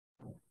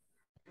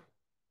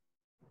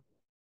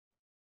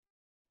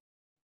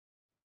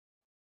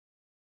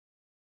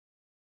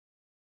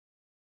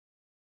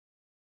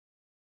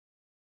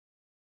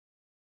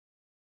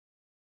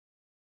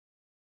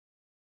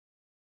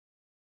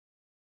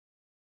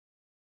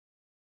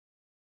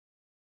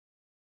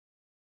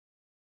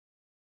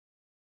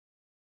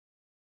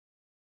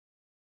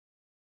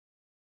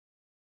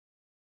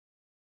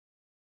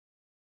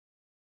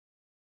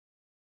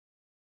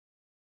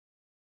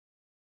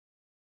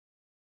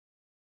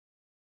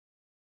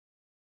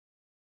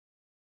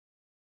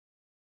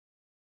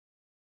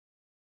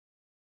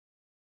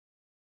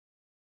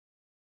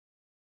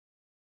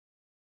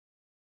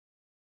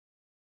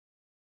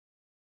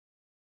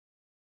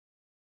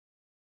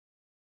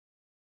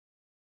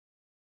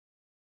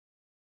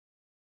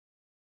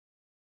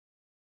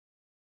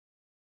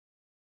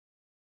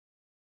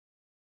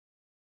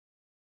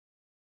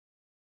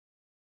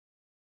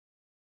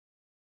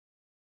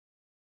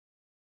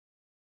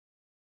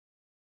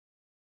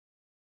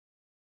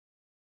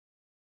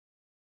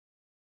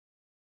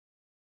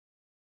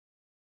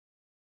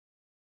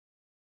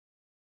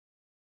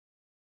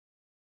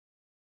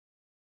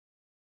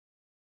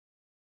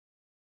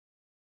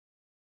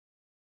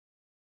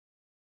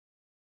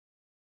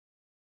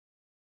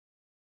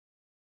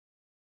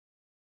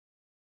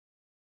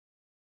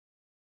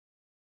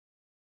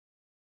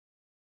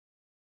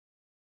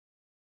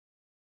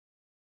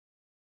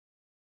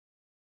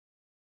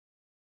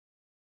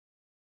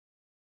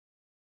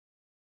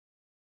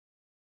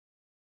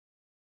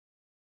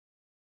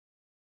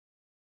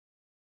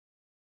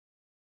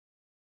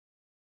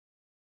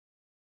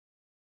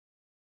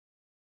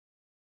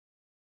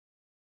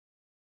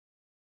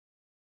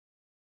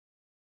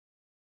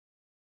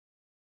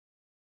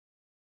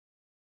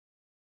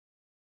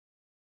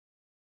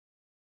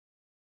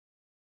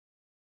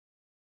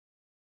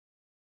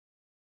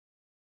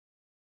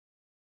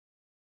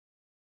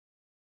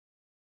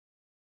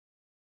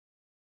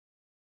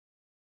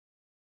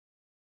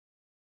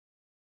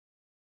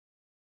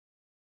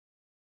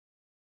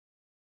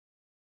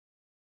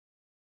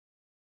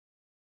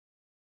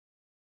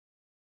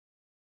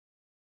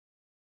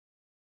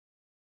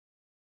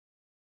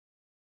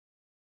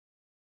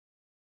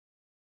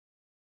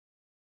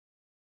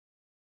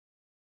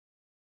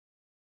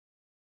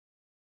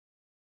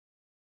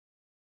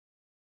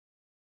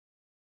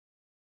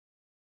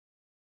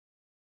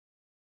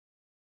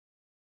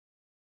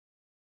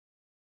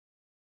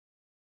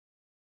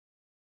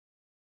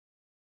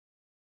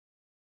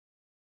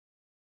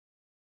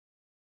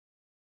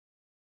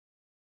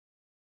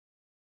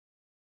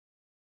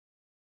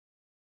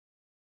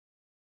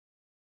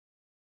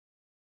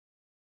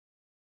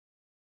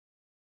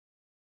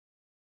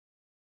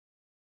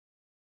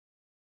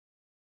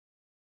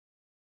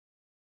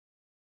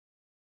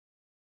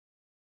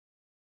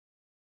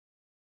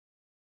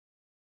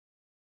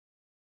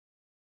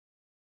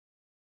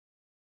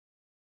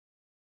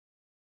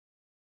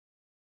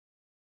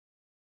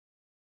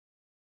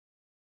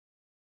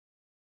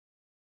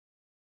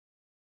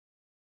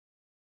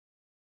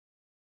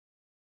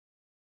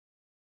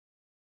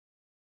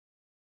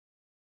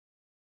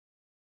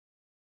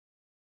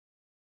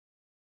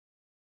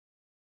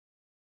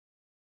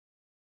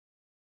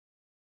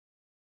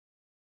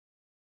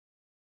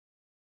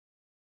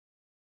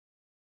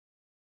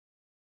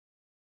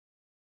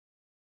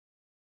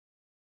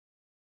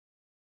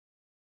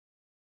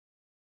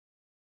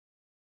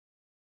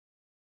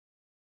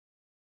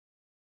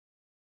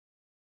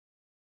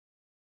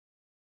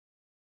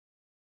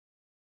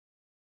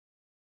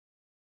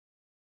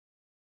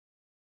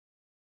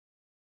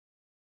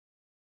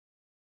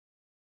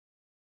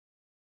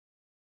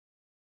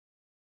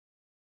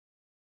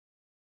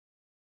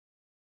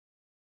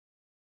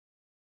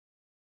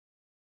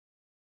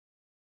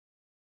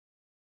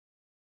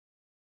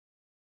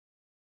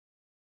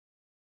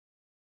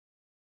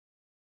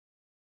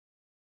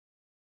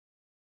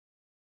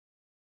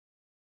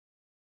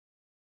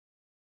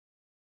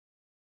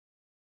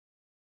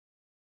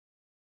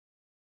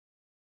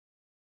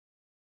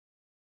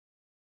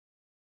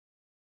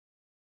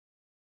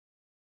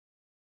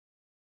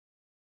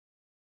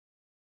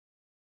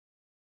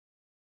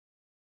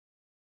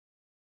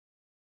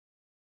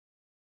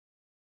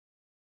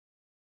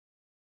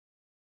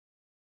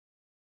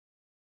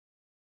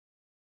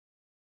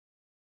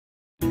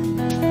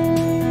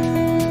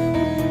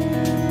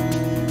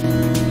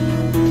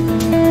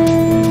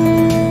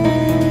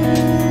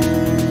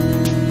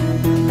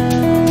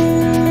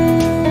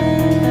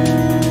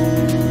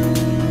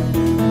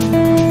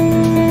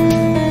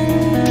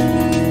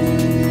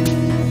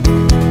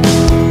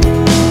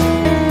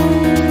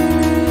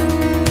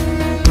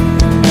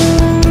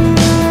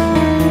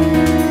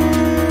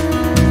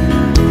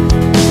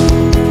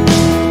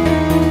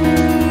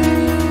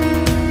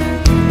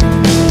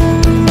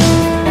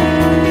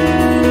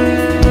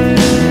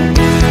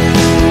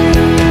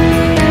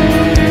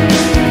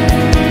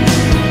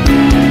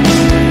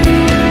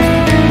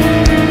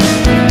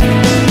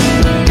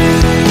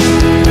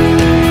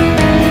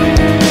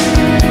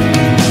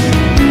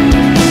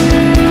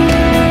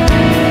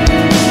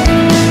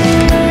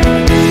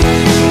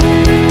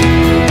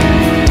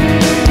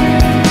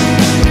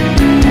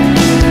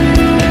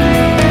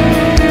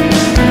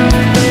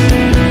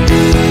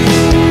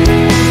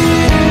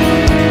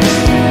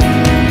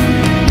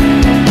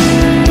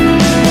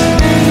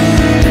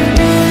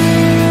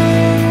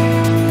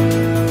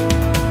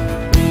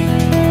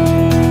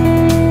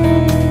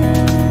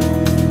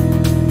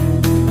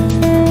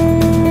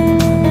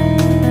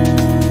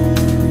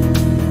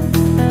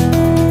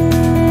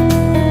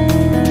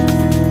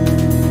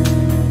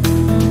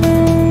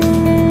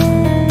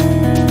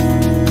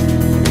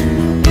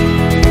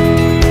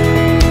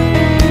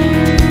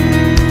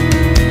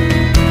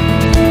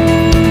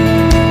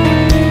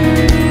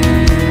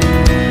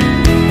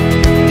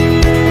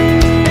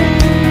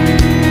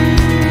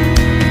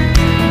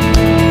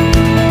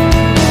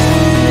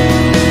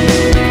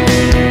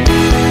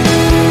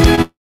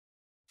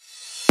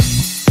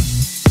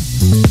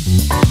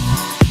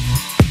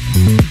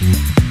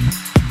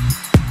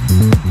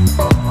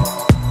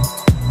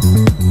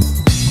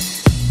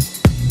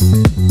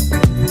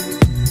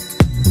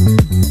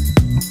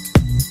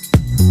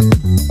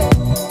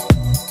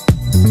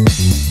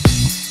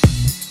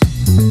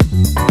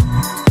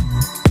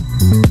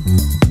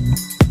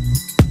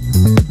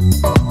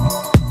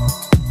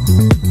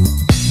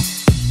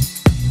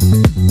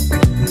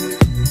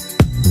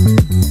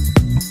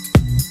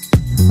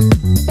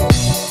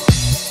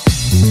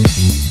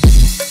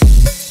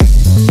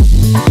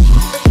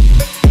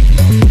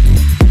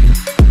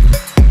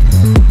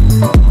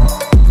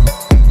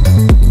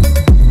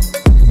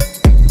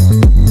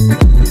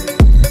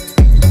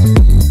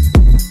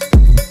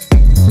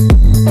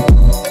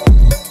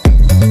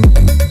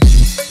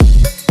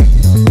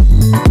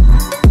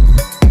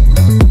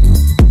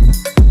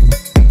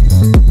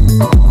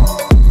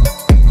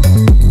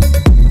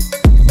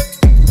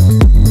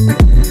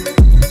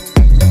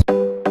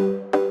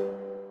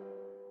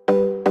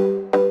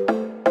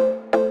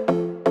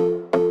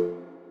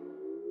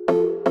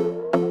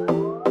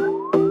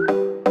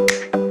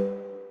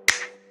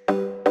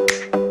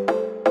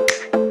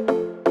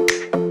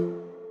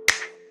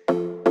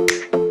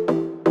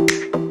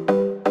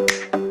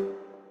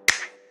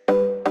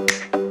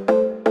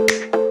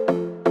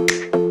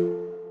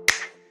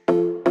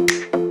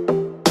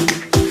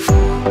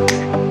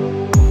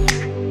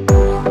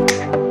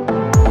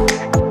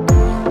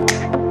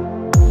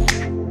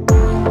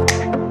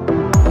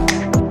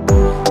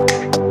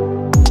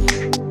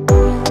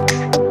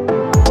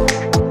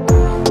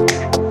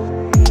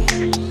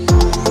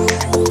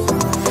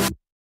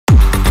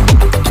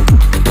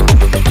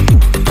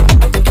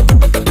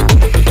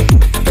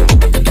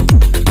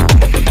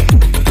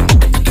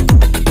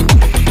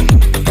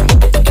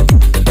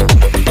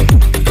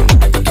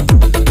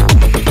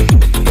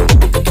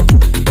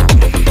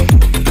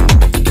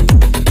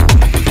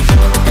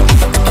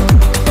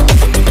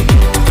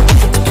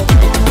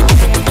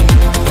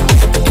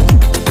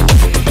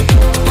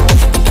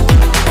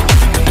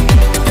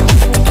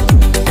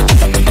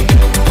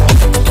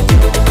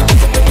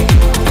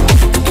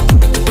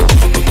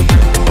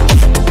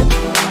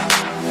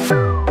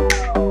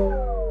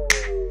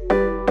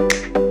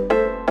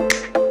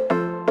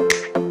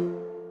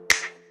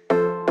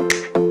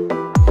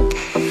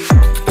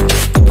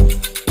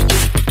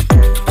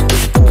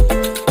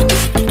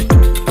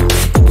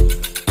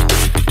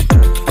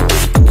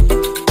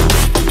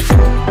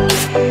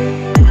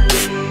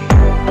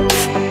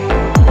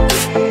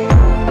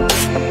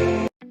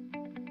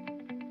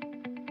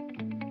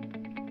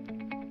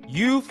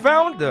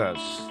with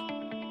us.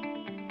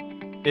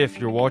 If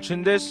you're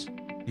watching this,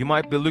 you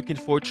might be looking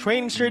for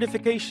training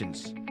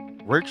certifications,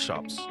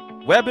 workshops,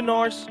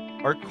 webinars,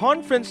 or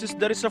conferences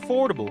that is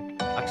affordable,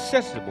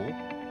 accessible,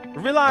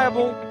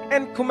 reliable,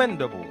 and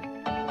commendable.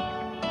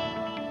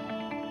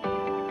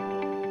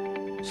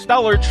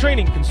 Stellar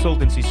Training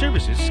Consultancy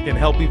Services can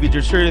help you with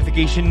your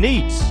certification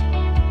needs.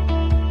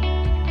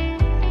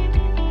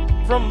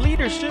 From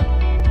leadership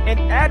and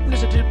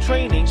administrative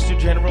trainings to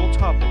general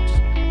topics,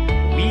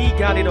 we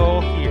got it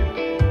all here.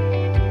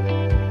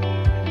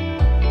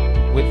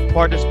 With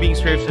partners being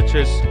served such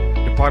as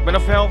Department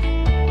of Health,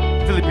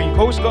 Philippine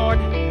Coast Guard,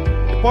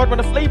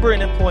 Department of Labor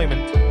and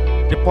Employment,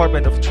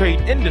 Department of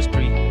Trade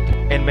Industry,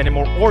 and many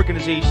more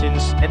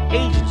organizations and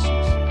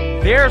agencies.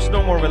 There's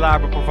no more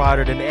reliable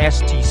provider than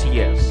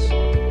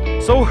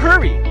STCS. So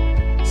hurry,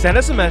 send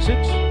us a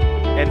message,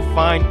 and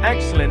find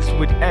excellence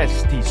with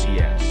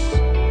STCS.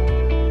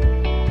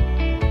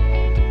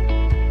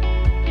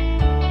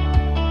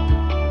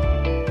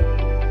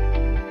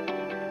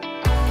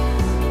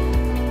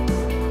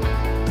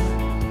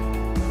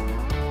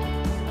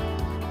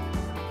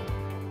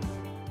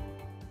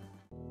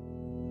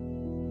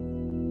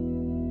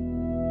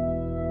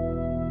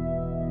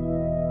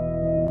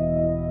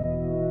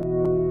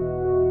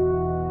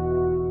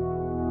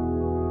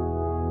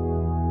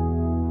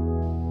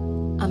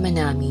 Ama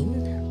namin,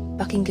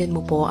 pakinggan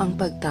mo po ang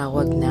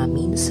pagtawag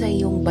namin sa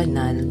iyong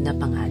banal na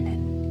pangalan.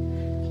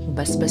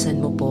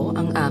 Basbasan mo po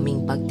ang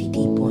aming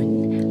pagtitipon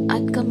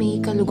at kami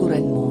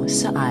kaluguran mo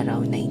sa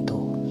araw na ito.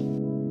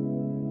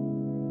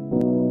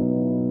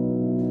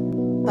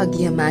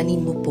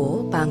 Pagyamanin mo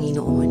po,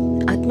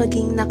 Panginoon, at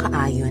maging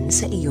nakaayon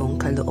sa iyong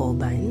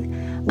kalooban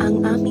ang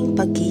aming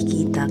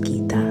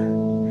pagkikita-kita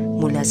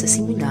mula sa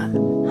simula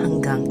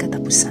hanggang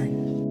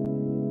katapusan.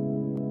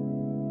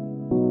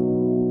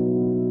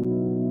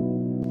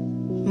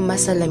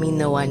 Masalamin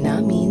nawa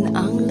namin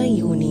ang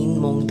layunin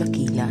mong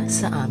dakila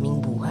sa aming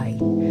buhay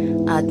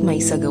at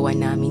may sagawa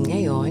namin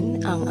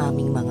ngayon ang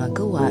aming mga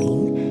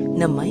gawain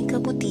na may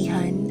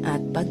kabutihan at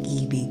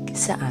pag-ibig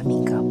sa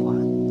aming kapwa.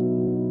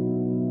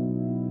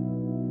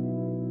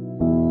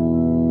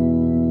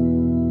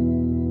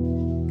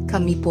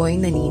 Kami po'y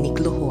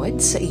naninikluhod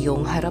sa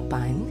iyong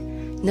harapan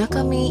na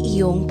kami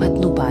iyong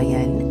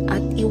patnubayan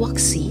at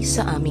iwaksi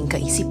sa aming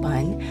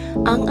kaisipan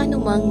ang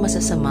anumang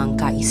masasamang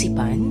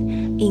kaisipan,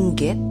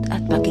 inggit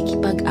at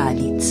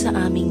pakikipag-alit sa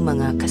aming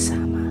mga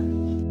kasama.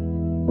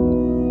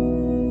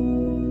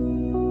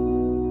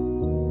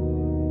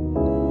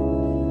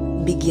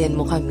 Bigyan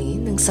mo kami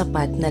ng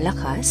sapat na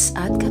lakas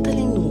at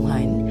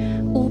katalinuhan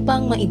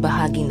upang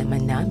maibahagi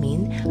naman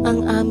namin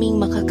ang aming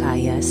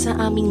makakaya sa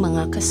aming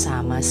mga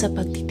kasama sa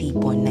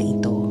pagtitipon na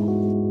ito.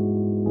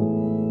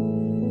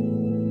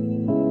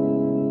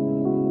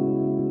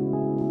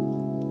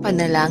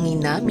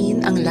 Panalangin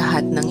namin ang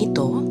lahat ng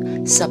ito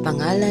sa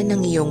pangalan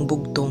ng iyong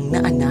bugtong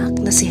na anak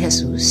na si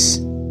Jesus.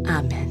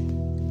 Amen.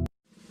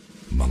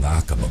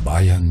 Mga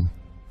kababayan,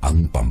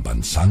 ang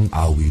pambansang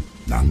awit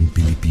ng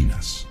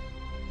Pilipinas.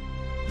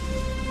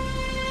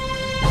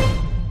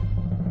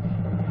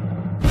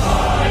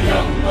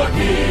 Kayang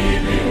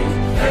magiliw,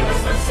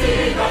 teras ng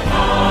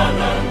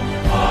sinatanan,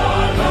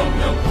 alam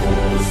ng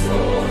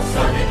puso,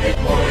 sa titik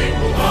mo'y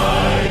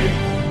buhay.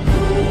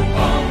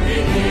 Lupang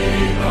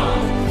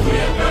hinirang,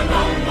 kuyak ka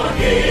ng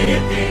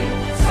magiting,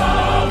 sa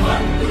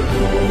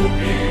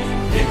mandulupin,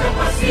 di ka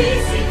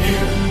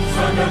pasisingil,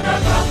 sa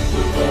nagagang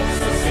tutok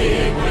sa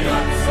simoy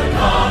at sa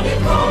langit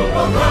ng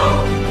bangaw,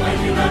 ay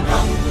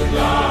hinatang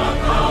tula,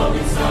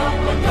 kawin sa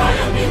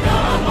paglayang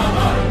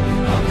minamahal,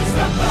 ang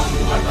isang ng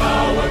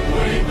matawad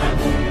mo'y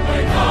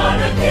tagumpay na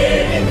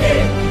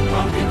nag-iingin,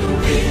 ang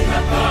bituin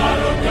at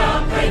araw niya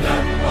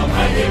kailan pang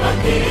ay di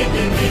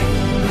magtitingin,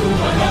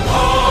 lumalang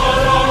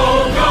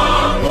araw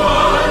ng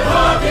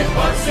walhati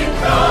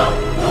pagsinta,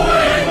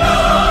 buhay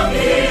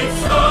langit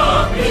sa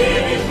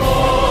piling mo.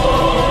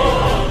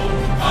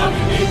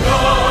 Aming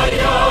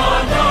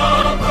ligaya na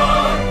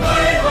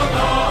pagkay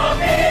mga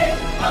amin,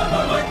 at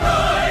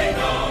mamatay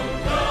ng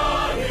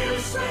dahil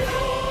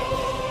sa'yo.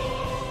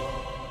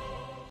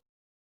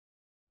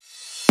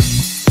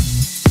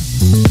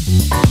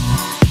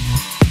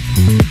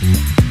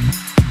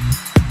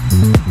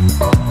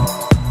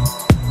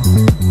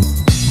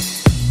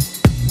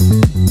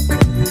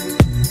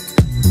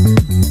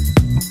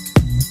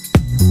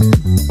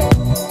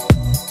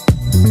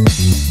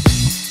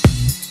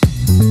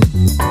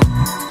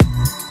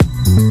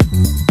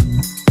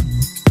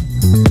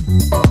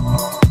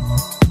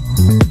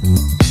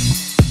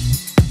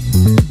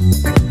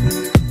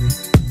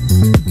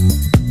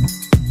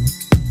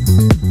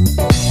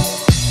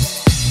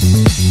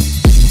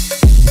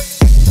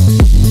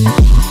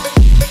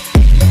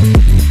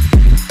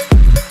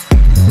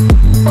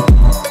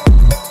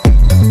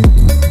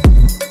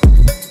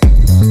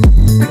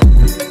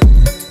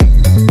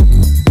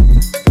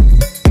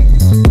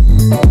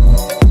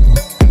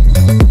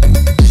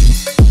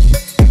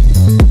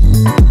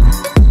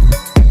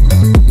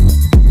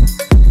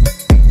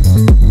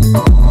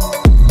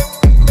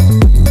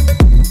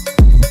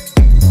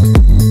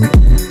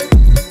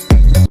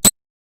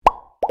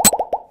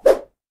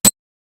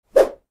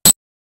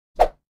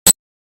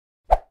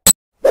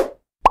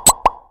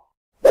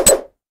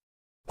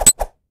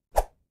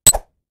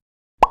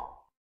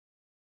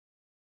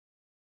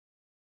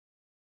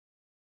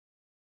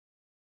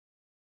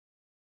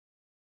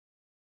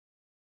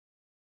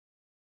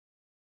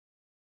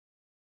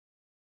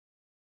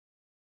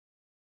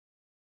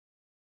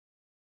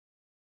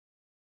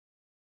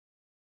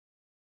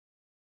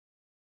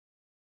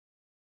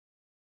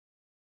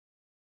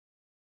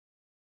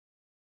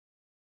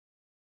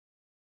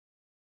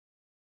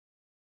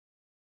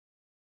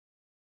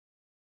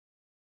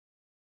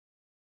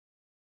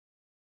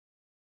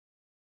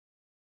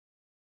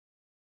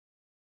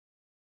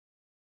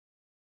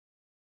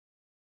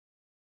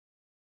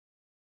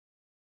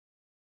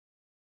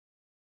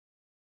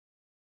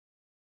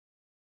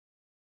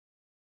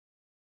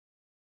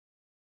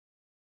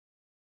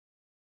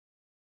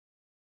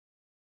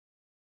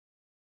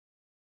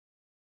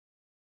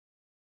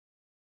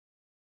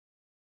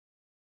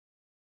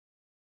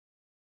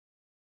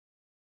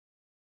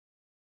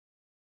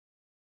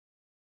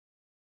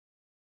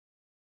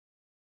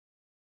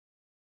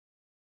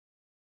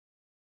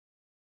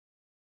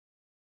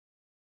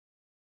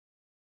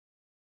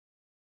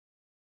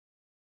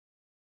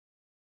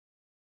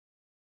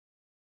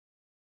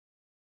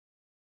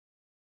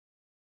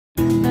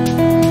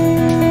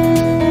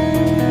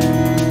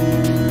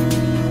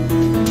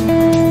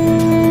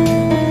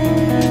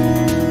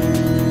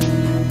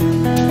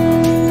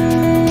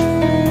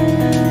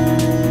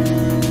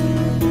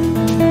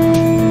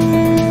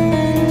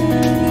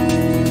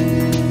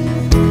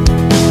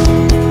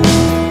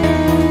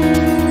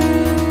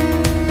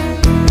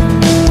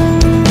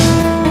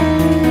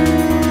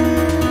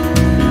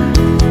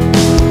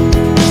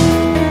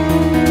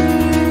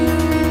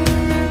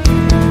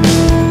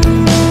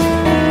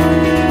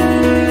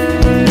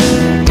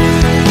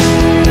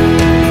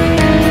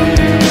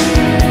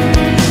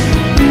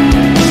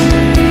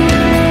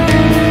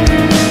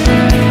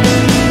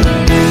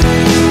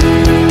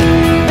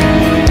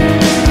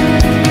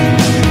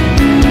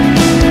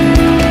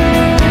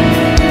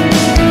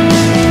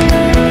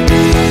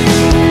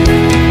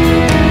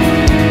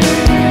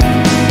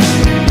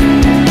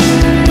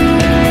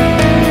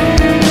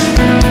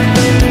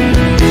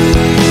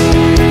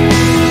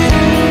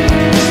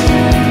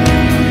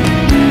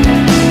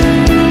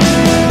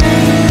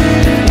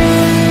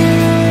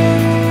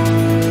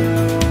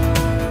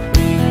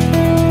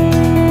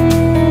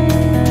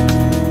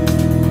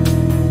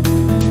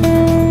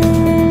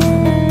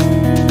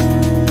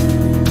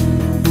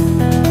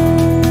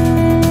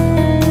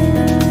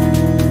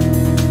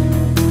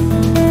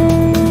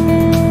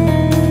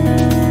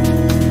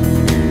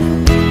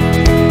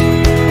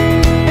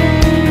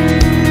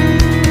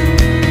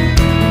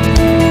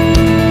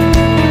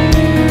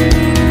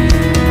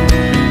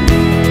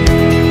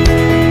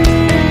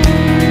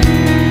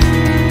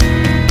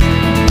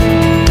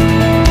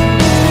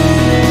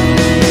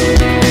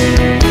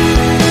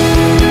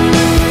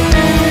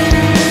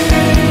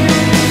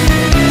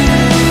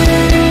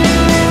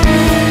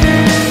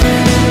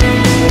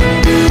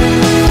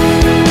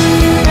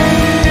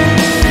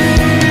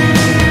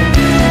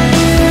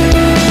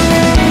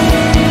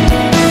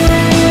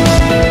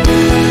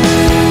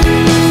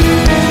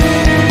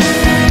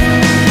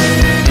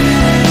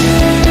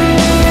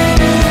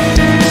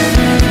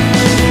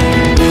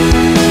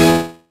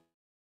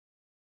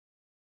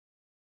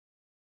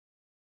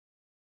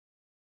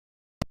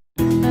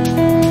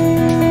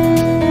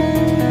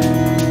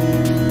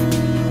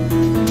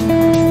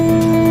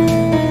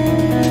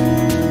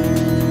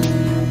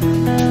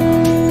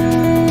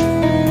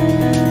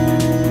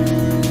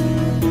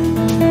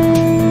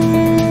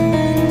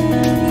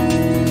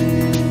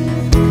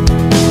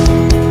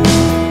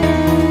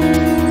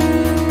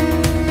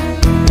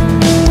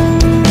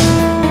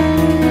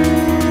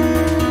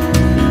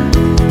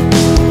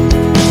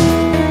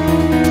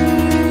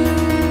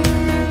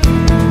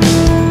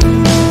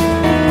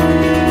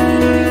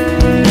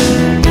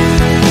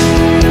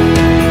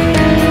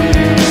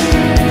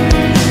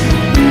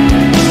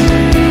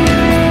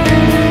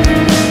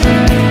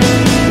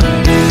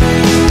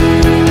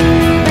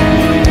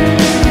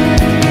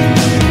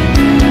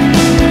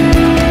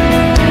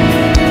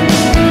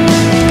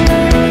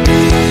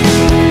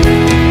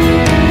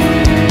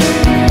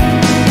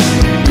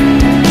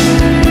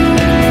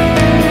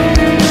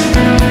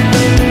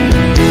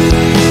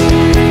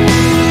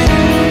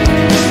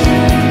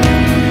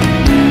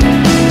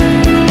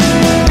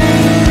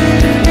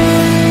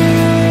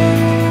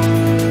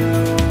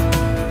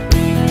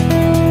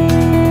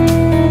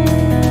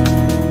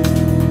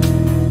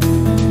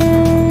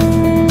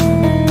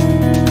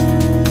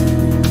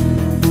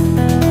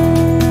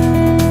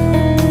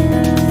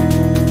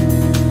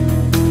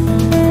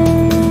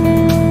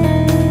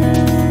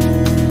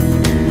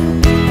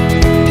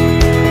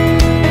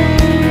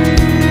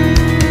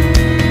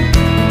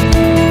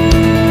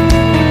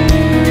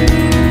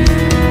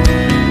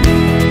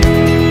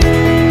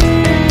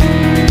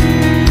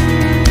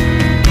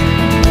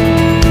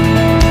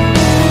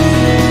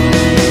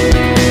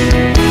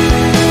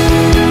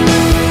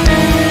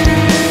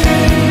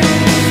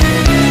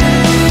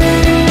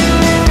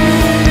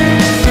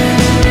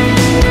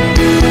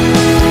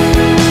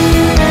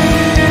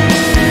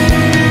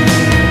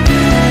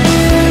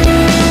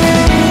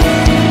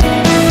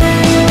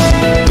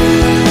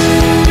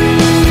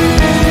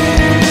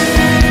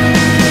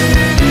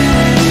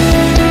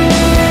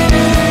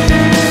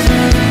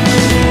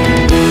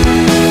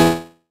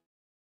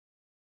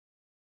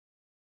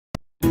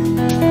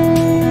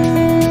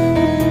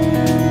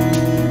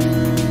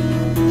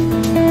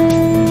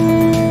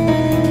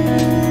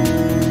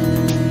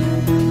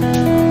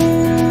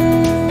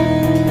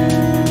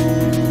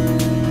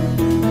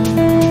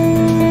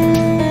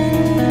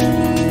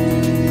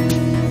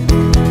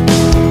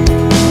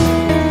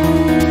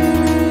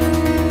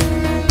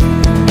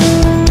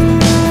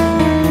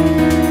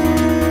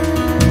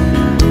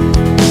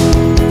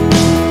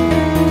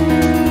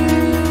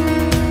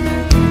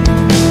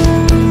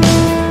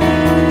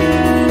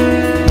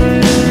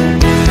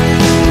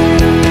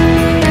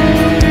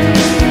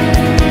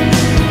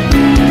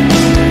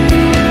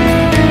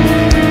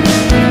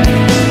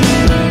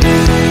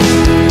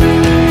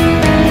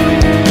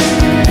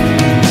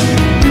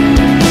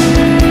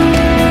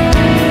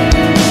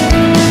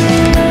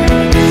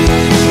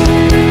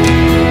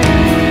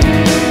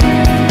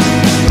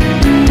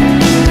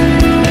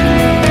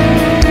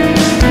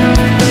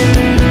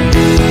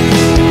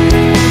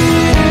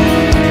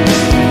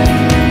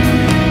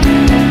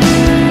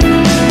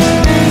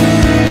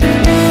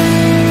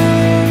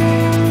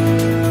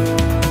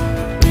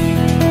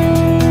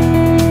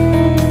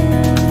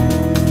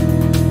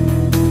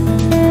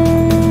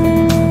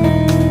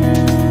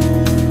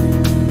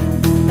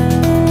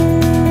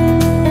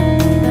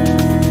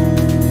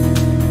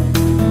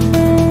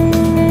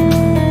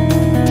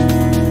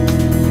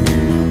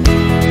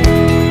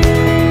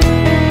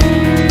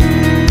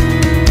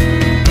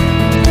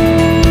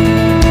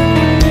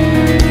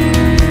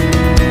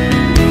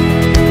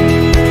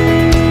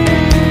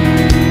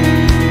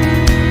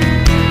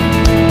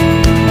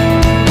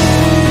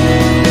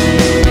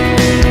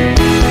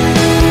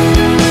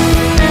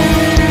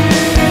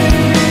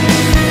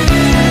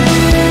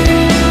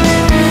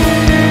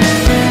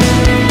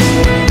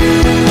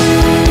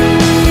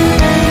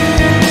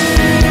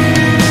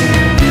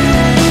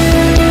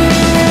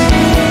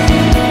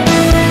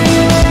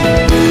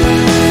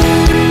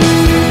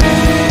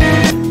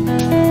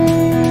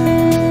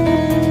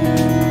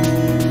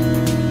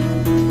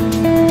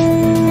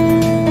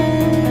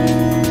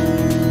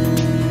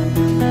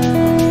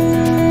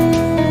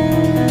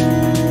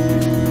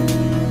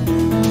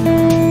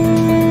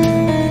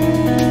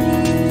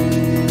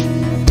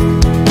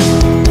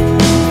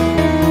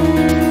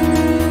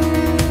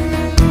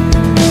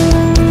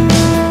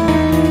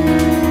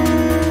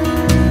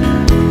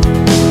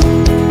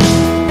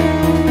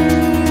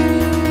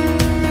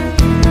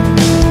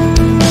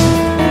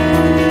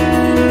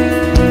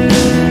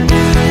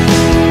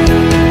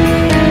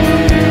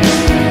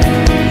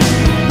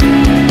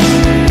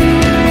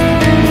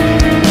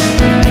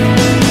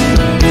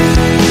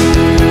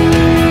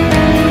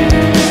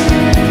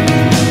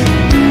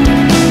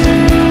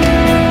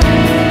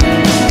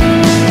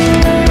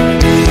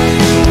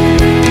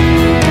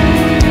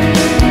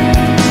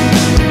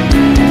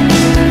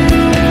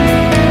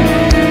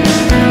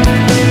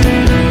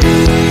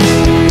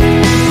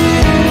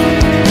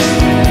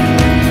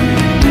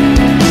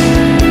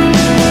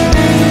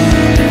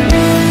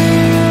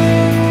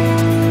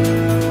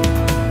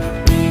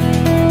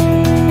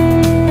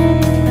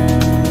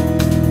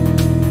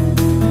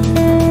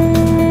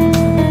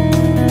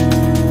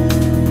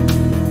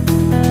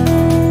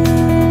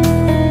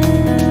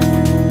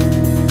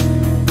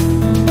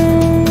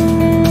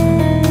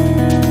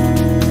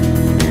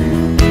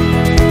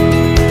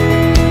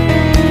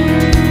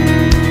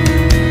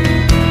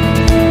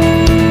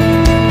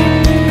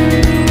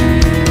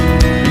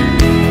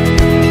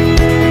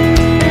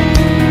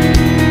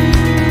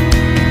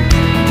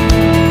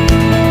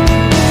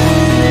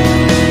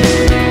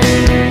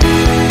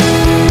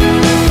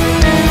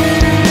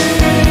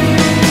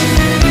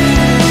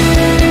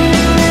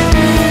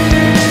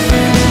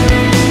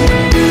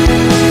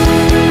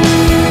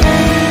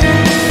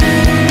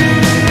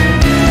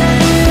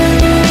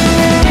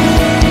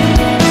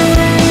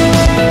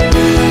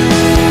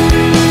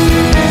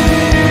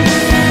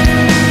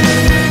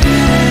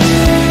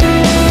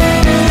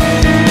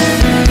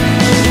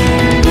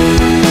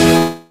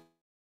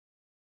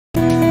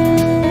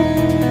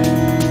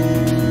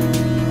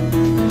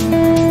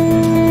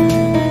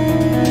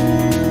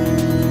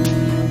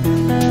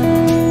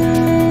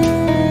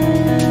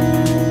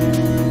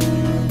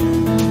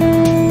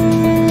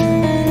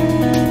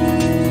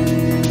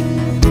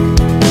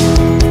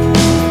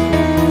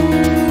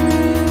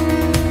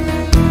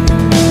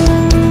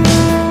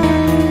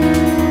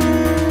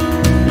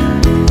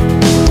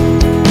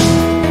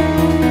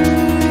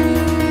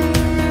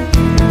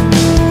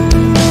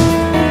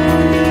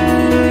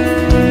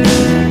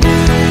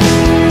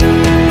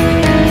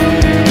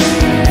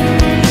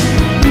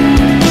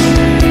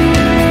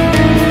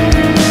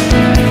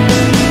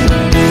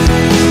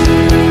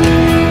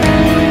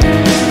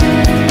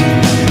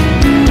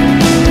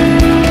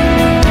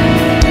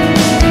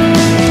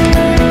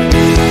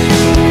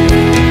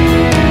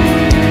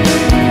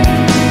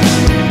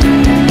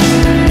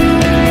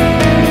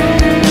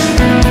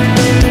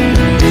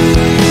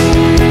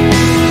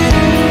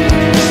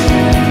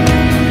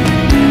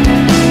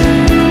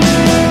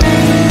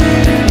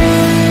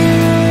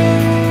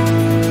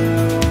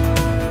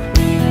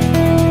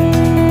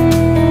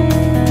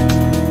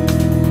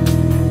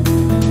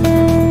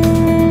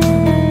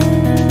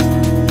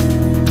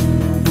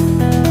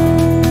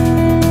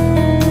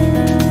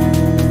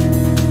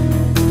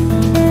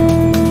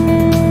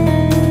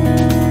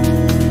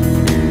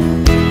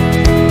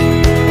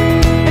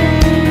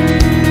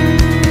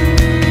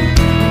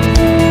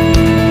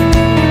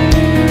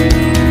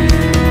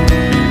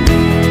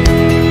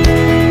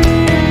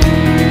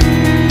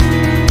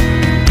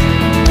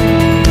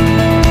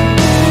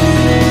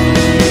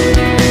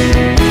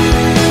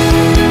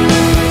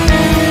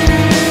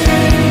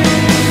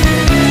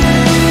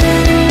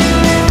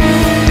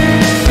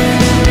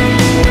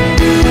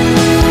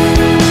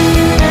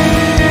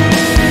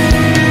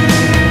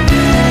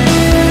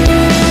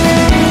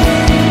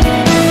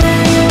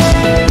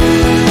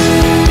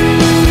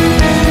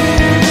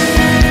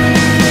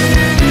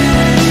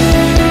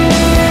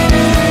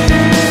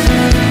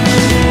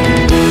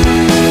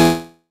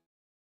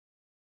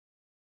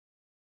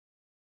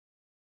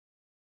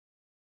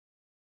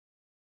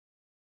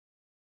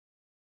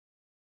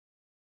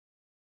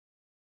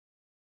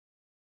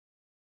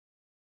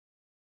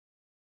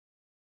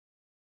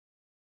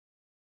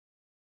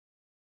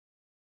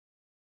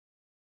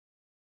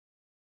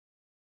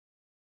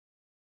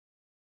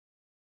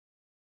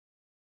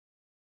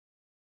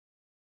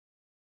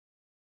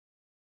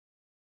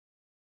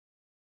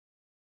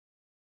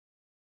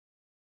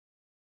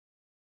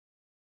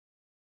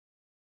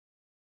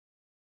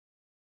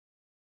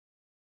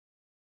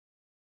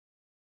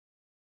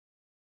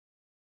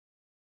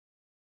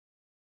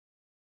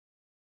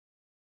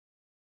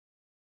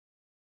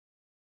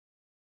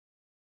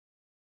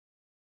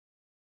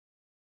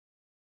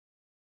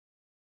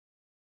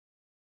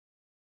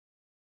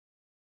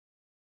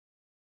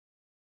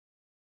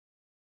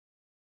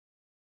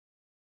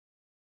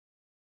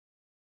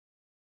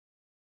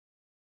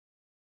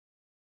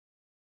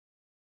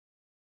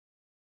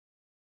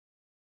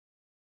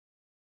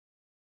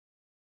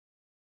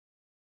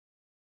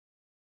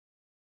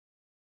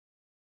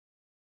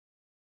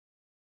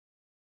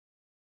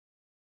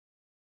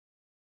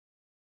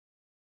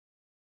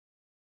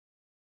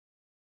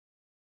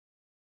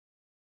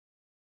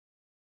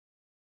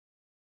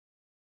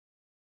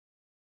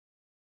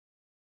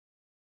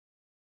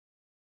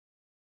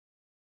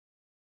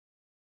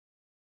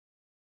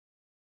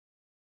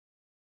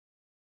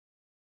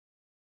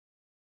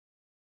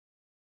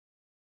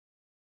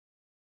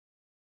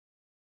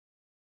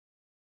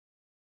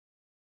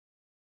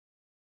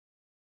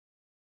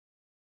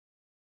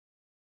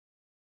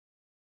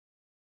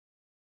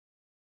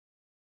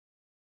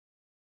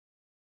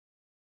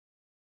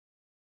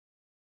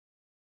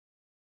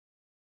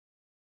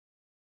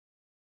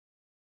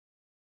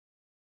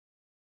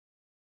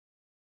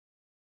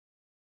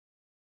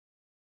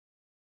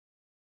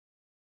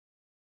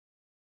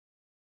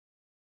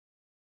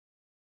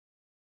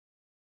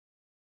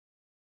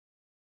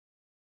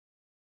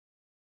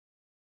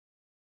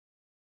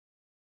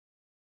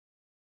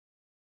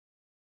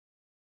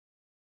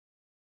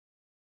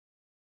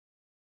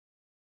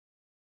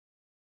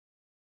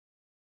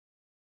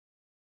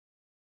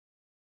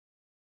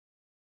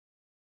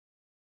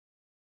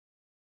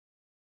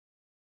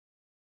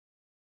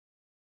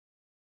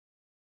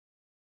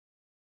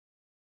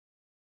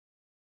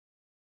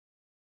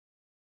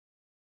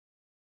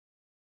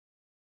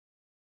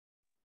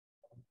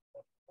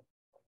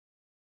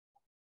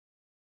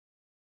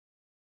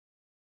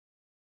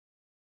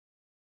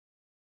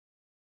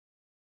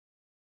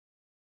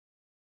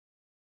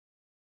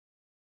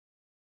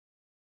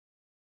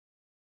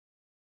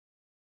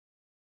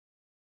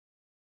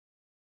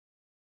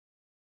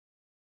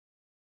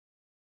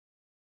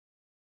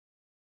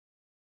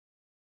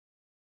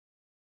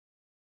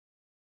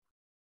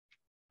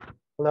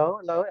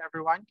 Hello, hello,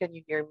 everyone. Can you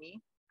hear me?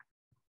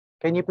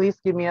 Can you please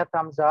give me a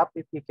thumbs up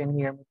if you can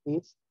hear me,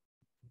 please?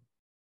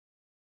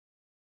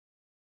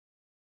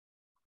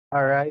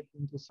 All right,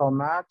 thank you so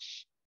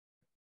much.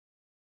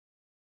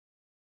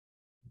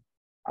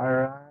 All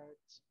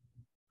right.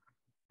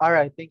 All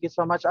right, thank you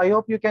so much. I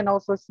hope you can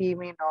also see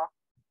me,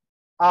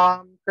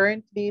 no?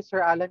 Currently,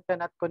 Sir Alan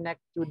cannot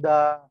connect to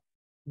the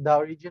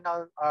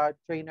original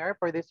trainer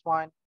for this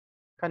one,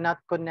 cannot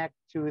connect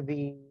to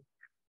the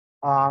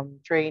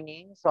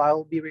training. So I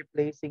will be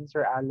replacing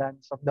Sir Alan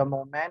of the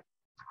moment.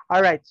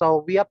 All right,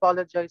 so we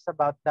apologize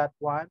about that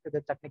one for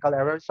the technical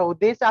error. So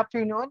this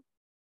afternoon,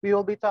 we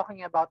will be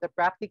talking about the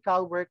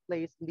practical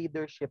workplace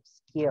leadership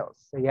skills.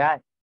 So yeah.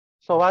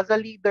 So as a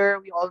leader,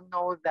 we all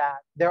know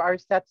that there are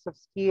sets of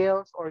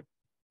skills or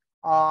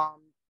um,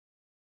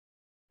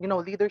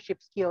 leadership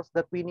skills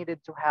that we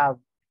needed to have,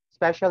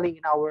 especially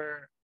in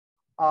our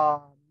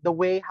the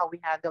way how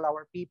we handle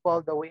our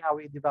people, the way how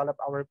we develop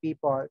our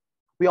people.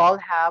 We all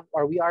have,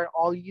 or we are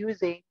all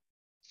using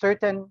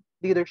certain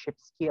leadership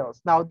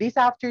skills. Now, this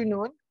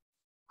afternoon,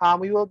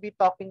 we will be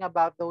talking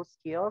about those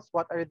skills.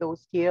 What are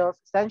those skills?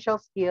 Essential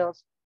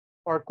skills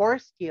or core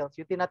skills.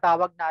 Yung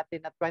tinatawag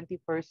natin na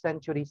 21st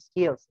century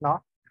skills,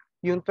 no?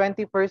 Yung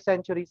 21st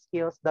century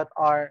skills that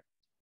are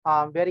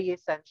very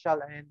essential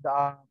and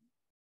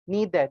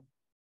needed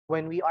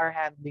when we are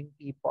handling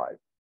people.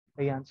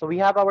 Ayan. So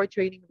we have our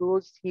training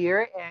rules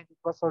here and it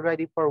was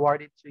already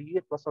forwarded to you.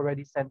 It was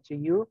already sent to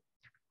you.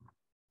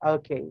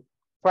 Okay.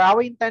 For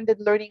our intended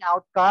learning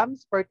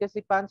outcomes,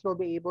 participants will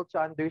be able to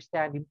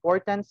understand the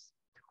importance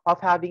of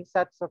having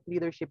sets of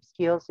leadership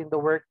skills in the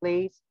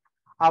workplace.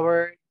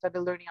 Our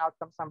intended learning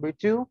outcomes number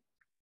 2,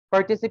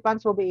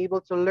 participants will be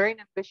able to learn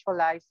and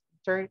visualize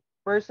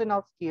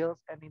personal skills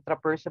and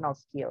intrapersonal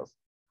skills.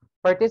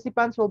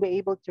 Participants will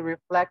be able to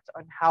reflect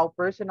on how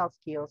personal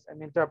skills and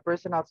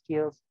interpersonal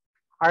skills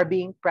are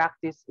being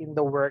practiced in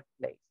the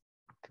workplace.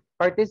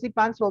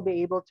 Participants will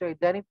be able to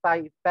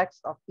identify effects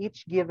of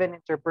each given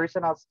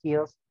interpersonal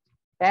skills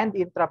and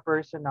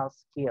intrapersonal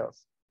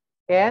skills.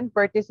 And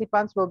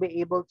participants will be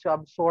able to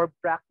absorb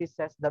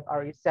practices that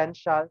are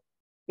essential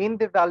in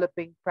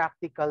developing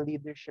practical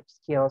leadership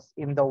skills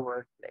in the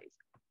workplace.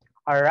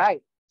 All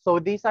right. So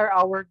these are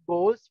our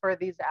goals for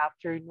this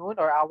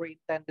afternoon or our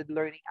intended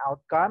learning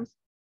outcomes.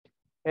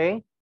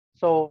 Okay.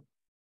 So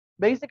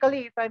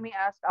basically, if I may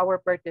ask our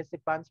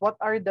participants, what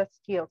are the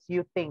skills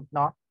you think,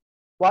 no?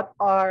 What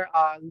are,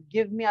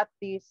 give me at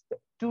least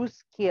 2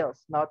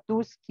 skills, no?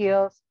 2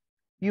 skills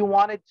you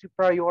wanted to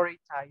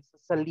prioritize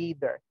as a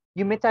leader.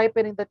 You may type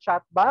it in the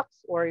chat box,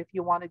 or if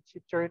you wanted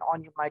to turn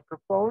on your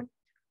microphone,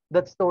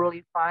 that's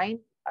totally fine.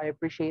 I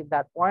appreciate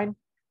that one.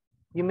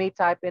 You may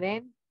type it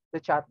in the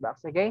chat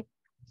box, okay?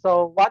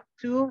 So what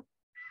 2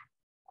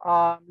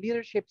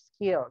 leadership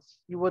skills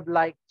you would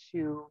like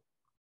to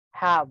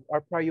have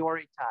or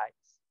prioritize?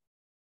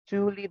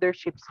 2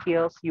 leadership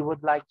skills you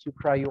would like to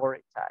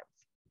prioritize.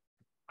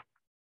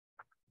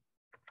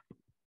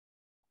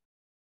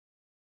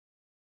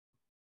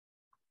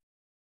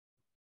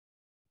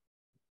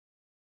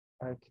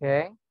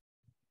 Okay.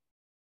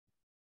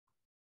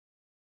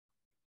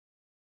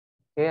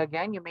 Okay,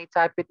 again, you may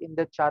type it in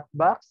the chat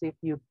box if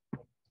you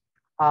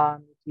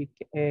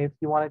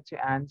wanted to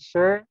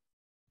answer.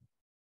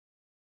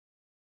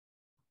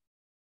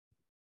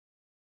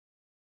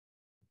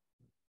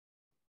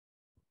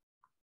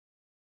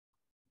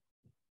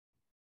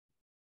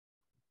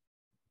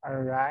 All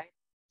right.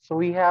 So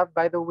we have,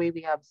 by the way,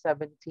 we have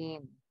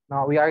 17.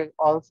 Now we are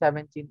all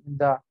 17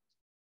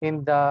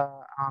 in the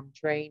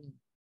training,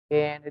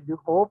 and I do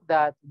hope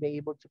that you'll be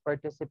able to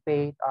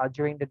participate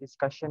during the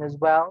discussion as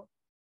well.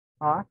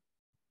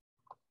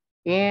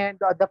 And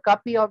the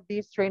copy of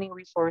these training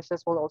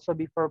resources will also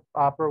be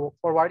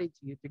forwarded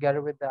to you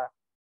together with the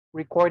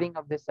recording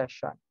of this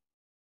session.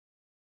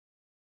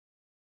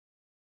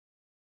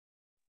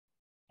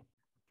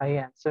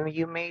 Ayan. So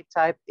you may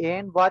type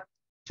in what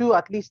 2,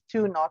 at least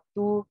 2, not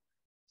 2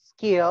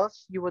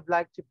 skills you would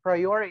like to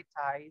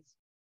prioritize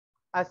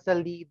as a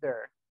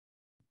leader.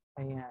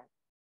 Ayan.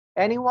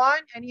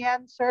 Anyone? Any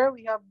answer?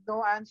 We have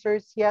no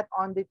answers yet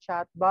on the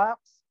chat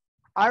box.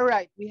 All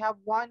right. We have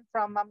one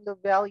from Ma'am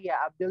Lovelia,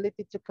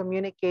 ability to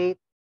communicate,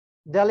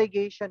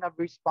 delegation of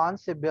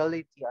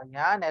responsibility.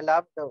 Ayan, I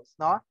love those,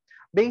 no?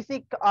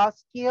 Basic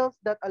skills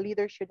that a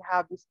leader should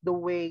have is the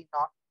way,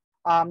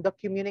 no? The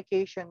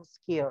communication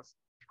skills.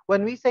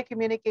 When we say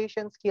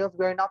communication skills,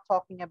 we're not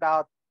talking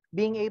about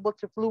being able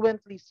to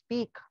fluently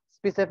speak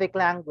specific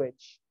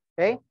language,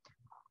 okay?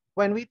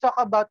 When we talk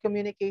about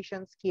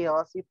communication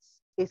skills, it's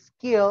a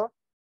skill,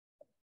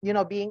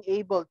 being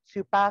able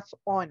to pass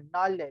on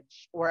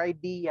knowledge or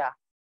idea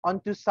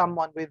onto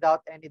someone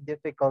without any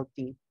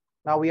difficulty.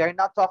 Now, we are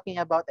not talking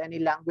about any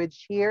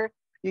language here.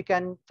 You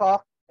can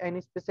talk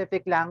any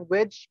specific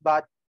language,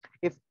 but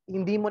if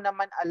hindi mo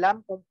naman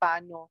alam kung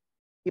paano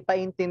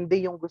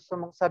ipaintindi yung gusto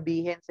mong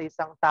sabihin sa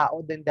isang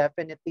tao, then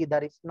definitely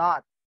that is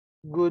not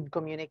good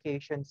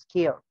communication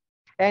skill.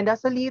 And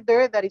as a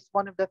leader, that is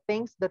one of the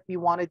things that we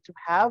wanted to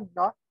have,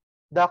 no?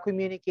 the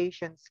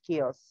communication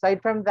skills.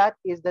 Aside from that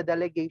is the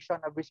delegation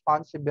of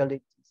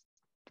responsibilities.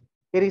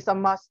 It is a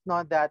must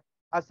know that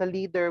as a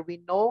leader,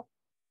 we know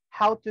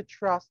how to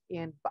trust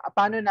in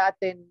paano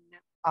natin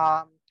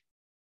um,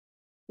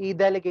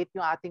 i-delegate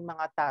yung ating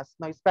mga tasks,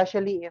 no?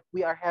 Especially if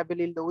we are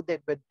heavily loaded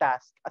with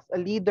tasks. As a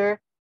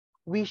leader,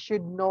 we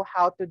should know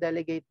how to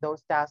delegate those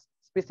tasks,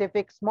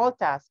 specific small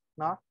tasks,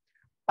 no?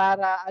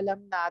 Para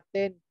alam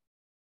natin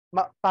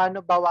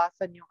paano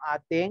bawasan yung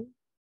ating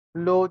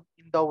load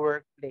in the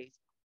workplace.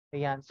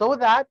 Ayan. So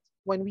that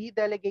when we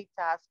delegate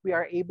tasks, we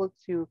are able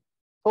to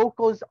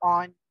focus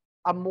on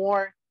a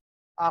more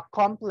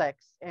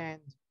complex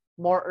and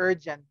more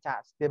urgent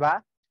task, di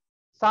ba?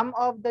 Some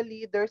of the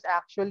leaders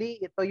actually,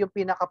 ito yung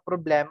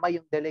pinaka-problema,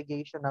 yung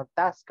delegation of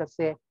tasks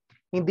kasi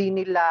hindi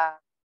nila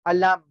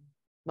alam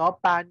no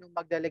paano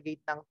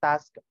mag-delegate ng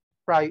task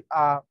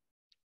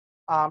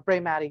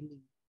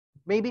primarily.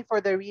 Maybe for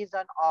the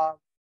reason of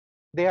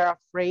they are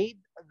afraid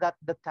that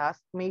the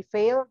task may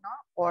fail, no?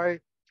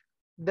 Or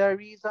the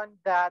reason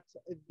that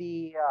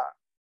the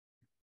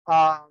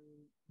um,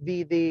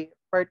 the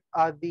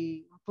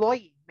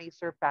employee may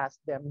surpass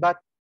them. But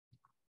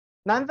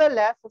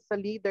nonetheless, as a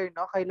leader,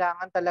 no,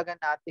 kailangan talaga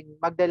nating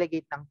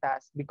mag-delegate ng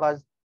task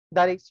because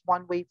that is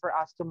one way for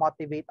us to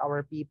motivate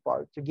our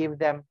people, to give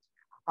them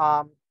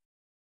um,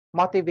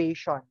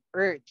 motivation,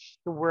 urge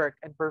to work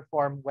and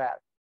perform well.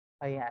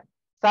 Ayan.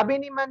 Sabi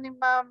ni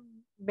Ma'am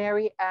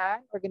Mary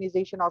Ann,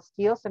 organizational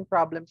skills and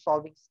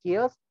problem-solving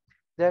skills.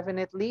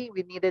 Definitely,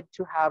 we needed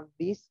to have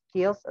these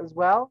skills as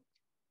well.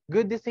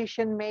 Good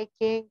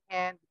decision-making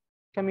and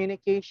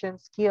communication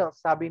skills,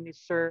 sabi ni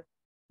Sir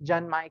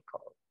John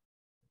Michael.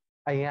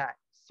 Ayan.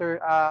 Sir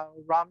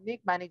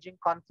Romnick, managing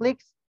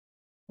conflicts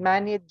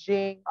and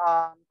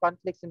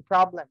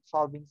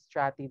problem-solving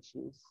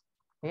strategies.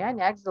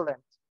 Ayan,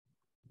 excellent.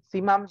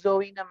 Si Ma'am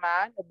Zoe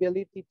naman,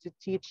 ability to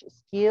teach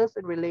skills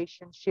and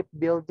relationship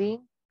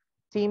building,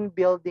 team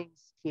building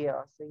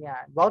skills.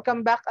 Ayan.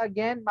 Welcome back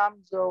again, Ma'am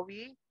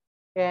Zoe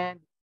and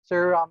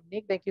Sir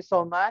Romnick. Thank you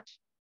so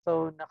much.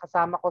 So,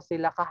 nakasama ko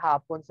sila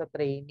kahapon sa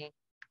training.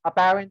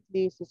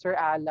 Apparently, si Sir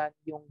Alan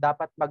yung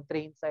dapat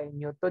mag-train sa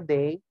inyo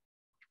today,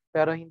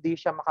 pero hindi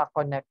siya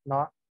makakonect,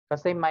 no?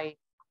 Kasi may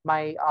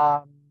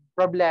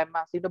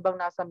problema. Sino bang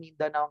nasa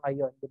Mindanao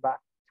ngayon, di ba?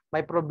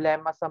 May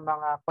problema sa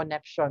mga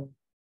connection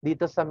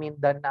dito sa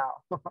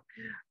Mindanao.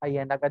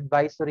 Ayan,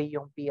 nag-advisory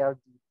yung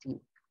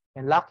PLDT.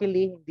 And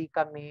luckily, hindi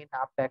kami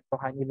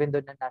naapektuhan even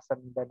though na nasa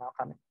Mindanao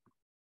kami.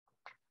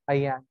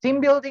 Ayan. Team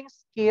building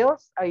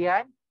skills,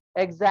 ayan.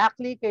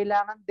 Exactly,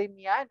 kailangan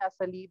din yan as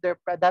a leader.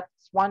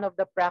 That's one of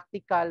the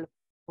practical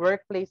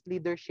workplace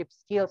leadership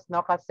skills,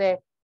 no? Kasi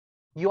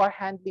you are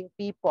handling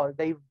people,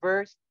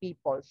 diverse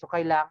people. So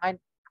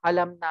kailangan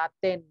alam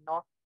natin,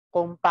 no,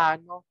 kung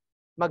paano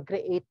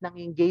mag-create ng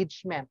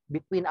engagement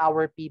between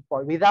our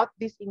people. Without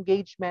this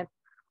engagement,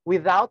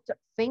 without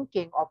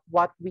thinking of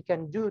what we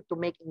can do to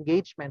make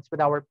engagements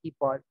with our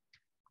people,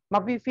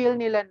 mag-feel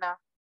nila na,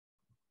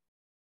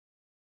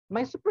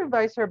 may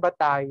supervisor ba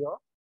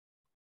tayo?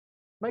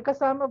 May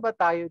kasama ba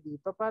tayo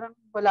dito? Parang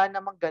wala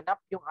namang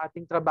ganap yung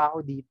ating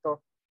trabaho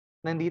dito.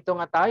 Nandito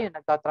nga tayo,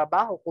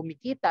 nagtatrabaho,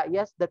 kumikita.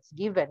 Yes, that's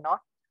given, no?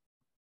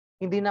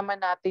 Hindi naman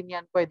natin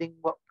yan pwedeng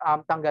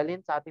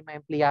tanggalin sa ating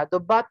mga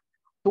empleyado. But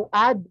to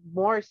add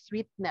more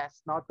sweetness,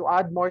 no? To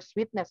add more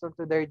sweetness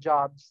onto their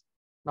jobs,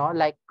 no?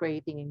 Like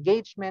creating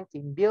engagement,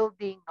 team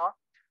building, no?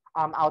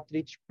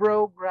 Outreach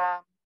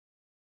program,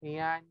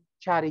 ayan,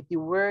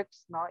 charity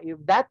works, no? If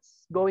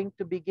that's going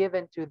to be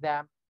given to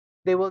them,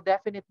 they will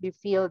definitely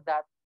feel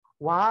that,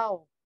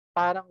 wow,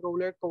 parang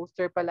roller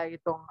coaster pala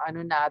itong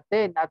ano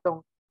natin,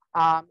 itong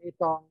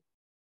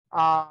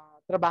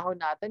trabaho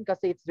natin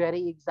kasi it's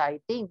very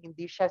exciting.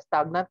 Hindi siya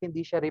stagnant,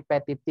 hindi siya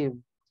repetitive.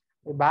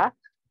 Diba?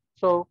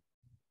 So,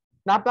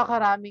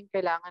 napakaraming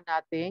kailangan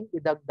nating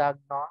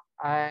idagdag, no?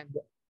 And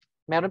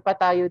meron pa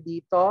tayo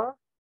dito,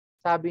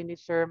 sabi ni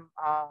Sir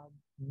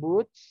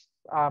Butch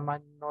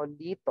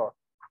Manolito.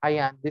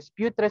 Ayan,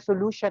 dispute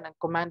resolution and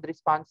command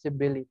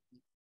responsibility.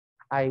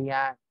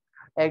 Ayan.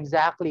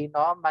 Exactly,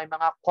 no? May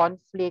mga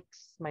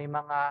conflicts, may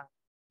mga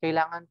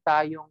kailangan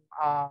tayong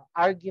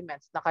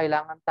arguments na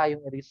kailangan tayong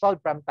i-resolve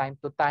from time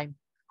to time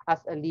as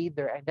a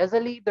leader. And as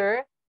a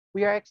leader,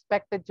 we are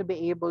expected to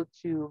be able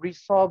to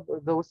resolve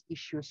those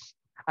issues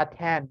at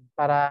hand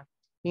para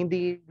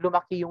hindi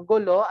lumaki yung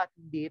gulo at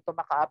hindi ito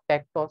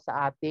makaapekto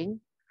sa ating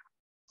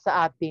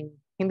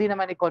hindi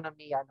naman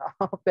ekonomiya, no?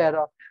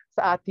 Pero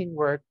sa ating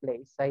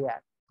workplace. Ayan.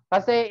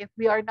 Kasi if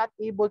we are not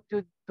able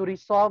to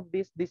resolve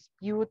these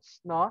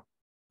disputes, no,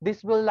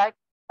 this will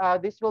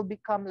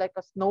become like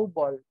a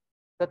snowball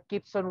that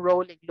keeps on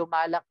rolling.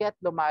 Lumalaki at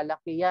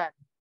lumalaki yan.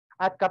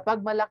 At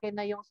kapag malaki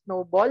na yung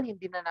snowball,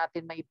 hindi na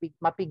natin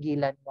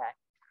mapigilan yan.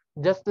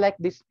 Just like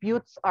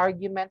disputes,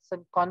 arguments,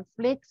 and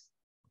conflicts,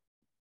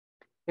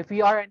 if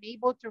we are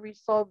unable to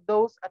resolve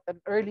those at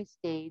an early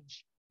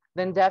stage,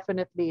 then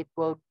definitely it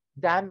will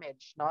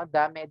damage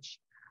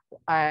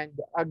and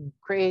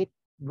create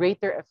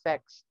greater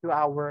effects to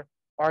our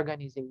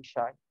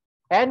organization.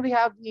 And we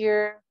have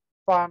here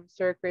from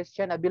Sir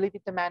Christian,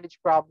 ability to manage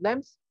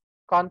problems,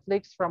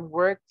 conflicts from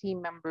work,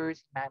 team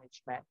members,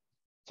 management.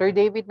 Sir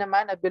David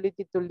naman,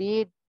 ability to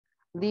lead,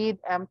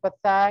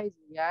 empathize.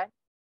 Yan.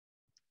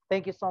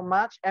 Thank you so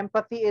much.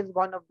 Empathy is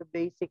one of the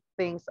basic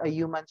things a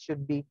human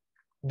should be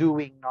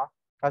doing, no?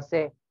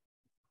 Kasi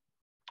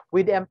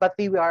with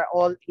empathy, we are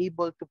all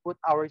able to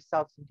put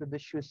ourselves into the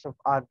shoes of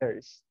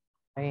others.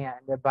 Ayan,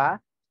 di ba?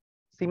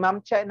 Si Ma'am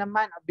Che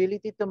naman,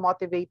 ability to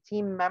motivate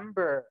team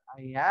member.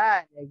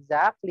 Ayan,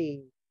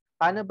 exactly.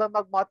 Paano ba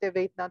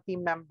mag-motivate ng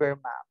team member,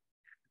 ma'am?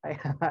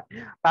 Ayan.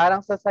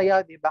 Parang sa sayaw,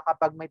 di ba?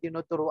 Kapag may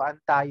tinuturuan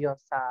tayo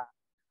sa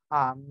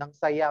ng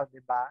sayaw, di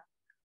ba?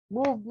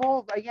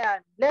 Move, ayan.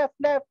 Left,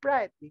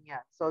 right.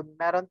 Ganyan. So,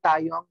 meron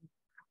tayong,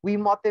 we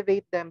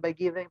motivate them by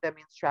giving them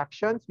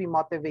instructions. We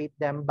motivate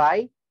them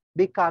by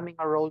becoming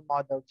a role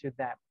model to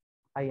them.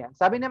 Ayan.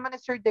 Sabi naman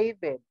ni Sir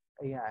David,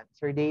 ayan.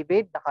 Sir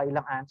David,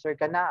 nakailang answer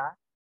ka na.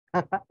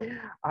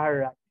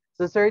 All right.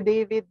 So, Sir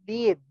David,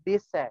 lead,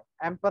 listen,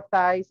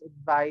 empathize,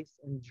 advise,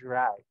 and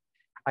drive.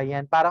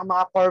 Ayan. Parang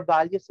mga core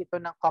values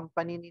ito ng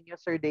company ninyo,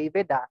 Sir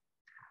David, ah.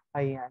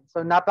 Ayan.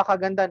 So,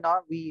 napakaganda,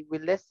 no? We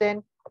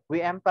listen,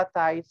 we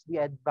empathize, we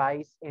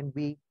advise, and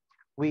we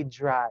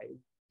drive.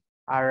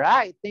 All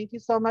right. Thank you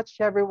so much,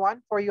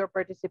 everyone, for your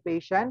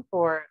participation,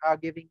 for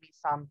giving me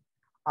some,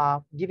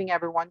 giving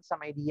everyone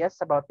some ideas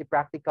about the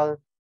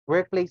practical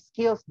workplace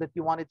skills that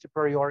you wanted to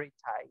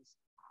prioritize.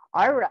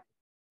 All right.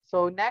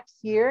 So next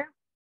year,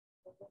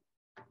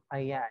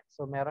 ayan.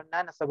 So meron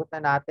na, nasagot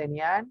na natin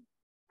yan.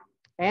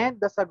 And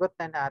nasagot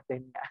na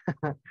natin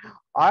yan.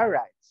 All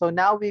right. So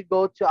now we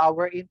go to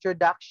our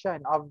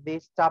introduction of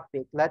this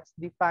topic. Let's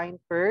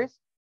define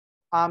first.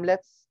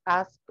 Let's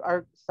ask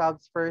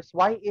ourselves first,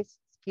 why is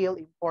skill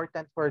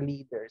important for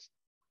leaders?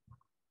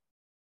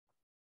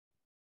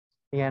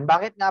 Ayan,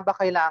 bakit nga ba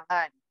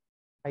kailangan?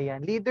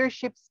 Ayan,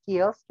 leadership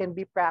skills can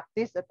be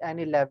practiced at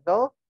any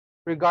level,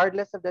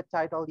 regardless of the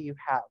title you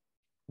have.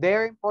 They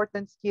are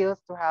important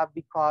skills to have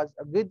because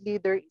a good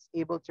leader is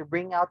able to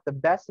bring out the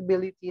best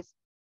abilities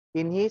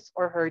in his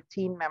or her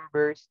team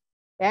members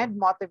and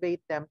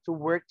motivate them to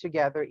work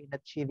together in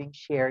achieving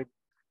shared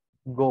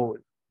goal.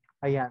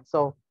 Ayan,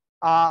 so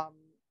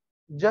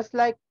just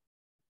like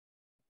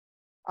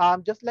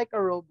a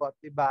robot,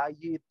 diba?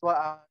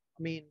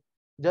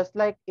 Just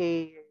like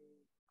a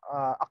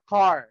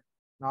car,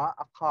 no?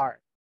 A car.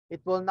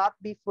 It will not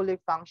be fully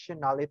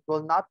functional. It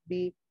will not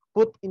be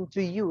put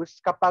into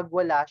use kapag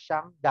wala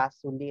siyang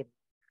gasoline,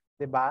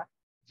 diba?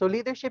 So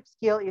leadership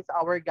skill is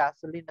our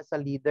gasoline as a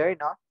leader,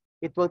 no?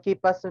 It will keep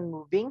us on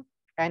moving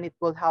and it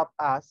will help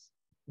us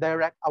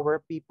direct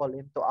our people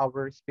into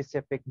our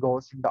specific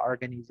goals in the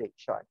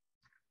organization.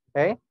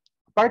 Okay?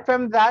 Apart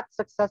from that,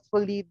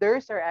 successful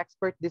leaders are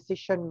expert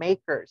decision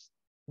makers.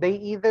 They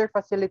either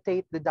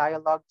facilitate the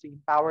dialogue to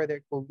empower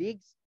their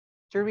colleagues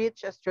to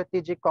reach a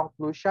strategic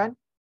conclusion,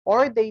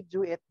 or they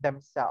do it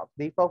themselves.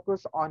 They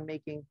focus on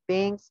making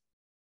things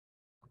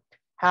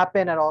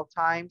happen at all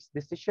times,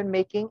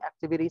 decision-making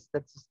activities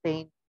that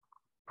sustain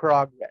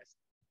progress.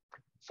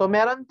 So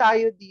meron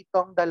tayo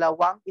ditong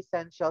dalawang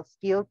essential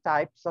skill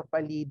types of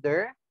a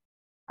leader.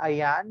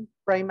 Ayan,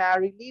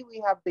 primarily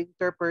we have the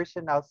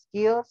interpersonal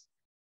skills.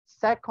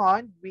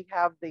 Second, we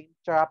have the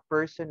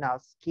intrapersonal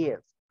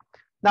skills.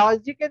 Now,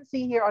 as you can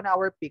see here on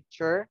our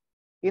picture,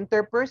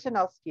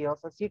 interpersonal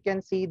skills, as you can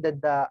see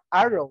that the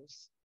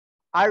arrows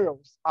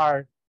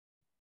are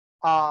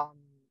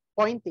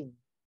pointing,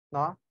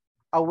 no,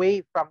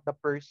 away from the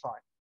person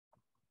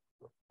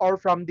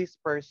or from this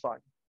person.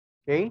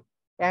 Okay,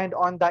 and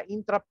on the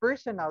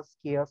intrapersonal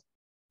skills,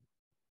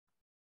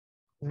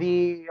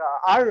 the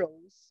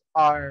arrows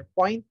are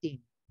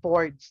pointing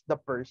towards the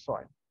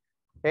person.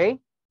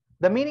 Okay,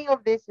 the meaning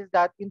of this is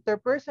that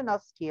interpersonal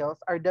skills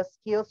are the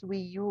skills we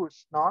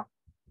use, no,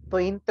 to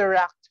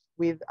interact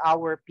with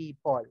our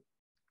people.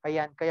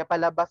 Ayan, kaya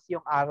palabas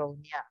yung arrow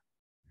niya.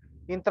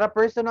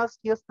 Intrapersonal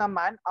skills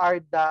naman are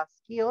the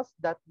skills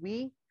that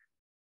we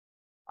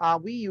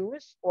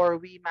use or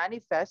we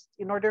manifest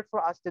in order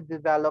for us to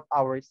develop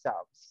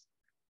ourselves.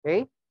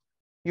 Okay?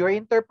 Your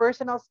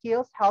interpersonal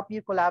skills help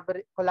you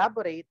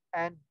collaborate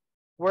and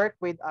work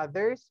with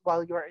others,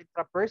 while your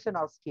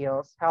intrapersonal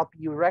skills help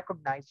you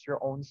recognize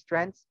your own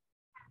strengths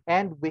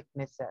and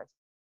weaknesses.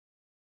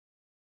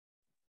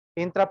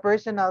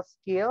 Intrapersonal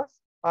skills,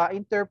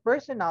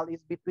 interpersonal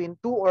is between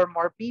two or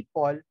more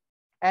people,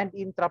 and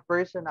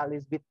intrapersonal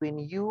is between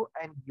you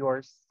and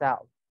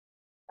yourself.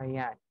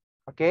 Ayan.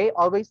 Okay?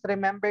 Always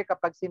remember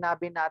kapag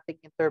sinabi nating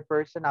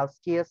interpersonal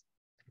skills,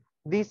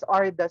 these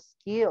are the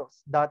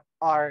skills that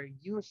are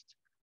used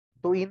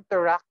to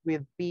interact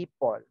with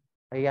people.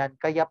 Ayan.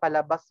 Kaya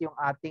palabas yung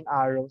ating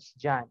arrows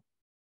dyan.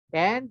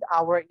 And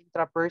our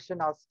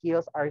intrapersonal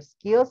skills are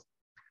skills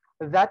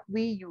that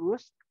we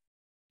use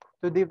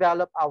to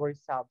develop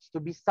ourselves, to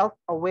be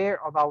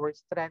self-aware of our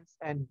strengths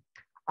and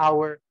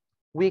our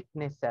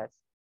weaknesses.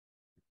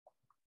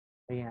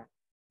 Ayan.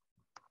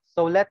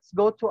 So let's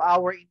go to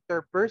our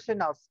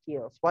interpersonal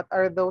skills. What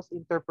are those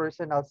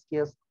interpersonal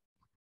skills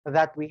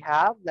that we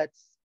have?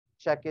 Let's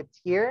check it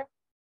here.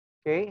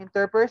 Okay,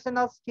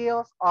 interpersonal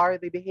skills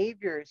are the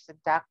behaviors and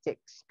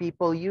tactics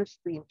people use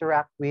to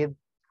interact with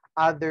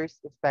others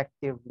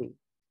effectively.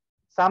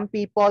 Some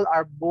people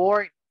are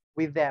born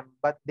with them,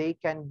 but they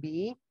can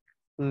be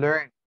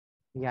learned.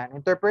 Yan.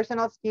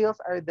 Interpersonal skills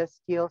are the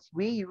skills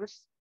we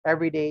use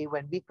every day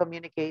when we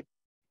communicate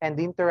and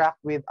interact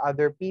with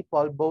other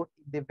people, both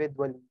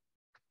individually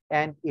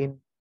and in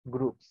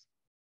groups.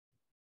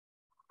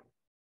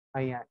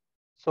 Ayan.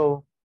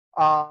 So,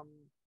 um,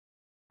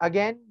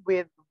 again,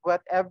 with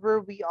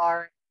whatever we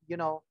are,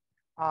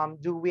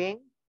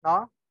 doing,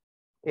 no?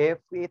 If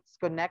it's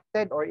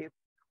connected or if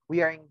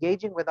we are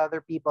engaging with other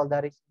people,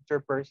 that is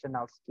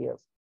interpersonal skills.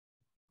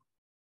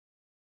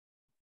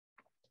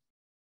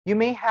 You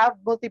may have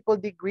multiple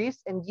degrees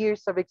and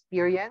years of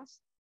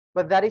experience,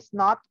 but that is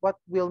not what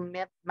will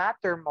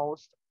matter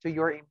most to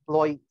your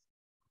employees.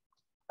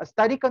 A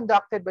study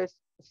conducted by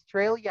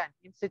Australian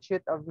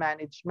Institute of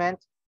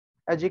Management,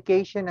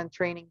 Education and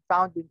Training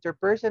found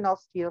interpersonal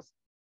skills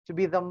to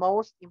be the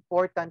most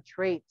important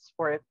traits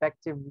for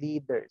effective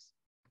leaders.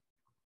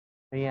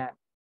 Ayan.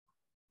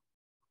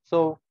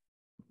 So,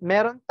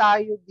 meron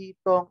tayo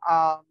ditong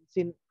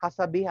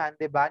kasabihan,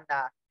 'di ba,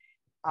 na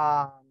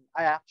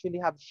I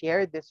actually have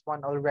shared this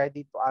one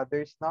already to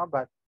others, no?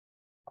 But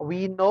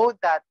we know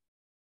that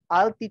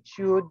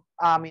attitude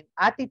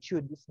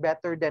is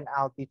better than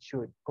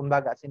altitude.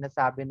 Kumbaga,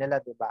 sinasabi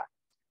nila, 'di ba?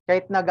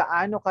 Kahit na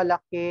gaano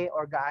kalaki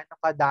or gaano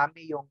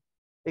kadami yung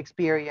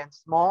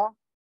experience mo,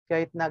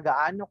 kahit na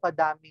gaano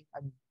kadaming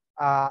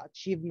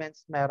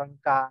achievements meron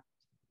ka,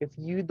 if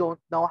you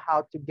don't know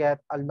how to get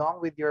along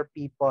with your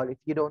people,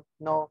 if you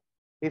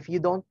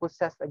don't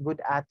possess a good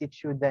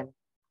attitude, then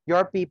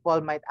your people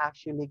might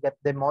actually get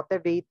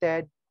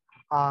demotivated,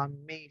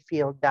 may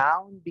feel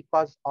down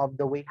because of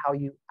the way how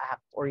you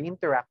act or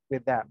interact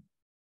with them.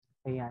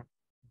 Ayan.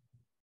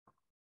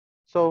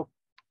 So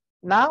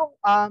now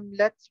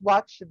let's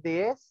watch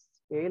this.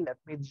 Okay, let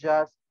me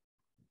just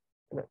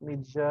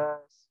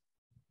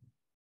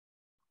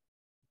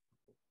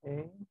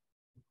okay.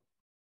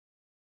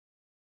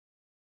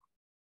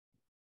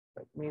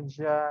 Let me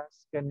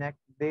just connect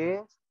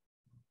this.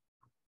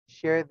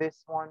 Share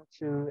this one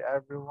to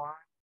everyone.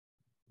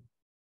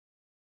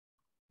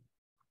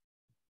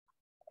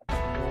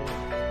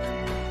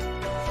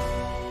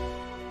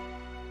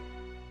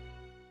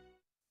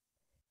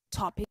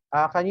 Topic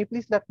Can you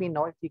please let me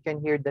know if you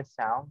can hear the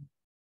sound?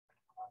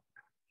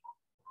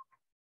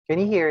 Can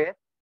you hear it?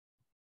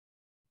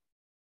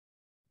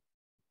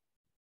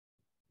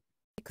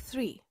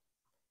 3.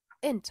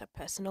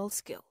 Interpersonal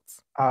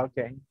skills.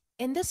 Okay.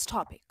 In this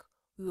topic,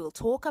 we will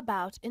talk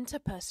about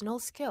interpersonal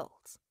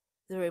skills,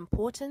 their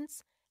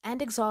importance,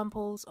 and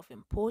examples of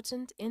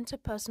important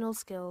interpersonal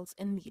skills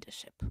in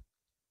leadership.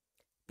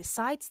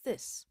 Besides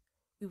this,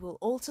 we will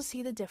also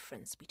see the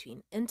difference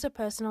between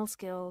interpersonal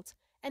skills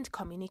and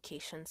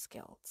communication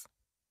skills.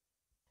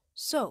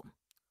 So,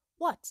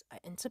 what are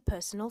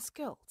interpersonal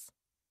skills?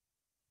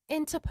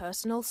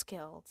 Interpersonal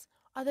skills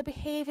are the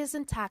behaviors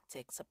and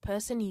tactics a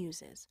person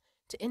uses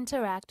to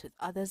interact with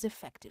others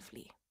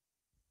effectively.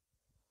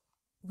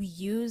 We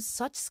use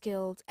such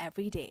skills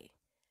every day,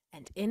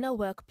 and in a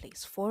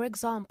workplace, for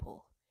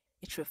example,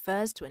 it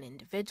refers to an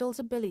individual's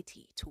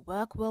ability to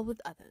work well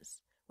with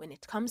others when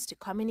it comes to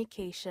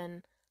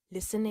communication,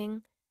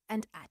 listening,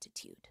 and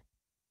attitude.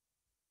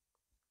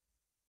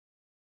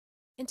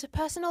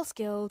 Interpersonal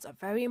skills are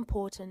very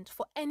important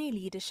for any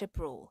leadership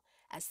role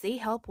as they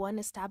help one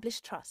establish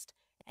trust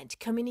and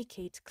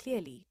communicate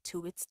clearly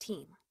to its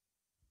team.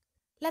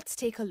 Let's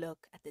take a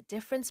look at the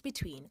difference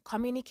between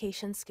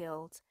communication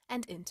skills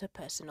and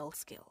interpersonal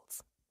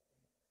skills.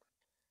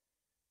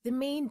 The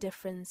main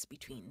difference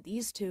between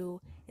these two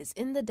is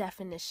in the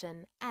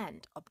definition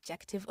and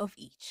objective of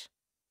each.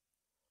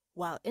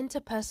 While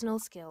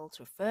interpersonal skills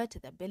refer to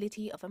the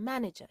ability of a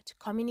manager to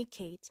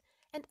communicate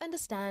and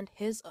understand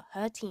his or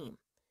her team,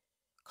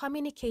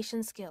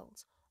 communication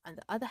skills, on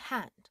the other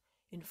hand,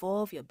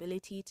 involve your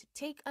ability to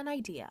take an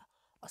idea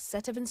or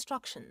set of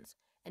instructions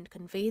and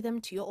convey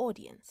them to your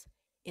audience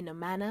in a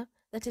manner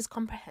that is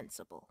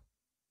comprehensible.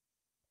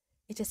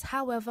 It is,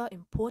 however,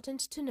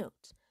 important to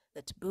note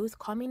that both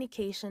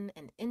communication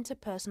and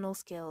interpersonal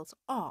skills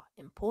are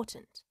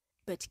important,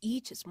 but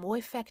each is more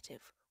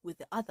effective with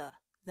the other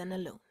than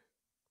alone.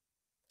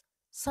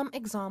 Some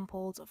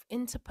examples of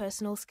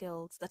interpersonal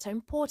skills that are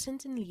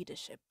important in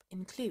leadership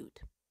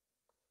include: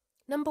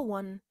 Number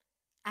 1,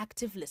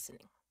 active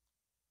listening.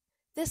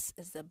 This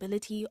is the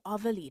ability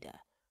of a leader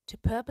to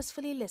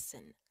purposefully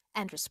listen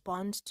and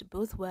respond to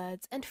both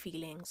words and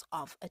feelings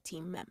of a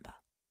team member.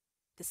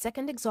 The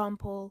second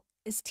example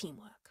is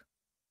teamwork.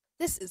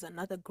 This is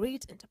another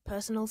great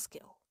interpersonal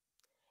skill.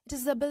 It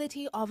is the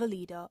ability of a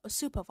leader or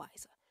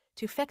supervisor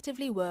to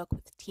effectively work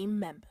with team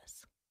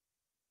members.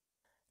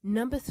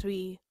 Number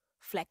 3,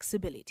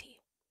 flexibility.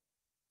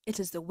 It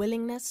is the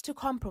willingness to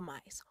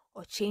compromise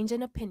or change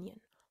an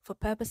opinion for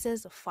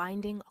purposes of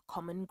finding a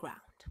common ground.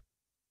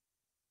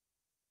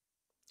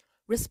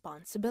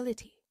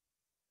 Responsibility.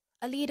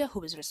 A leader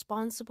who is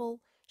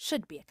responsible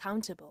should be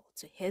accountable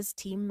to his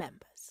team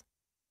members.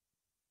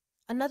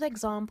 Another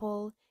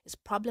example is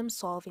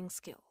problem-solving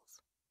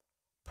skills.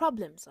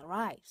 Problems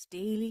arise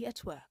daily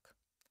at work.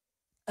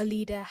 A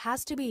leader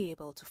has to be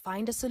able to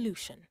find a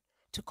solution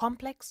to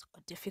complex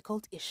or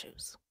difficult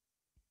issues.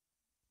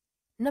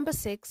 Number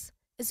 6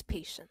 is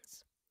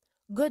patience.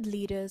 Good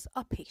leaders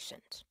are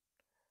patient.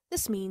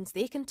 This means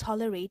they can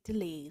tolerate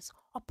delays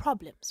or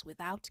problems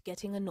without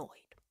getting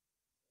annoyed.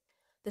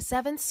 The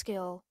 7th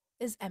skill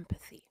is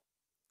empathy.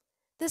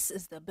 This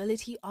is the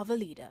ability of a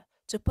leader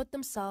to put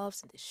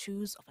themselves in the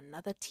shoes of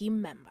another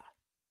team member.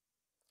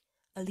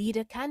 A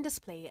leader can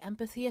display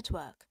empathy at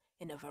work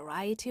in a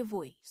variety of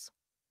ways.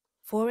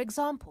 For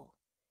example,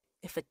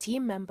 if a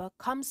team member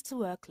comes to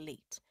work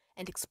late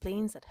and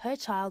explains that her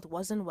child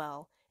wasn't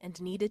well and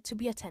needed to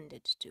be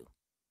attended to.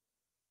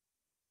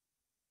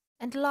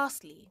 And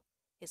lastly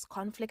is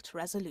conflict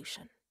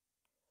resolution,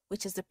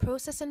 which is the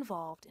process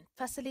involved in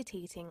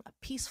facilitating a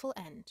peaceful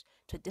end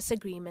to a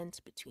disagreement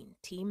between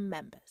team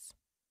members.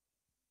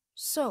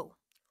 So,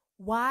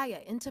 why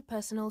are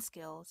interpersonal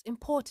skills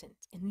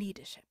important in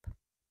leadership?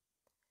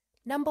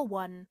 Number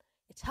 1,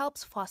 it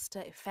helps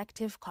foster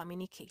effective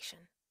communication.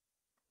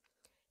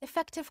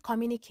 Effective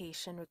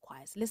communication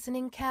requires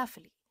listening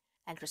carefully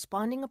and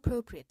responding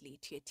appropriately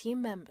to your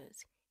team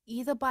members,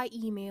 either by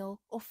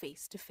email or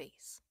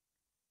face-to-face.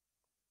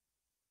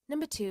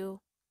 Number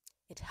 2,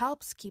 it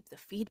helps keep the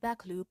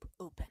feedback loop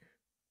open.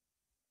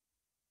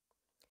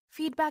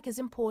 Feedback is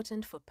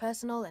important for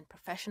personal and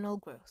professional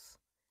growth.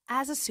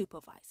 As a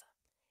supervisor,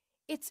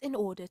 it's in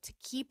order to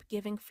keep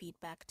giving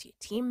feedback to your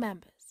team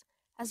members,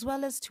 as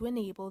well as to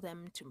enable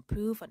them to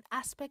improve on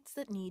aspects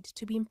that need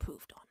to be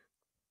improved on.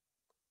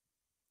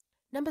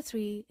 Number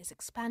 3 is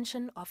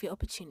expansion of your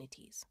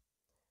opportunities.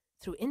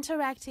 Through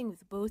interacting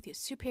with both your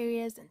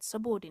superiors and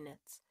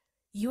subordinates,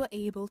 you are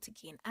able to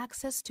gain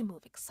access to more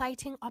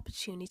exciting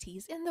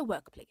opportunities in the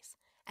workplace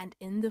and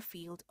in the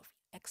field of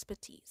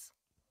expertise.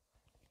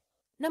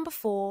 Number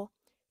 4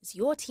 is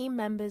your team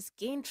members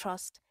gain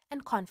trust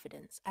and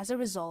confidence as a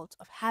result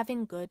of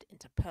having good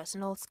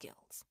interpersonal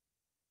skills.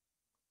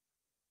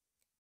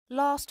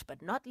 Last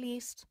but not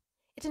least,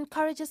 it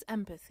encourages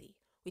empathy,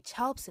 which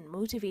helps in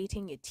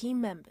motivating your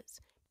team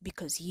members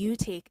because you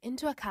take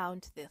into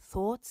account their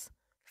thoughts,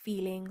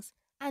 feelings,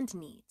 and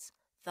needs,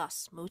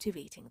 thus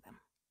motivating them.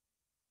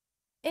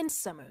 In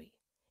summary,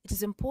 it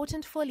is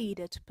important for a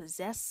leader to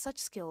possess such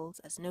skills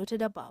as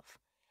noted above,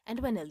 and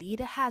when a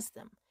leader has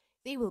them,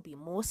 they will be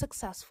more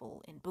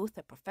successful in both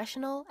their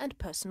professional and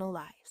personal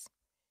lives.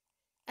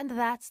 And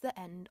that's the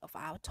end of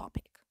our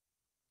topic.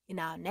 In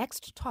our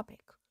next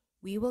topic,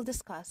 we will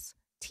discuss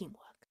teamwork.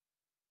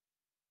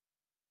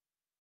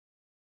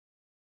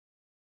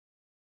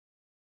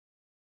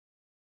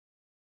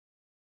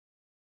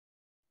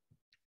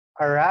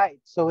 All right,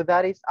 so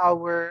that is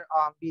our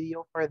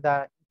video for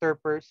the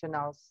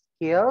interpersonal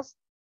skills.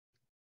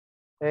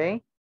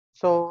 Okay,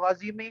 so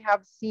as you may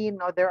have seen,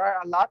 no, there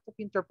are a lot of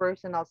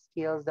interpersonal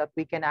skills that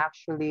we can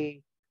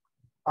actually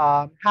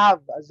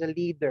have as a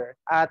leader.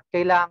 At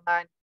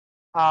kailangan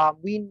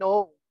we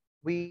know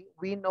we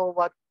know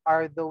what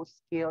are those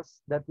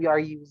skills that we are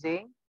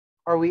using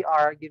or we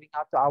are giving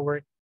out to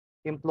our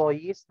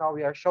employees. Now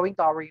we are showing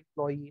to our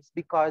employees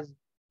because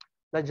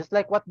just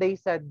like what they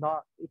said,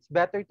 no, it's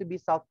better to be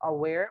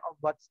self-aware of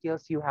what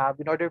skills you have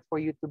in order for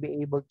you to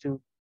be able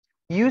to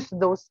use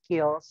those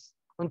skills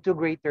into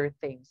greater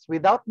things.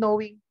 Without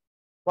knowing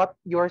what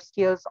your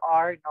skills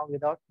are, no,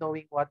 without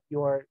knowing what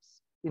your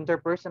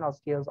interpersonal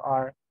skills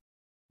are,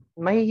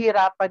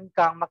 mahihirapan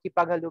kang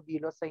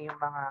makipaghalubilo sa iyong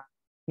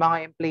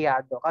mga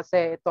empleyado.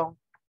 Kasi itong,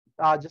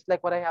 just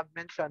like what I have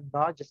mentioned,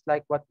 no, just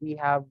like what we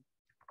have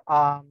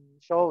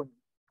shown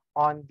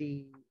on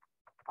the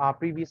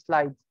previous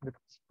slide,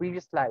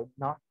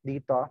 no,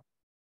 dito,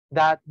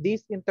 that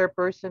these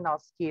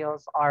interpersonal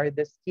skills are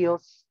the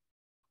skills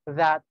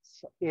that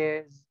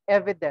is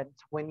evident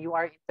when you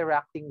are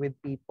interacting with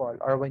people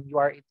or when you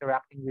are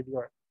interacting with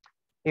your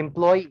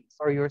employees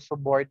or your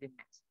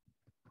subordinates.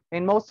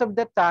 And most of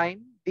the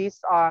time,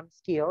 these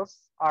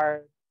skills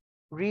are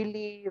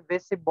really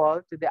visible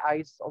to the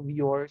eyes of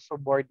your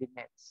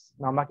subordinates.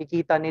 No,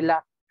 makikita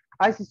nila,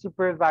 ay si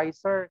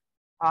supervisor,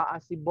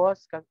 si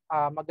boss,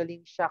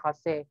 magaling siya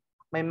kasi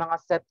may mga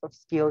set of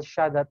skills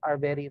siya that are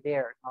very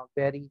rare, no?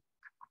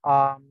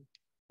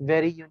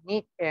 Very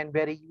unique and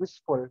very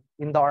useful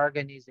in the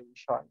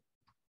organization.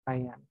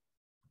 Ayan.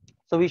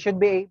 So we should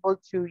be able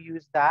to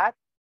use that,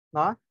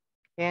 no?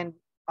 And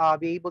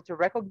be able to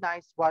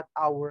recognize what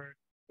our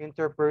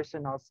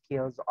interpersonal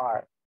skills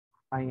are.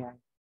 Ayan.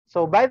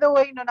 So by the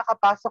way, no,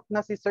 nakapasok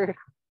na si Sir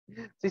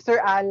si Sir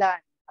Alan.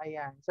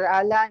 Ayan. Sir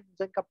Alan,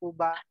 dyan ka po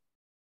ba?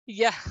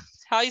 Yeah.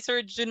 Hi,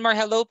 Sir Junmar.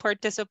 Hello,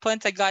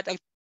 participants. I got a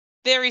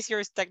very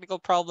serious technical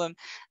problem.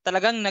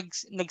 Talagang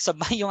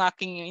nagsabay yung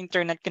aking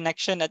internet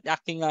connection at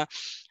aking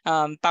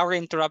power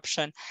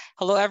interruption.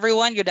 Hello,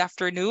 everyone. Good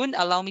afternoon.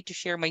 Allow me to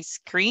share my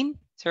screen,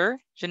 Sir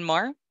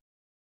Junmar.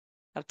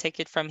 I'll take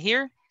it from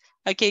here.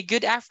 Okay,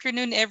 good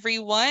afternoon,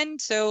 everyone.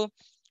 So,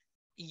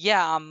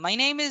 yeah, my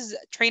name is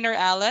Trainer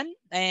Alan,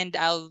 and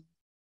I'll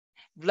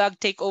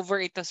vlog take over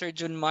ito, Sir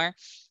Junmar.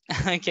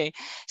 Okay.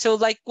 So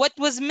like what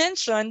was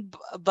mentioned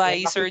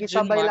by Sir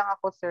Makikisabay Junmar. lang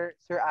ako, Sir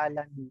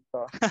Alan,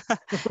 dito.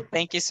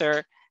 Thank you,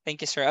 sir.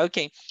 Thank you, sir.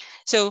 Okay.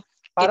 So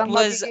it Parang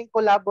was magiging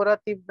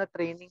collaborative na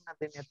training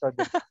natin ito,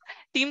 di ba?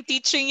 team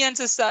teaching yan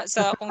sa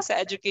kung sa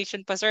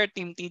education pa, sir,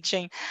 team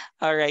teaching.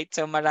 All right.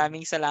 So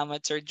maraming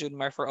salamat, Sir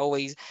Junmar, for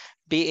always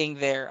being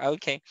there.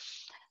 Okay.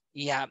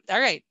 Yeah. All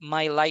right.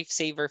 My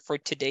lifesaver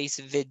for today's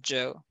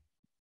video.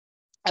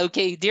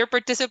 Okay, dear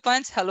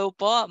participants, hello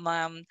po,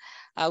 ma'am.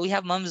 We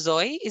have Ma'am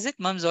Zoe. Is it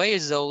Ma'am Zoe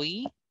or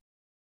Zoe?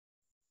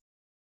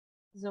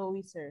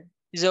 Zoe, sir.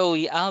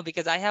 Zoe. Oh,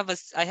 because I have a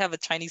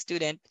Chinese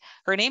student.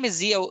 Her name is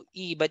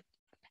Zoe, but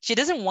she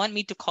doesn't want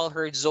me to call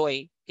her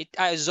Zoe.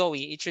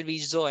 Zoe. It should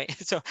be Zoe.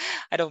 So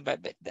I don't.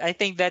 But I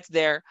think that's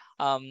their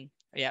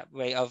yeah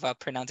way of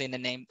pronouncing the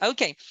name.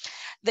 Okay,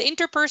 the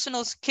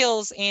interpersonal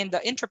skills and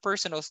the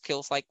interpersonal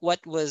skills, like what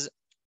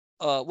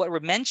were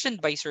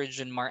mentioned by Sir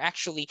Junmar,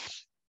 actually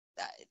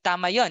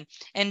tama yon.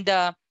 And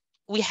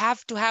we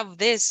have to have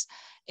this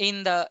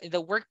in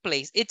the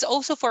workplace. It's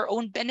also for our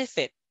own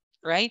benefit,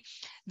 right?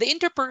 The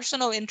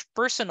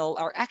interpersonal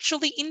are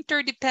actually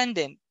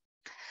interdependent.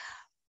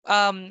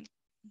 Um,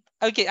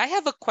 okay, I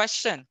have a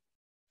question.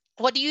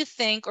 What do you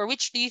think, or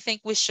which do you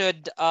think we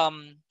should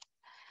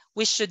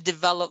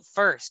develop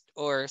first,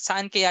 or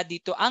saan kaya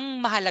dito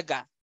ang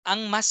mahalaga,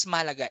 ang mas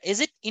mahalaga? Is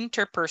it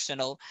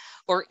interpersonal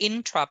or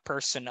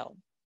intrapersonal?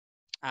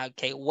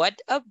 Okay, what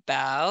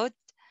about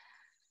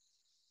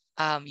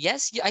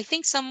yes, I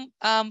think some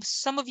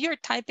of you are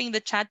typing the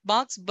chat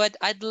box, but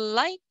I'd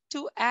like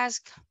to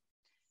ask,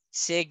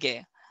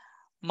 sige,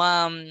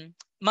 Ma'am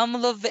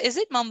Love, is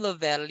it Ma'am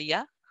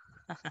Lovelia?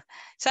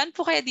 Saan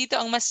po kaya dito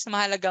ang mas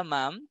mahalaga,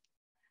 ma'am?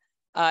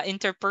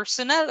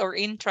 Interpersonal or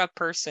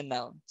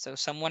intrapersonal? So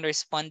someone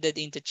responded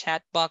in the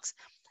chat box.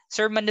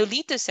 Sir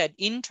Manolito said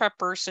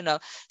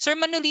intrapersonal. Sir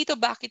Manolito,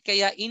 bakit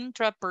kaya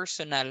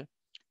intrapersonal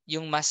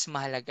yung mas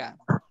mahalaga?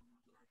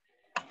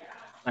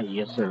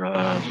 Yes, sir.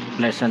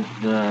 Pleasant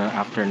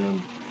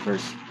afternoon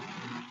first.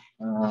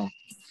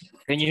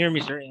 Can you hear me,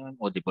 sir? I'm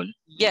audible.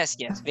 Yes,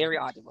 very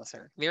audible,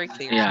 sir. Very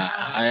clear. Yeah,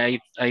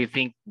 I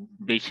think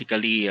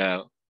basically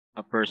a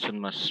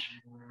person must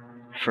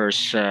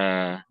first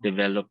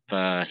develop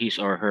his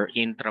or her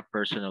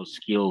intrapersonal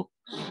skills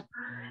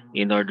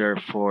in order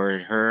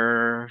for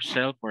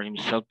herself or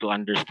himself to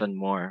understand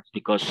more.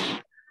 Because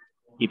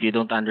if you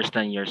don't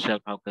understand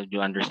yourself, how could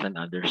you understand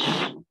others?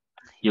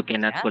 You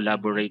cannot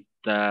collaborate.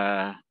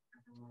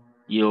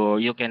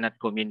 You cannot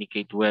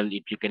communicate well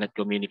if you cannot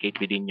communicate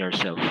within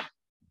yourself.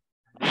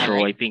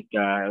 So I think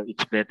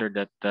it's better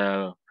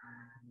that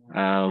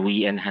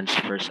we enhance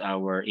first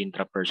our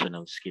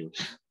intrapersonal skills.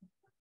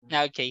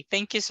 Okay,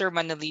 thank you, Sir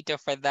Manolito,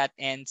 for that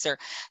answer.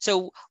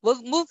 So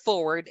we'll move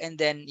forward, and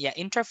then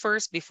intra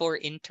first before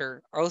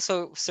inter.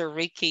 Also, Sir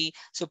Ricky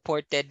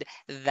supported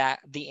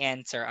the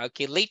answer.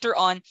 Okay, later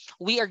on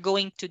we are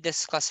going to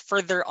discuss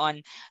further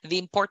on the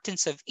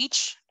importance of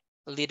each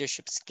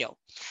leadership skill.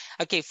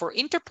 Okay, for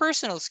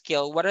interpersonal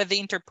skill, what are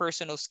the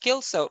interpersonal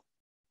skills? So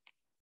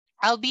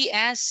I'll be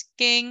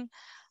asking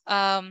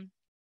Ma'am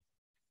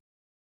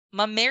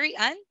Mary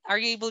Ann, are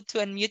you able to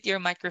unmute your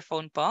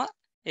microphone po?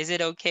 Is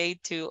it okay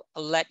to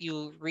let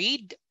you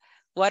read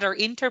what are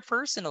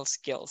interpersonal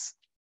skills?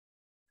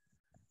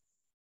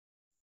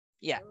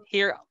 Yeah,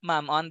 here,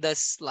 ma'am, on the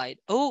slide.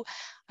 Oh,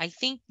 I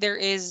think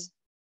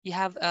you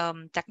have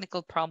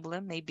technical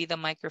problem. Maybe the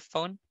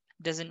microphone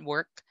doesn't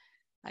work.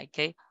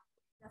 Okay.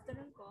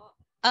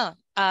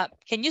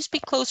 Can you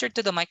speak closer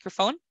to the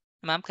microphone,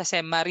 ma'am? Kasi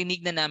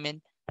marinig na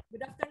namin.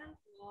 Good afternoon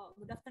po.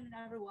 Good afternoon,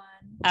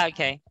 everyone.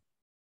 Okay.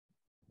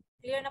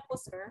 Clear na po,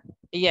 sir?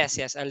 Yes,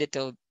 a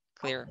little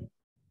clear. Okay.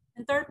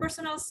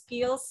 Interpersonal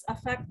skills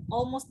affect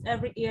almost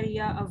every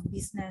area of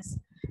business.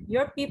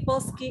 Your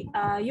people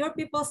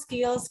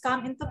skills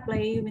come into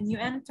play when you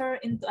enter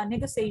into a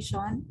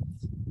negotiation,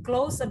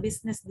 close a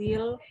business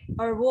deal,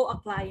 or woo a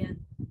client.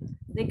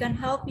 They can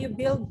help you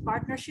build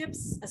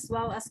partnerships as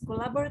well as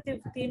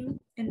collaborative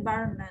team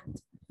environment.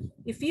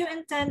 If you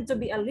intend to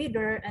be a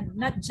leader and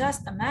not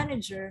just a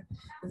manager,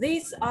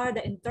 these are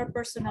the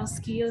interpersonal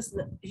skills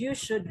that you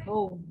should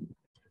hone.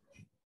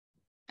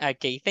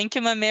 Okay, thank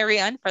you, Ma'am Mary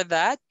Ann, for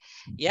that.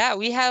 Yeah,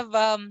 we have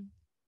all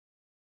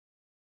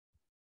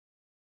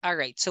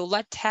right, so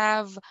let's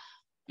have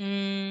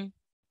okay,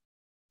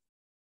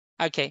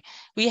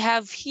 we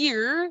have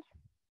here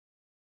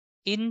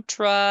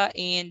intra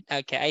and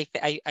okay,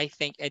 I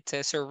think it's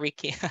Sir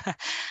Ricky,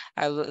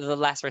 the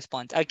last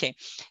response. Okay,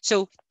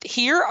 so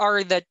here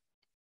are the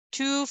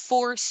 2,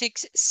 4,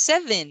 6,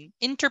 7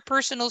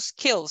 interpersonal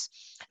skills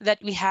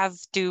that we have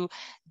to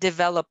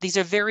develop. These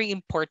are very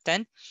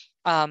important.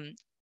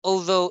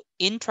 Although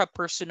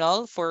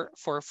intrapersonal for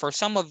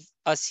some of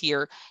us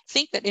here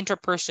think that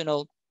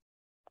intrapersonal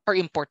are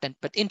important,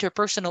 but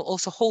interpersonal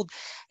also hold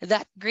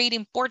that great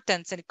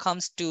importance when it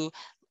comes to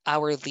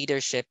our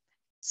leadership,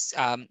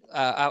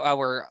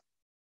 our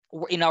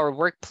in our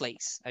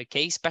workplace.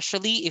 Okay,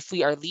 especially if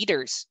we are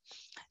leaders.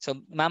 So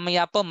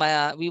mamaya po,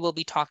 we will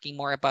be talking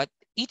more about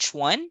each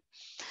one.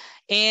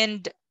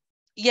 And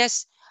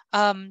yes,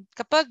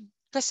 Kapag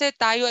kasi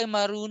tayo ay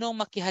marunong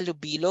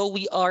makihalubilo,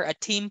 we are a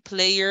team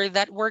player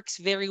that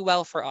works very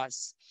well for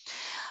us.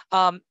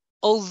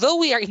 Although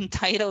we are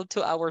entitled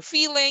to our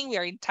feeling, we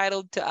are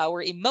entitled to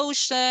our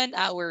emotion,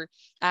 our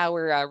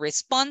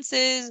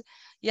responses.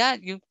 Yeah,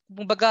 yung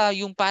kumbaga,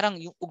 yung parang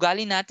yung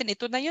ugali natin,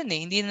 ito na yun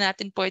eh, hindi na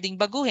natin pwedeng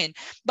baguhin.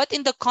 But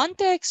in the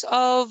context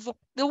of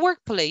the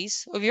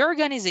workplace, of your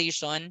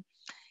organization,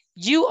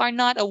 you are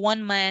not a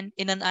one man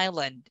in an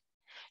island.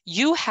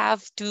 You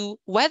have to,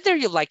 whether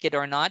you like it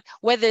or not,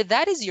 whether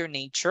that is your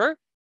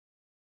nature,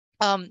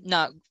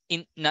 na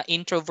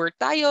introvert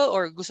tayo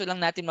or gusto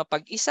lang natin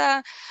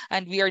mapag-isa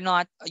and we are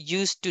not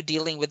used to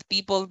dealing with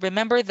people,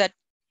 remember that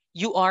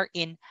you are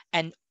in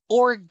an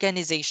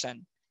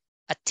organization,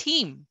 a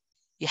team.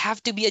 You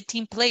have to be a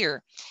team player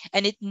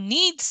and it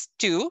needs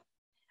to,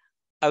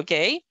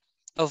 okay,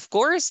 of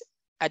course,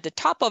 at the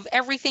top of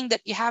everything that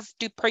you have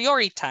to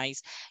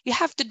prioritize, you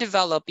have to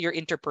develop your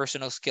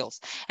interpersonal skills.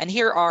 And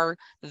here are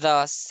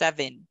the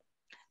 7.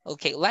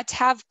 Okay, let's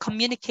have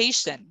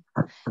communication.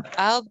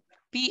 I'll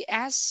be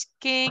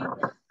asking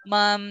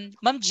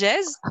Ma'am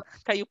Jez,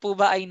 kayo po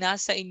ba ay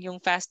nasa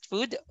inyong fast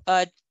food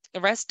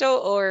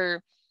resto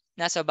or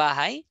nasa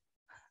bahay?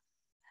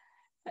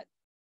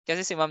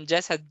 Kasi si Ma'am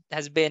Jez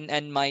has been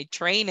in my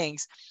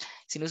trainings.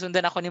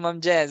 Sinusundan ako ni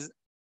Ma'am Jez.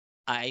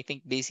 I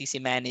think busy si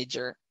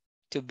manager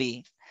to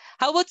be.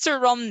 How about Sir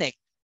Romnick?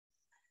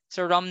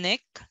 Sir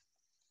Romnick,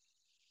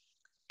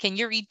 can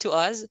you read to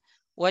us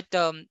what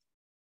does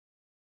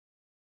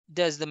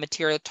the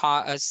material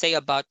say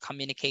about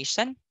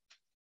communication?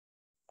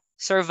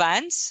 Sir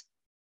Vance,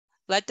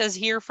 let us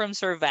hear from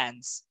Sir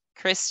Vance.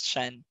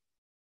 Christian.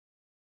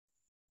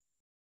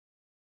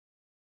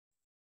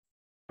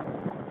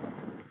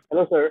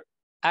 Hello, sir.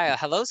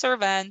 Hello, Sir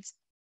Vance.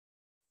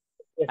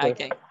 Yes, sir.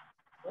 Okay.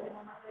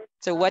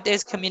 So what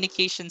is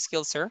communication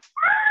skills, sir?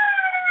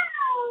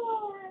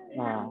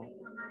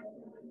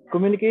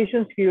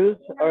 Communication skills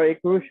are a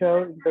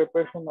crucial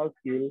interpersonal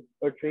skill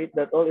or trait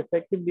that all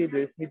effective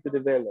leaders need to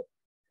develop.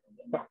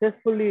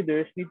 Successful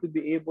leaders need to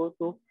be able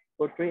to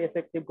portray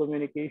effective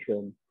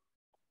communication.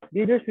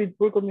 Leaders with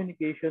poor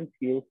communication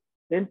skills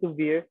tend to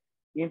veer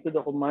into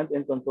the command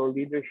and control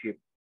leadership.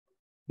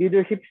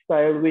 Leadership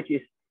style which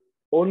is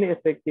only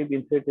effective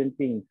in certain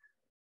things.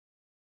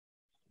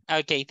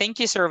 Okay, thank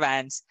you, Sir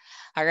Vance.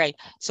 All right.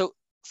 So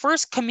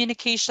first,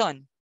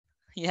 communication.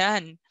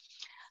 Yan.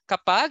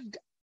 Kapag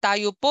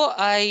tayo po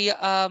ay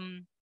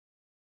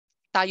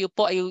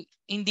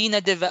hindi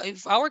na develop,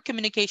 if our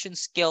communication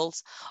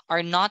skills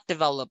are not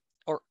developed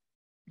or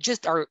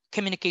just our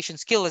communication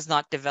skill is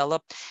not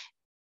developed,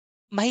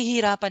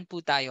 mahihirapan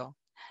po tayo.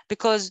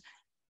 Because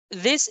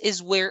this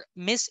is where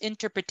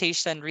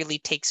misinterpretation really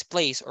takes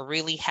place or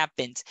really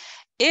happens.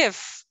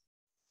 If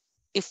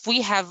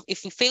we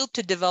fail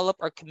to develop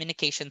our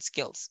communication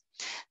skills.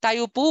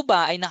 Tayo po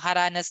ba ay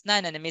nakaranas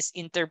na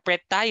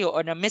misinterpret tayo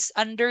o na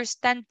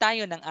misunderstand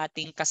tayo ng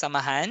ating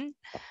kasamahan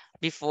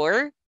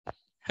before?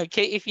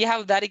 Okay, if you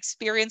have that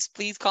experience,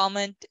 please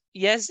comment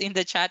yes in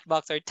the chat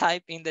box or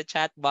type in the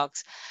chat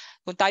box.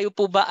 Kung tayo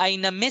po ba ay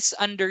na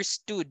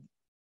misunderstood,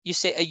 you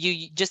say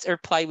you just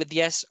reply with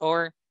yes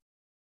or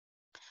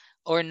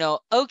no.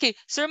 Okay,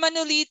 Sir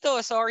Manolito,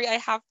 sorry I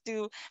have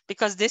to,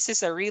 because this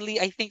is a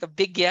really, I think, a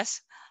big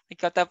yes.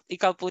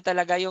 Ikaw po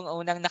talaga yung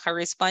unang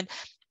naka-respond.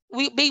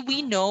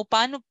 We know,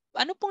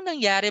 ano pong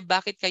nangyari,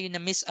 bakit kayo na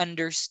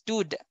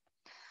misunderstood?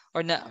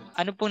 Or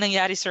ano pong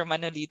nangyari, Sir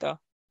Manolito?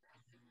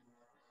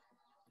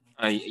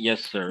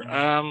 Yes, sir.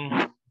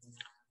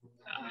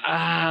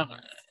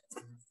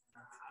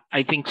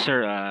 I think,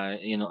 sir,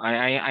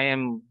 I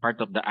am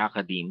part of the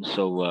academe,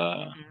 so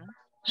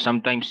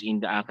sometimes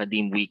in the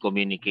academe we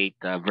communicate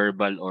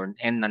verbal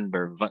and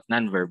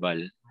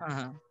non-verbal.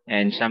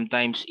 And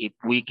sometimes if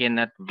we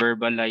cannot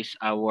verbalize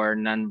our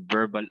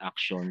non-verbal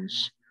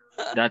actions,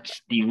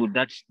 that's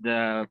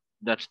the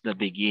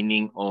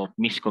beginning of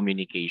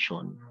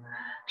miscommunication.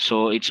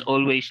 So it's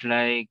always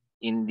like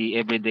in the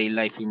everyday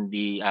life in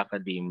the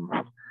academe,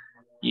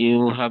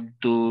 you have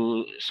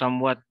to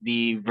somewhat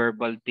the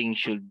verbal thing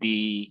should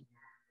be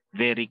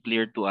very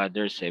clear to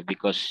others,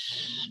 because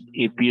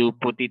if you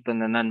put it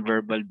on a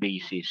non-verbal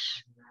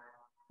basis,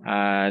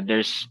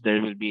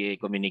 there will be a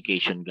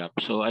communication gap.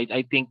 So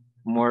I think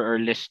more or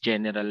less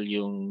general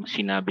yung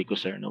sinabi ko,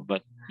 sir, no,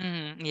 but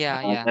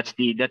yeah, that's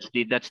the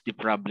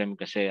problem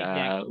kasi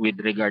with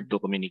regard to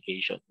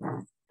communication.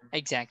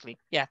 Exactly.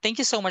 Yeah. Thank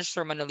you so much,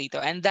 Sir Manolito.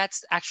 And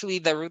that's actually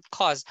the root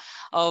cause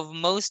of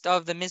most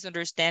of the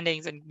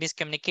misunderstandings and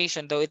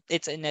miscommunication. Though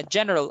it's in a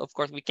general, of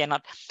course, we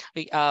cannot.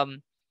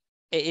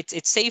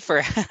 It's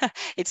safer.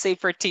 It's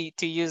safer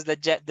to use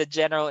the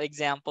general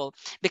example,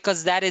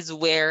 because that is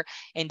where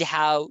and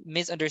how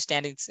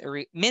misunderstandings,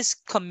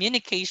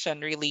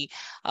 miscommunication really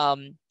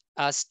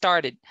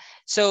started.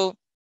 So,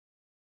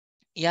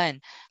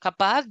 yan.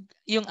 Kapag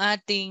yung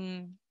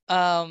ating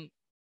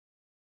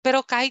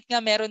pero kahit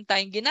nga meron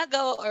tayong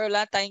ginagawa or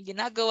wala tayong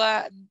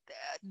ginagawa,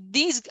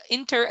 these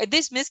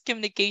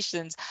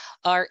miscommunications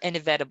are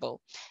inevitable,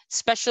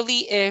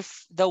 especially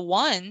if the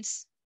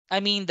ones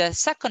the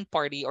second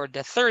party or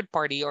the third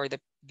party or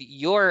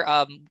your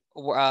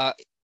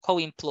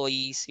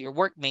co-employees, your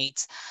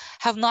workmates,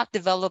 have not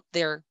developed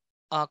their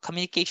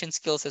communication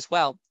skills as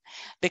well,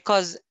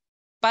 because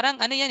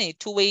parang ano yan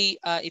two-way,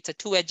 it's a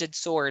two-edged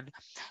sword.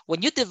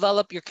 When you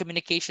develop your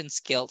communication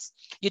skills,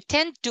 you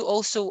tend to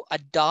also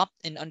adopt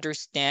and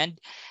understand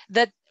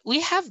that we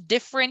have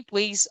different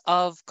ways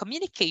of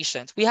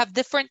communications. We have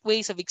different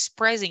ways of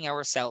expressing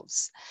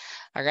ourselves.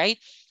 All right?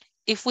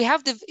 If we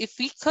have the if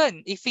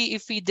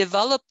we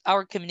develop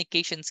our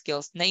communication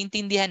skills,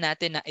 naintindihan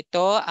natin na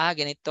ito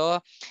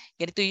ganito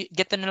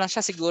na lang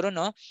siya siguro,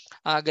 no,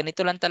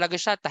 ganito lang talaga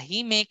siya,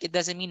 tahimik. It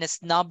doesn't mean na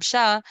snob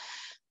siya,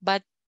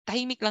 but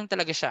tahimik lang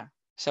talaga siya.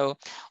 So,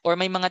 or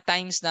may mga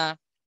times na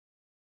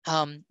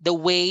the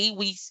way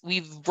we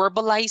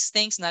verbalize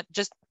things, not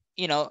just,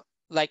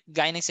 like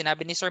gaya ng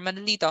sinabi ni Sir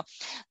Manolito,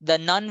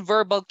 the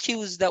non-verbal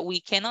cues that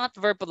we cannot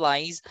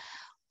verbalize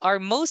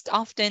are most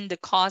often the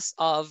cause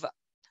of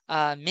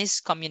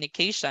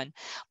miscommunication.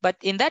 But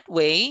in that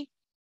way,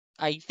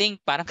 I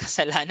think parang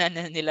kasalanan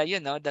na nila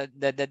yun, no,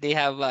 that they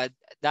have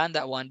done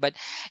that one. But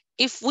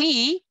if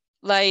we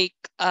like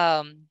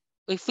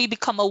if we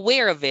become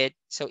aware of it,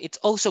 so it's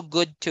also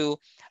good to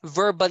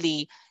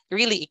verbally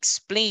really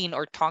explain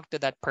or talk to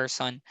that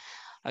person.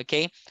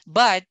 Okay,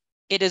 but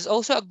it is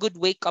also a good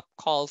wake up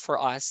call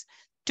for us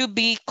to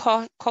be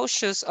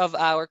cautious of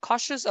our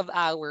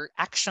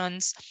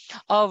actions,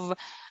 of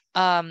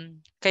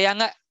kaya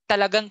nga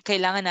talagang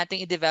kailangan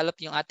nating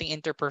i-develop yung ating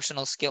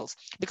interpersonal skills,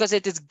 because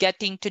it is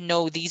getting to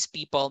know these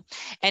people,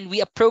 and we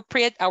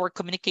appropriate our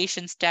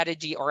communication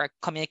strategy or a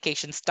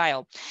communication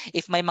style.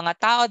 If may mga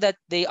tao that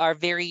they are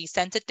very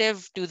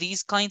sensitive to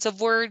these kinds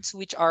of words,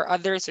 which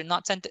others are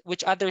not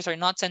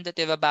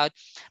sensitive about,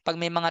 pag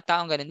may mga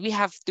taong ganun, we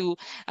have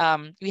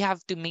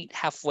to meet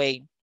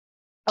halfway.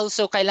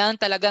 Also, kailangan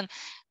talagang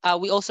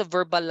we also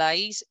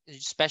verbalize,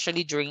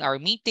 especially during our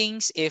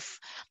meetings. If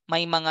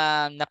may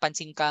mga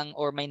napansin kang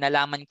or may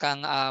nalaman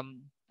kang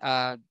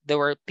there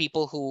were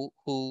people who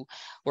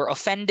were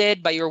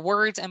offended by your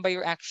words and by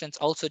your actions,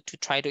 also to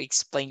try to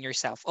explain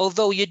yourself.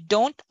 Although you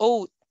don't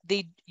owe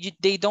you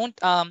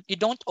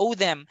don't owe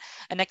them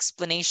an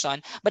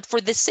explanation, but for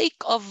the sake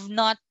of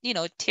not,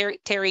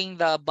 tearing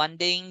the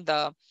bonding,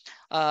 the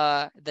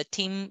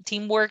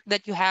teamwork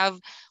that you have,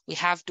 we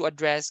have to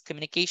address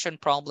communication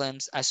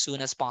problems as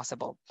soon as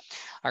possible.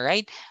 All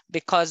right,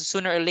 because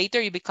sooner or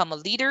later you become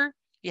a leader,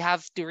 you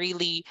have to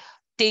really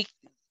take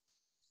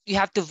you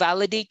have to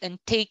validate and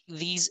take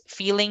these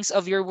feelings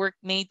of your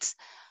workmates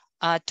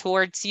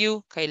towards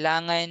you.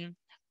 Kailangan,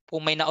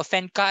 kung may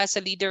na-offend ka as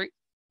a leader,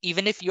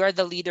 even if you are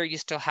the leader, you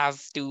still have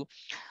to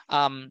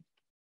um,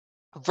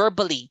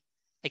 verbally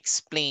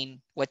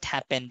explain what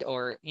happened,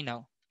 or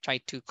try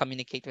to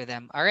communicate with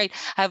them. All right.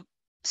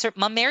 Sir,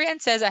 Ma'am Marian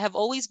says, I have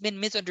always been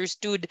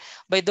misunderstood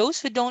by those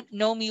who don't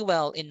know me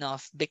well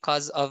enough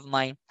because of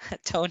my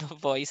tone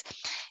of voice.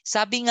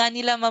 Sabi nga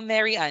nila, Ma'am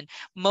Marian,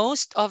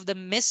 most of the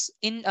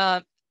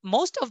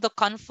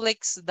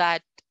conflicts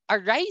that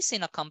arise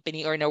in a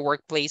company or in a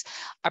workplace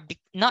are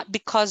not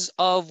because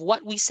of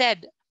what we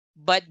said,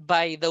 but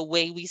by the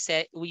way we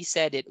said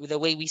it, the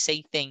way we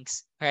say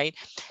things, right?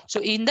 So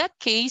in that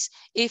case,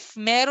 if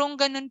merong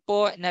ganun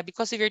po na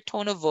because of your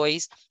tone of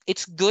voice,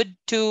 it's good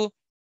to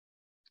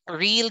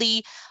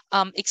really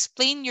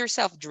explain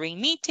yourself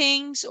during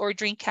meetings or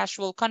during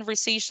casual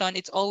conversation.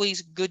 It's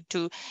always good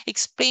to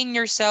explain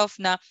yourself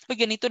na, "Uy,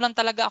 ganito lang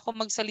talaga ako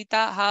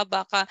magsalita ha,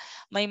 baka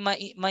may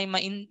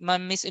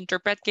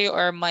misinterpret kayo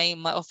or may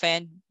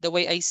ma-offend the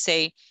way I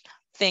say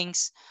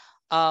things.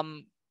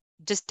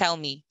 Just tell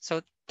me."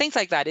 So things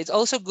like that. It's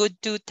also good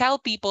to tell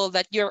people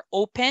that you're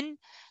open,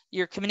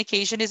 your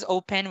communication is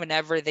open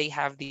whenever they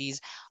have these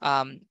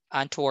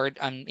untoward,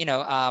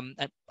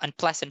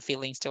 unpleasant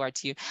feelings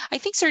towards you. I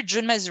think Sir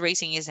Junma is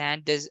raising his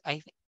hand.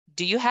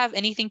 Do you have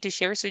anything to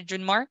share, Sir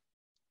Junmar,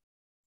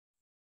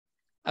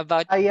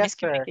 about Yes,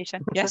 sir.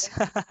 miscommunication? Yes.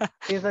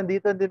 Since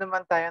nandito din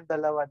naman tayong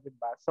dalawa, di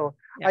ba? So,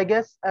 Yeah. I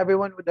guess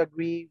everyone would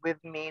agree with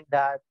me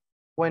that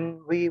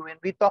when we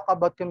talk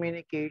about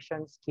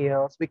communication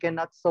skills, we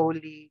cannot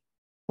solely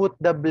put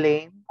the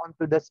blame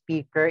onto the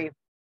speaker if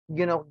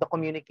the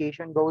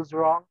communication goes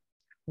wrong,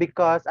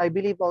 because I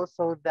believe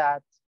also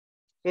that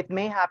it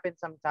may happen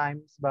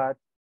sometimes, but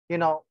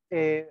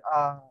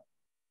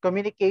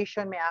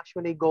communication may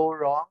actually go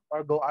wrong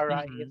or go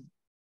awry if Mhm.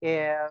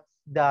 if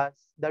the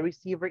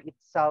receiver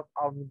itself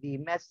of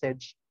the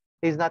message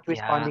is not Yeah.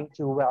 responding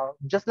too well.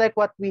 Just like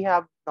what we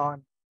have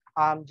done,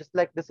 just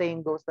like the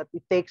saying goes that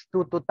it takes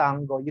two to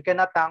tango. You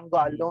cannot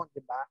tango Mhm. alone,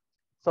 diba?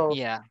 So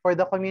Yeah. for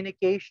the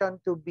communication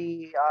to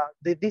be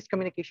this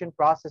communication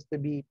process to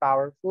be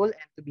powerful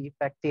and to be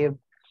effective,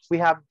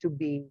 we have to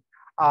be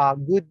a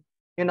good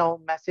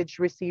message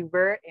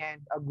receiver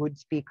and a good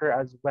speaker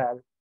as well.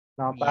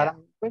 No, Yeah.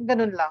 parang kung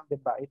ganun lang, 'di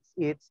ba? It's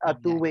a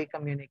Exactly. two-way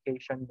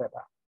communication, 'di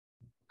ba?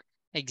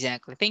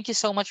 Exactly. Thank you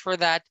so much for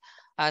that,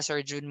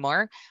 Sir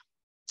Junmar.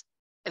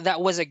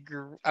 That was a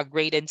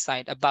great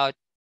insight about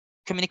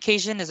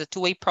communication as a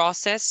two-way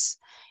process.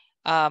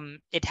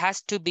 it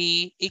has to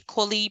be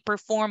equally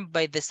performed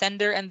by the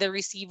sender and the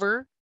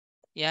receiver.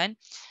 Yan.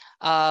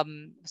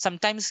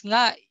 Sometimes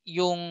nga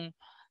yung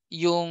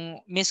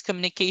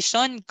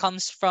miscommunication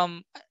comes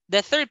from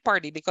the third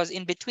party, because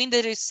in between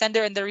the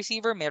sender and the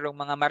receiver merong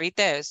mga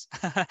marites,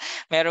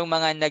 merong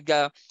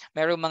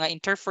mga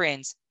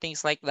interference,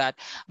 things like that.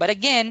 But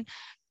again,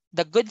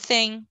 the good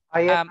thing,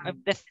 I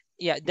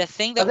the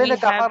thing that Kasi we have,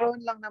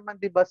 nagkakaroon lang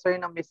naman, di ba, sir,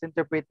 ng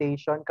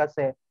misinterpretation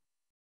kasi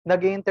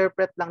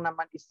nag-interpret lang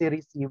naman is si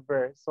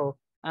receiver. So,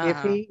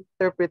 if he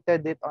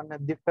interpreted it on a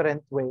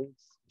different ways,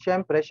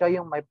 syempre, siya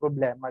yung may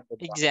problema, di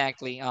ba?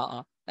 exactly.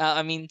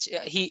 I mean,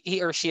 he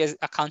or she is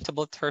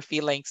accountable to her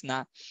feelings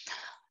na,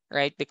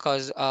 right?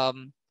 Because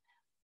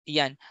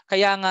yan.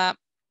 Kaya nga,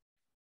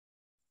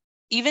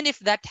 even if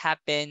that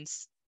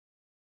happens,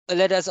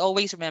 let us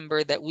always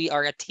remember that we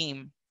are a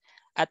team.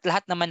 At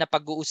lahat naman na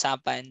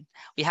pag-uusapan,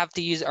 we have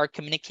to use our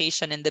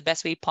communication in the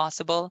best way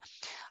possible.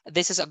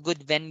 This is a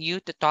good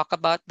venue to talk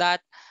about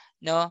that.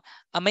 No,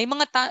 may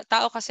mga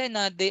tao kasi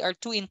na they are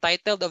too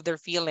entitled of their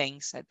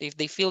feelings. If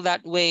they feel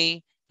that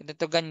way,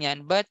 ito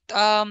ganyan. But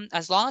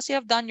as long as you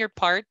have done your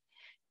part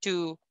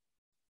to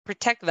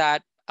protect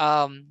that,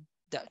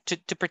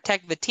 to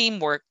protect the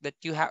teamwork that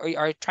you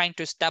are trying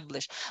to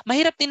establish.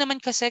 Mahirap din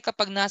naman kasi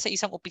kapag nasa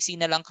isang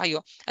opisina lang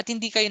kayo at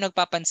hindi kayo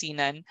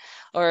nagpapansinan,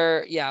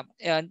 or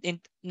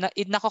it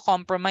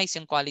nako-compromise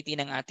yung quality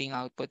ng ating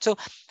output. So,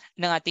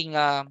 ng ating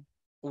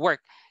work.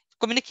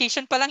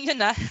 Communication pa lang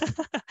yun, ah.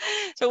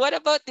 So what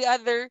about the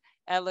other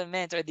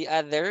elements or the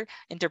other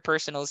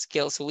interpersonal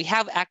skills? So we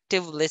have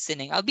active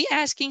listening. I'll be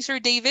asking Sir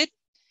David.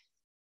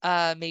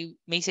 May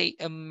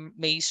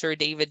Sir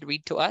David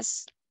read to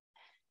us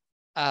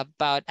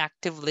about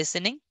active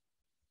listening?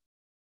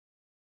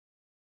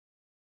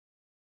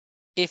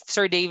 If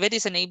Sir David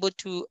is unable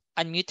to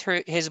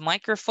unmute his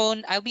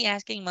microphone, I'll be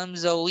asking Ma'am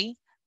Zoe.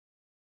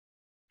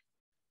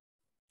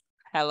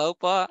 Hello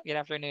po. Good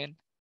afternoon.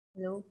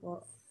 Hello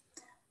po.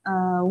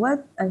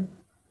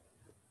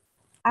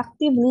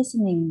 Active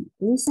listening.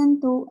 Listen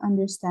to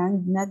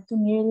understand, not to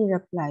merely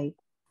reply.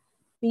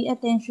 Pay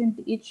attention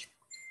to each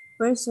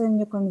person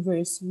you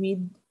converse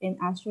with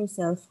and ask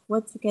yourself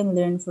what you can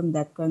learn from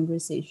that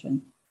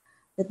conversation.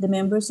 Let the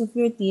members of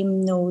your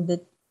team know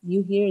that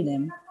you hear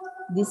them.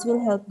 This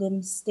will help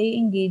them stay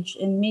engaged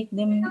and make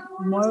them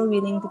more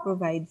willing to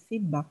provide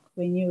feedback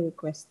when you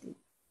request it.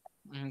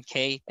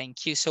 Okay,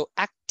 thank you. So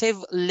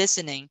active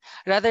listening,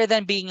 rather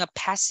than being a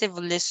passive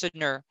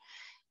listener,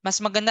 mas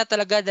maganda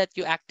talaga that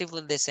you actively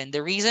listen.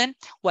 The reason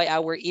why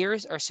our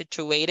ears are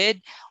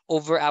situated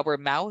over our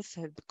mouth,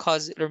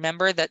 because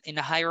remember that in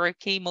a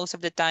hierarchy, most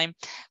of the time,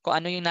 kung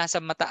ano yung nasa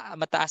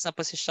mataas na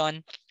posisyon,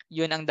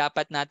 yun ang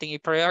dapat nating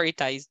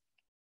i-prioritize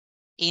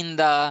in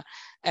the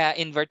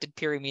inverted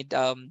pyramid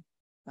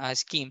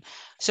scheme.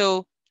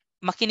 So,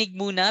 makinig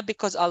muna,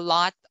 because a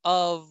lot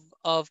of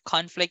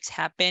conflicts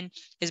happen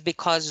is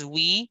because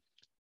we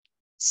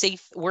say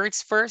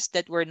words first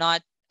that we're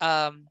not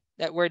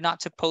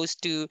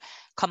supposed to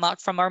come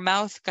out from our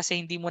mouth, kasi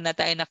hindi muna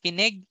tayo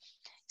nakinig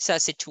sa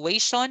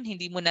situation,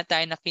 hindi muna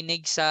tayo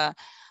nakinig sa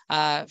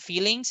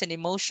feelings and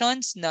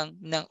emotions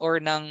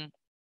ng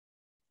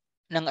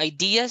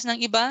ideas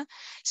ng iba,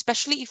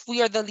 especially if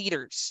we are the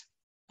leaders.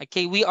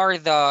 Okay, we are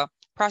the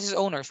process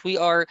owners. We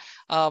are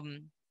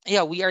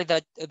we are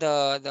the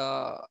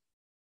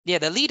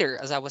leader,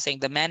 as I was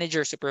saying, the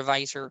manager,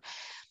 supervisor,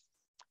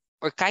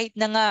 or kahit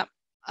na nga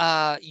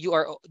you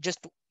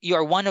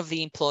are one of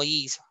the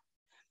employees.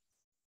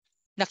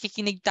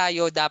 Nakikinig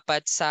tayo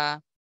dapat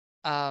sa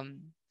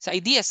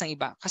ideas ng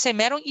iba. Kasi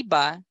merong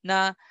iba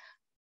na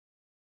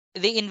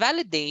they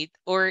invalidate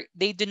or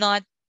they do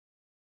not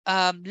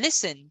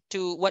listen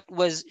to what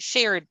was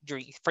shared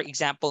during, for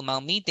example,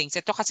 mga meetings.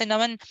 Ito kasi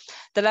naman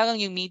talagang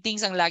yung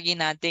meetings ang lagi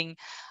nating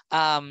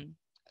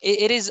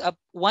it is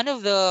one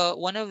of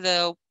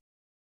the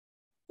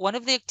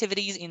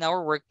activities in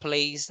our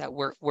workplace that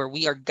where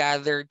we are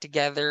gathered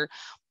together,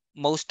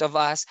 most of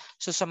us.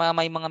 So sa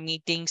may mga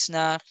meetings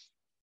na,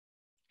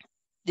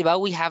 di ba,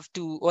 we have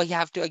to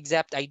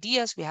accept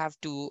ideas, we have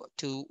to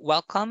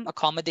welcome,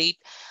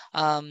 accommodate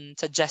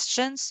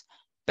suggestions,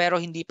 pero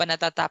hindi pa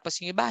natatapos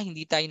yung iba,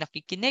 hindi tayo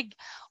nakikinig,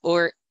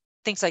 or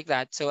things like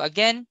that. So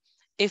again,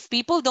 if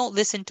people don't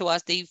listen to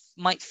us, they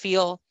might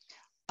feel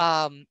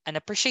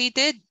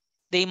unappreciated,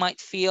 they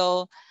might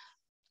feel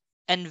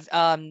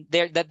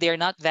that they're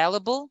not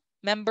valuable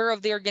member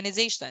of the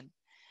organization.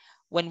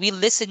 When we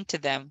listen to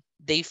them,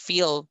 they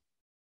feel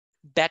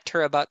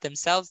better about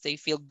themselves, they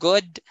feel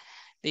good,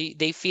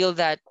 they feel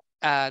that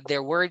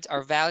their words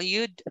are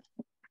valued.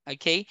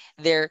 Okay,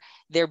 their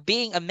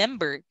being a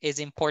member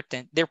is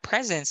important, their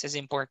presence is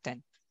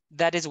important.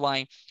 That is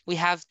why we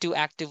have to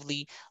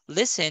actively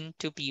listen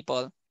to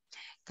people,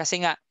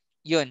 kasi nga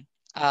yun,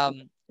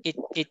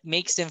 it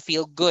makes them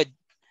feel good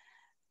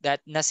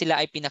that na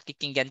sila ay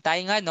pinakikinggan.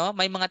 Tayo nga, no,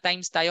 may mga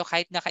times tayo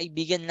kahit na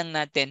kaibigan lang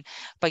natin,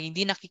 pag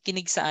hindi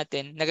nakikinig sa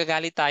atin,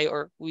 nagagalit tayo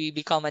or we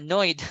become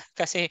annoyed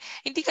kasi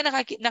hindi ka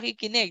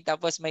nakikinig,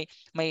 tapos may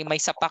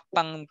sapak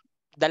pang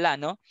dala,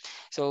 no?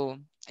 So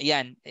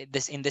Ayan,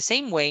 this in the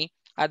same way,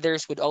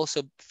 others would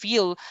also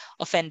feel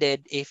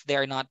offended if they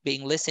are not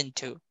being listened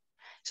to.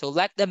 So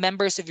let the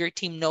members of your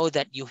team know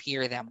that you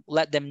hear them.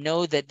 Let them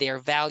know that they are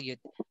valued,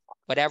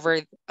 whatever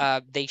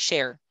they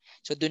share.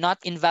 So do not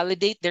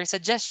invalidate their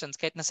suggestions.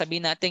 Kahit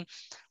nasabihin natin,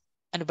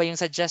 ano ba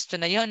yung suggestion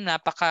na yun?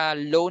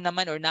 Napaka-low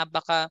naman or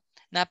napaka,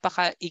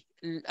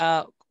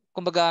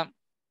 kumbaga,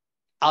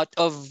 out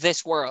of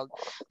this world,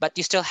 but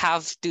you still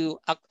have to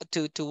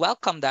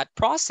welcome that,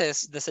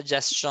 process the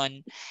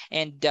suggestion,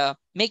 and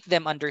make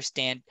them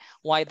understand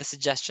why the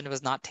suggestion was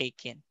not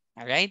taken.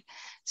 All right,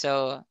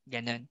 so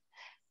ganun.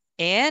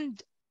 And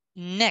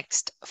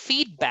next,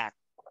 feedback.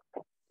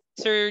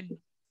 Sir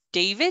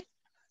David,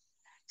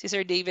 si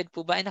Sir David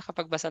po ba ay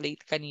nakapagbasa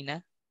late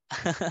kanina?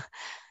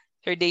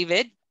 Sir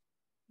David?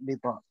 Hindi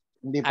po.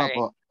 Hindi All pa right,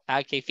 po.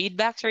 okay,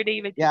 feedback, Sir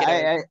David, Yeah, take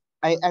it away.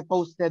 I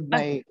posted Ah,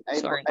 my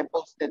sorry. I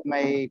posted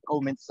my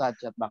comments sa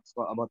chat box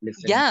po about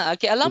listening. Yeah,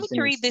 okay. Allow me to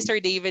Listening read this,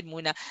 skill. Sir David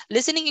muna.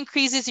 Listening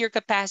increases your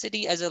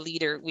capacity as a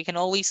leader. We can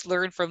always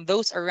learn from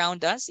those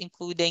around us,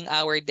 including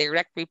our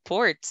direct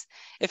reports.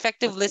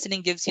 Effective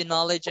listening gives you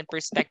knowledge and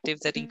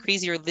perspectives that increase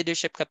your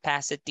leadership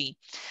capacity.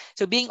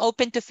 So being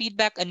open to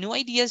feedback and new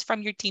ideas from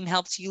your team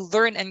helps you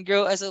learn and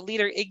grow as a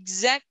leader.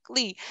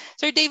 Exactly.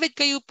 Sir David,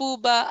 kayo po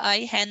ba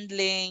ay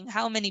handling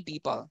how many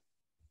people?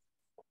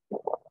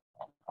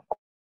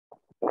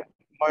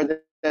 More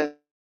than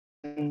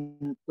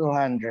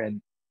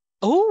 200.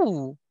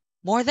 Oh,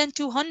 more than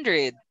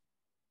 200.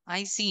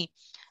 I see.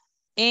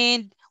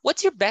 And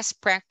what's your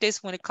best practice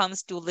when it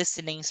comes to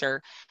listening,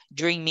 sir,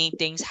 during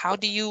meetings? How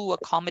do you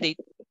accommodate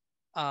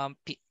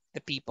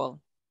the people?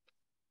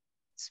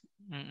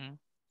 Mm-mm.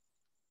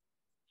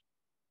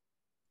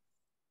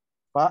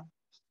 Pa?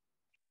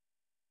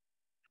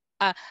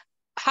 Ah,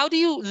 how do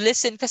you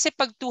listen? Kasi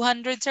pag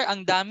 200, sir,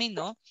 ang dami,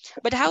 no?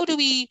 But how do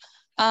we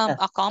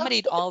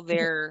accommodate all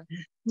their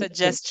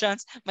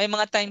suggestions? May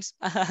mga times,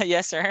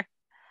 yes, sir.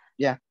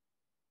 Yeah.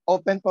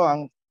 Open po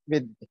ang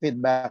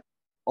feedback.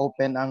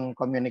 Open ang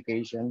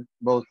communication,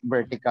 both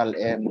vertical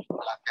and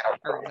lateral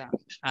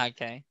communication.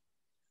 Okay.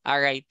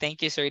 All right.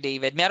 Thank you, Sir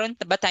David. Meron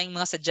ba tayong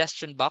mga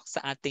suggestion box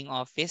sa ating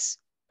office?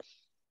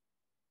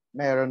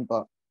 Meron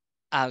po.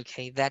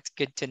 Okay, that's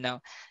good to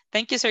know.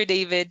 Thank you, Sir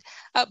David.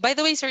 By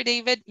the way, Sir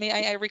David, may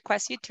I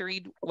request you to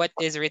read what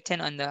is written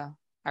on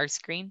our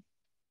screen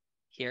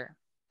here?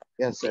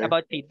 Yes, sir.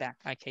 About feedback.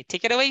 Okay,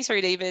 take it away,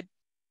 Sir David.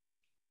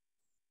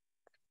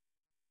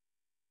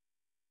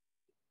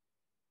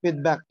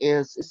 Feedback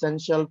is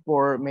essential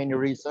for many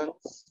reasons.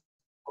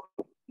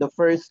 The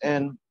first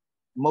and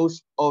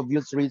most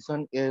obvious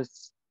reason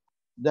is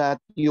that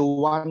you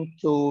want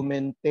to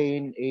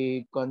maintain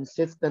a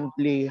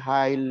consistently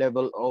high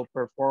level of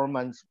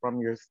performance from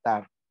your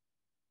staff.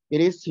 It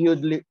is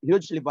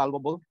hugely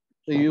valuable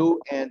to you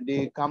and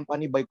the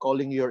company by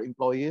calling your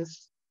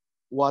employees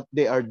what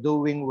they are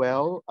doing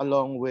well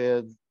along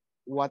with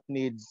what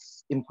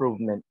needs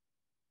improvement.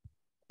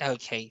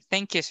 Okay,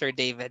 thank you, Sir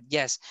David.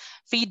 Yes,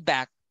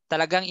 feedback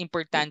talagang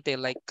importante.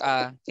 Like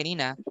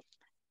kanina,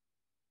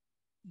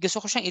 gusto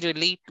ko siyang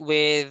i-relate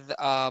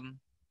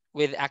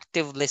with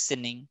active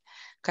listening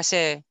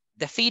kasi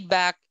the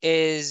feedback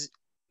is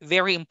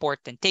very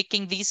important.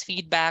 Taking these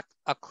feedback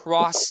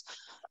across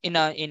in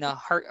a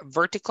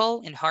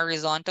vertical and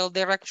horizontal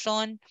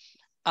direction,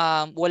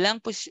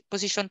 walang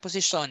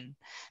position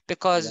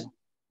because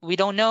we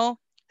don't know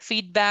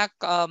feedback.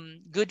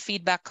 Good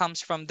feedback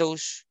comes from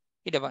those,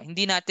 diba?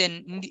 Hindi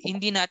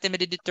natin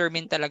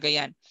ma-determine talaga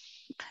yan.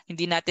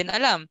 Hindi natin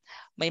alam.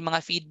 May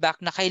mga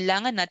feedback na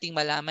kailangan nating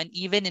malaman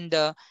even in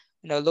the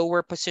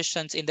lower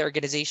positions in the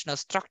organizational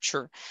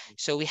structure.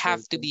 So we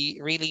have to be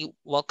really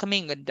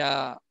welcoming and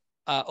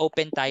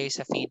open tayo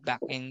sa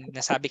feedback. And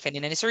nasabi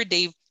kanina ni Sir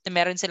Dave na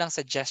meron silang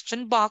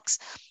suggestion box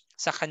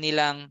sa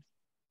kanilang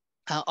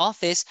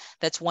office.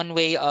 That's one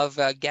way of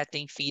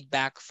getting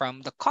feedback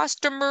from the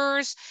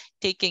customers.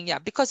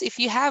 Because if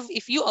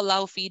you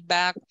allow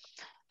feedback,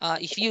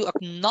 if you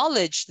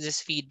acknowledge this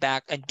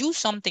feedback and do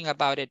something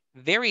about it,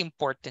 very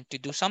important to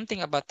do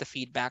something about the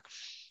feedback.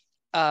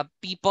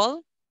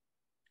 People,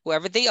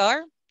 whoever they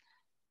are,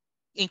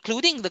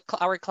 including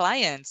our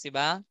clients,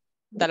 diba?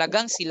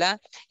 Talagang sila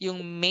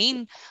yung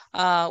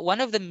one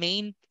of the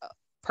main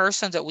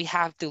persons that we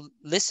have to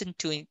listen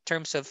to in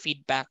terms of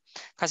feedback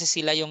kasi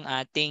sila yung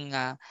ating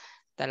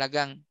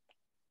talagang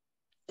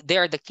they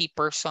are the key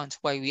persons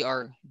why we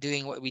are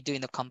doing what we do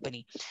in the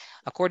company.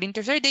 According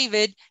to Sir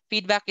David,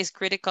 feedback is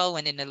critical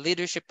when in a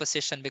leadership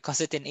position because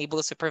it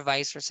enables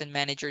supervisors and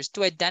managers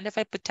to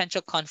identify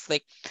potential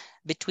conflict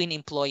between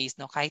employees.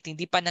 No, kahit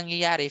hindi pa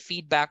nangyayari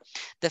feedback,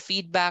 the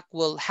feedback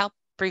will help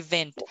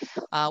prevent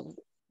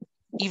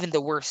even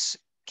the worst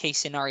case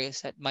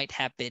scenarios that might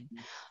happen.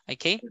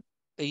 Okay,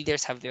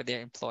 leaders have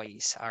their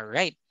employees. All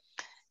right.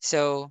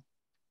 So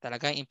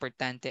talagang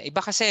importante.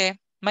 Iba kasi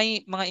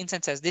may mga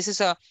instances. This is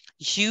a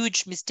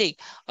huge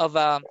mistake of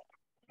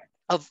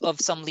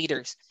some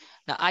leaders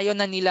na ayaw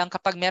na nilang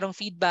kapag merong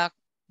feedback,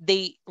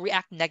 they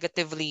react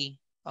negatively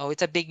Oh,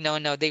 it's a big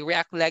no-no. They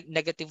react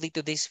negatively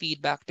to this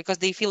feedback because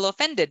they feel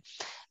offended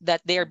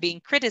that they are being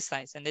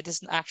criticized, and it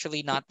is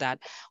actually not that.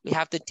 We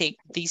have to take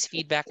these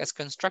feedback as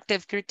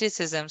constructive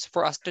criticisms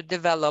for us to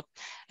develop,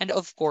 and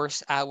of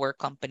course, our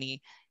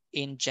company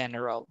in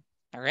general.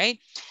 All right.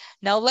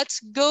 Now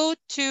let's go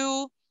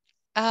to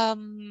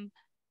um,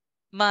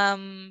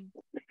 Ma'am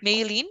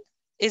Maylene.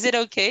 Is it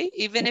okay,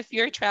 even if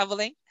you're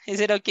traveling?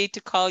 Is it okay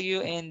to call you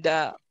and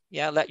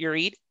yeah, let you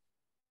read?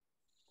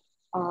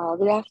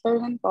 Good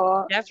afternoon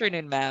po. Good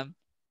afternoon, ma'am.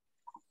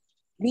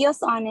 Be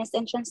as honest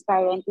and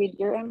transparent with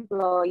your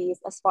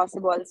employees as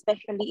possible,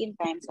 especially in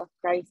times of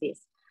crisis.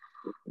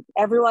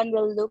 Everyone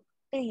will look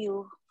to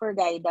you for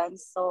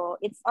guidance, so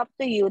it's up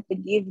to you to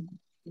give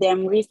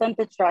them reason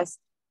to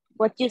trust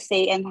what you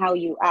say and how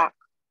you act.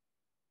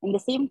 In the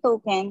same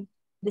token,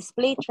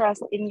 display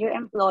trust in your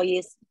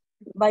employees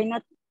by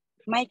not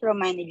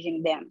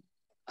micromanaging them.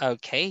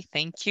 Okay,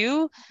 thank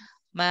you,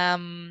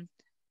 ma'am.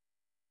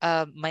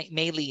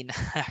 Maylene.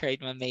 All right,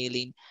 ma'am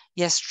Maylene.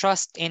 Yes,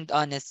 trust and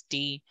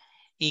honesty.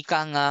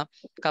 Ika nga,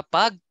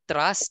 kapag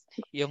trust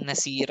yung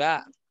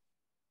nasira,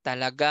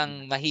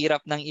 talagang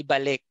mahirap nang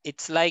ibalik.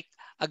 It's like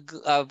a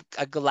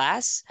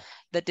glass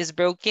that is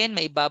broken,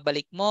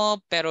 maibabalik mo,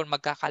 pero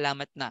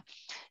magkakalamat na.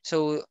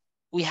 So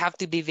we have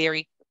to be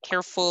very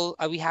careful.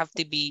 We have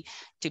to be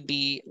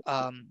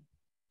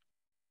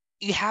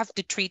you have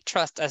to treat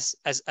trust as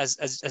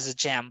a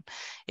gem.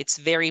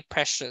 It's very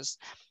precious.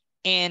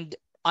 And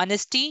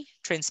honesty,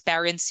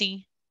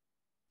 transparency,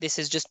 this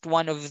is just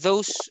one of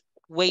those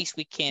ways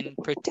we can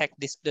protect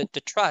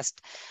the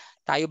trust.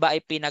 Tayo ba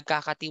ay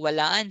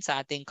pinagkakatiwalaan sa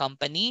ating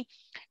company?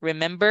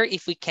 Remember,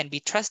 if we can be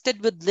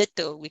trusted with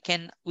little, we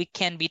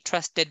can be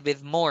trusted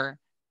with more,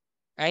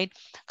 right?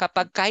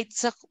 Kapag kahit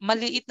sa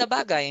maliit na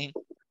bagay,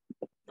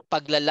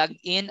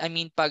 paglalag-in, I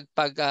mean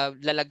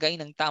lalagay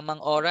ng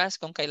tamang oras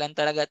kung kailan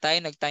talaga tayo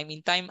nag-time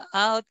in time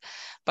out,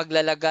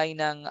 paglalagay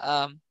ng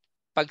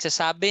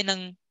pagsasabi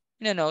ng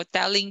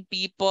telling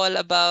people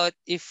about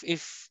if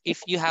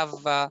you have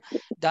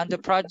done the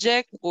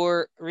project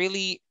or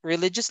really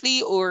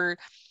religiously, or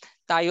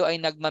tayo ay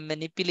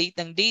nagmamanipulate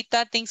ng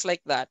data, things like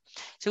that.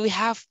 So we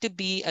have to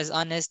be as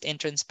honest and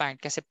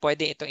transparent kasi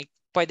pwede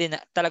na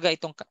talaga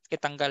itong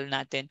kitanggal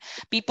natin.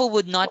 People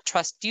would not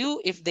trust you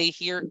if they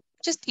hear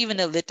just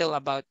even a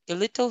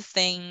little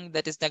thing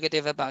that is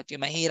negative about you.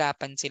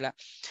 Mahirapan sila.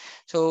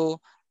 So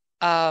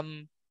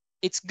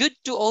it's good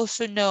to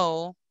also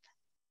know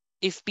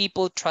if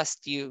people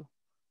trust you,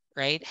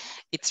 right?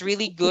 It's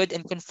really good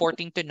and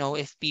comforting to know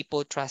if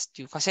people trust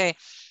you kasi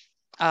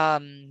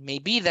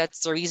maybe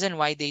that's the reason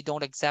why they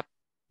don't accept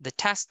the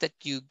task that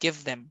you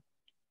give them.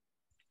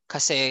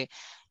 Kasi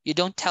you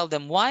don't tell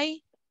them why,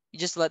 you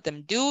just let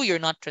them do.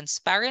 You're not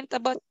transparent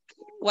about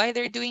why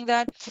they're doing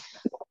that.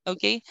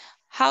 Okay?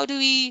 How do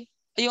we,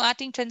 yung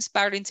ating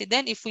transparency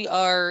then if we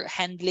are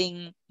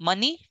handling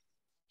money,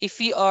 if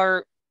we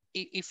are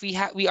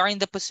we are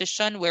in the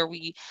position where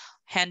we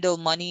handle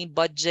money,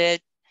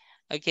 budget,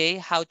 okay,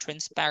 how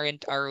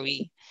transparent are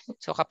we?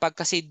 So kapag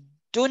kasi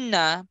dun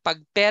na,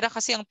 pag pera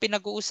kasi ang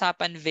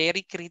pinag-uusapan,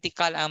 very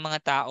critical ang mga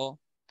tao,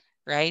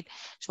 right?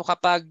 So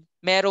kapag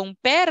merong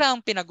pera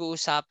ang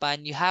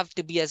pinag-uusapan, you have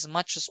to be as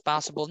much as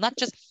possible. Not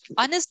just,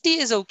 honesty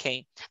is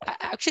okay.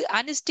 Actually,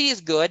 honesty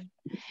is good.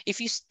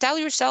 If you tell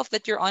yourself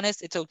that you're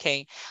honest, it's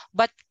okay.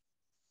 But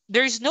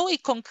there's no a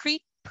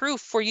concrete proof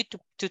for you to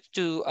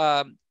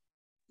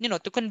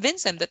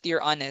convince them that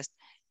you're honest.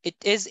 It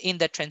is in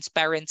the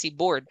transparency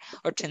board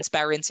or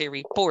transparency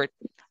report,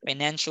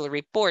 financial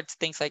reports,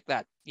 things like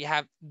that.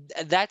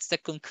 That's the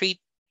concrete,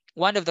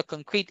 one of the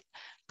concrete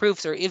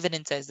proofs or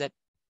evidences that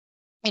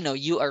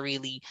you are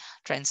really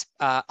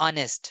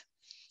honest.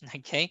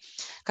 Okay?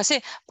 Kasi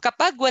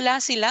kapag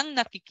wala silang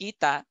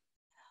nakikita,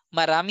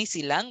 marami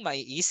silang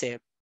maiisip.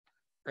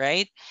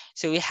 Right?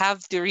 So we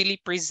have to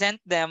really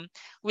present them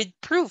with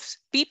proofs.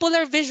 People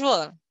are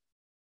visual.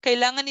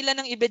 Kailangan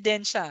nila ng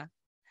ebidensya.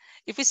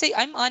 If we say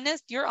I'm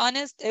honest, you're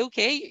honest,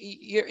 okay,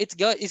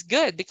 it's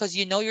good because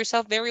you know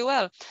yourself very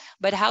well.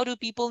 But how do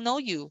people know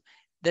you?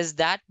 Does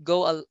that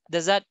go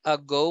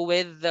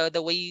with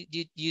the way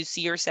you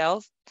see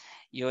yourself?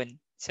 Yun.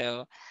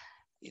 So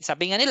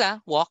sabi nga nila,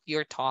 walk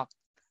your talk.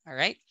 All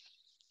right?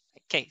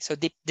 Okay, so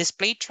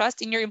display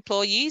trust in your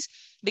employees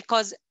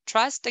because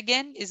trust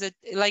again is a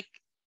like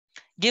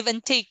give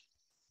and take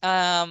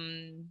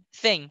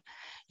thing.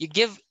 You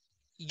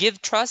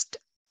give trust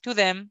to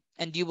them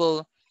and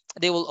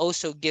they will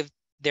also give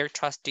their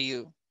trust to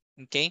you.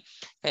 Okay?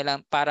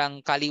 Kailang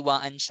parang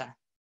kaliwaan siya.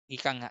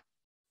 Ika nga.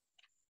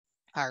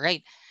 All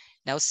right.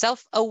 Now,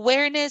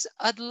 self-awareness.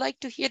 I'd like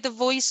to hear the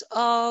voice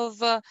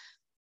of,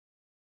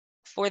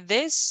 for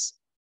this,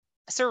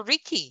 Sir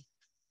Ricky.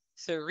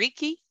 Sir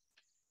Ricky,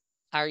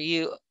 are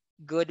you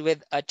good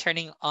with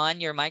turning on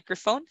your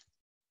microphone?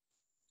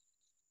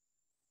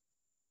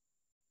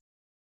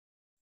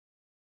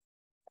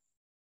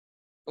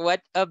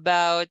 What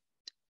about,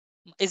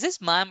 is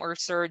this ma'am or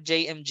Sir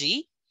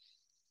JMG?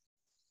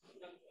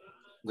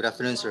 Good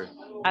afternoon, sir.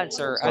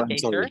 Sir. So I'm Okay,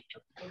 sir.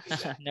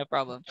 sorry. No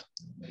problem.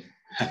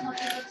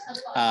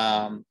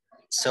 um,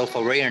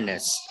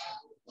 self-awareness.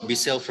 Be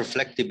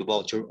self-reflective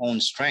about your own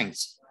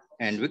strengths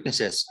and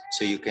weaknesses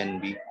so you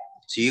can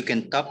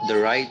tap the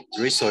right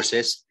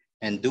resources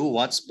and do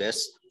what's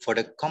best for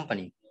the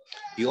company.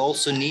 You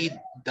also need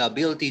the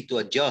ability to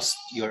adjust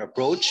your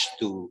approach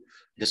to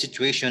the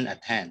situation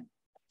at hand.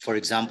 For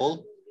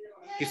example,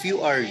 if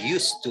you are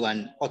used to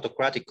an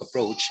autocratic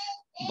approach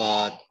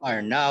but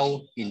are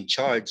now in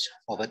charge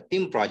of a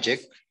team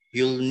project,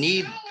 you'll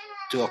need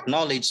to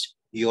acknowledge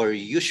your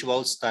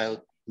usual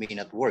style may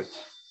not work.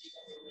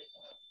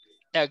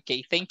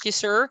 Okay, thank you,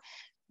 sir.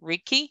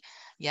 Ricky,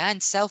 yan,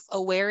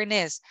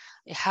 self-awareness.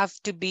 You have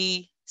to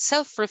be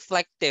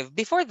self-reflective.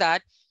 Before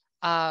that,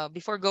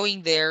 before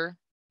going there,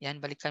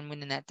 yan, balikan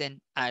muna natin.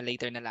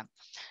 Later na lang.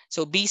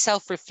 So be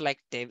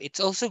self-reflective.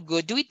 It's also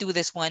good. Do we do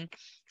this one?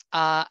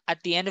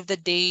 At the end of the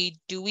day,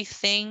 do we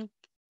think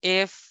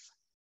if,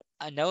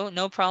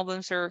 no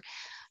problem, sir.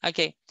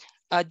 Okay.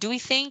 Do we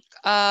think,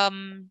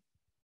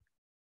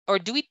 or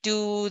do we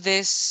do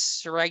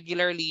this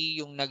regularly,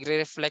 yung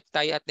nagre-reflect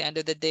tayo at the end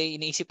of the day,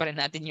 iniisip pa rin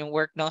natin yung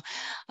work, no?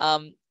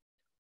 Um,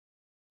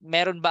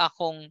 Meron ba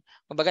akong,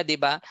 kumbaga, di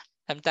ba?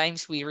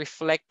 Sometimes we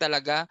reflect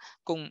talaga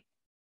kung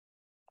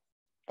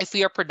if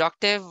we are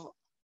productive,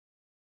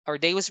 our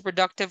day was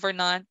productive or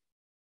not.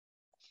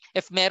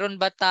 If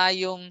meron ba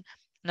tayong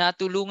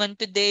natulungan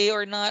today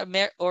or not,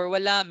 or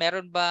wala,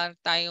 meron ba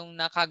tayong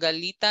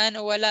nakagalitan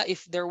o wala,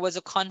 if there was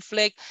a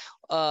conflict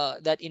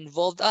that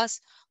involved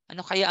us,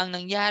 ano kaya ang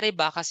nangyari,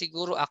 baka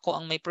siguro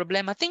ako ang may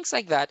problema, things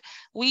like that.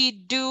 We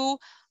do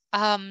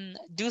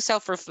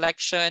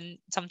self-reflection,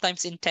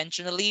 sometimes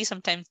intentionally,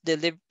 sometimes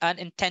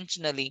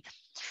unintentionally.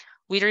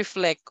 We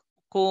reflect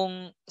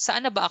kung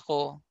saan na ba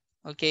ako,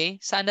 okay?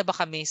 Saan na ba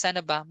kami? Saan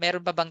na ba?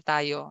 Meron ba bang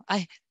tayo?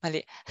 Ay,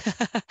 mali.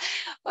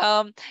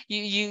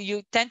 You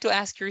tend to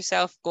ask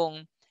yourself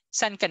kung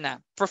saan ka na.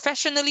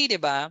 Professionally,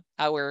 'di ba?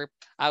 Our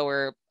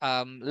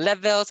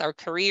levels, our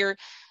career,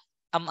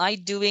 am I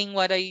doing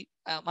what I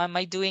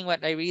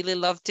really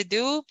love to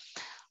do?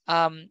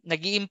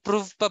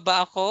 Nag-i-improve pa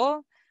ba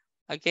ako?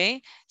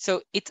 Okay?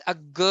 So it's a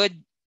good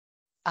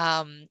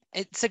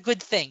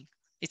thing.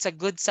 It's a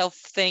good self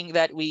thing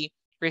that we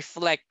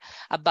reflect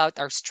about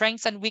our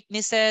strengths and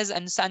weaknesses,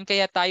 and saan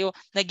kaya tayo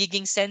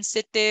nagiging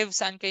sensitive,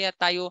 saan kaya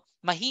tayo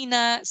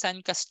mahina, saan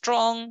ka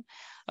strong.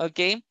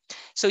 Okay?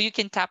 So you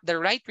can tap the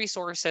right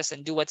resources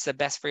and do what's the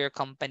best for your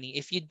company.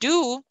 If you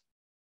do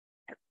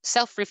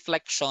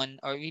self-reflection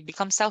or you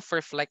become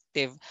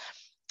self-reflective,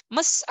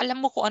 mas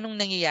alam mo kung anong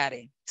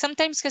nangyayari.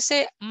 Sometimes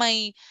kasi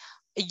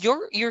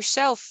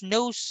yourself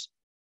knows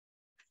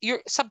your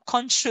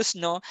subconscious,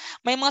 no?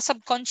 May mga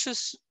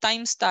subconscious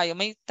times tayo.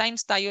 May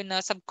times tayo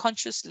na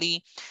subconsciously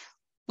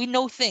we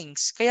know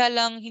things. Kaya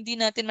lang hindi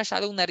natin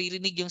masyadong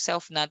naririnig yung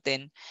self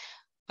natin.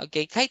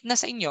 Okay? Kahit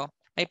nasa inyo,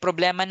 may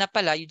problema na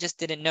pala, you just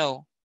didn't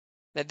know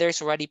that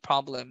there's already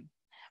problem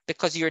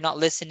because you're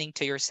not listening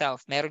to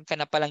yourself. Meron ka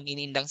na palang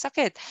inindang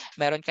sakit.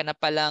 Meron ka na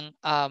palang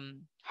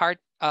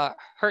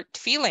hurt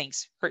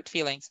feelings.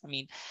 I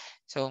mean,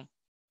 so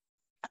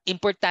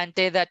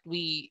importante that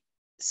we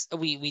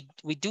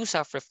do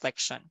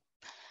self-reflection.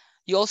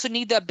 You also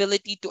need the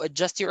ability to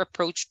adjust your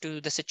approach to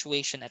the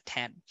situation at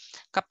hand.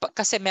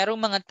 Kasi merong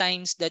mga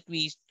times that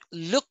we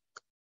look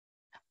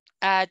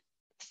at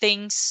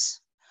things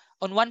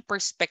on one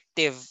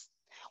perspective.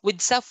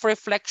 With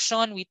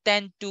self-reflection, we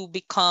tend to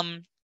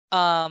become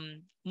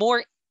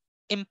more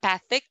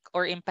empathic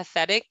or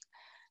empathetic.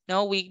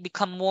 No, we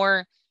become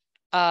more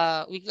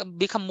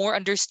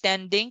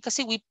understanding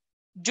kasi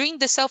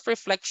during the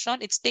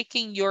self-reflection, it's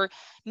taking your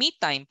me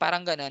time,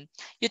 parang ganun.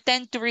 You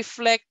tend to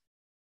reflect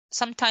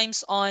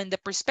sometimes on the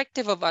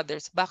perspective of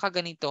others. Baka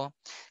ganito,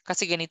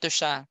 kasi ganito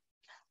siya.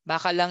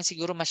 Baka lang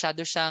siguro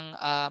masyado siyang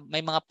may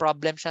mga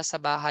problem siya sa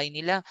bahay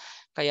nila,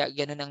 kaya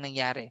ganun ang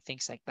nangyari,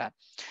 things like that.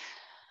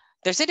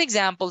 There's an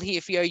example here.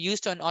 If you are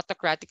used to an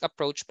autocratic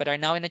approach but are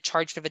now in a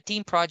charge of a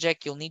team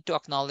project, you'll need to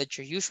acknowledge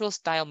your usual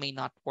style may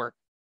not work.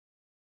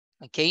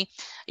 Okay?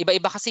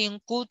 Iba-iba kasi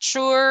yung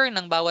culture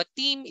ng bawat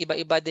team,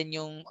 iba-iba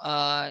din yung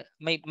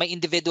may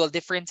individual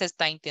differences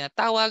tayong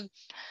tinatawag.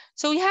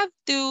 So we have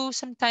to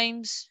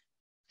sometimes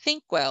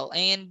think well,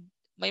 and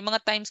may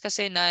mga times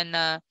kasi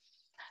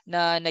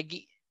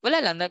wala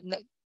lang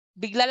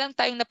bigla lang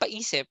tayong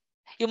napaisip.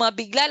 Yung mga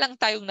bigla lang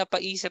tayong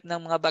napaisip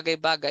ng mga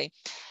bagay-bagay.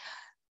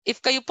 If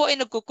kayo po ay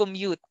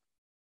nagko-commute,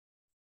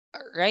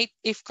 right?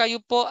 If kayo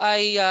po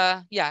ay,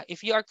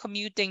 if you are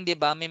commuting, di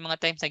ba, may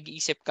mga times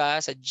nag-iisip ka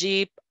sa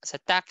jeep, sa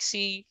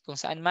taxi, kung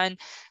saan man,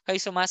 kayo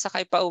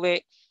sumasakay pa uwi,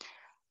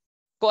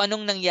 kung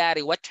anong nangyari,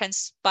 what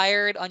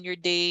transpired on your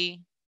day,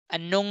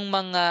 anong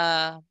mga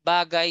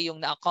bagay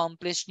yung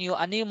na-accomplish nyo,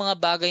 ano yung mga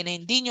bagay na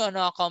hindi nyo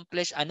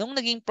na-accomplish, anong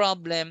naging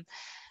problem.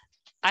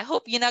 I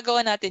hope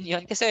ginagawa natin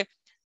yon kasi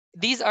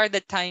these are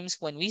the times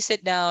when we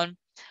sit down,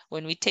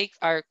 when we drink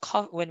our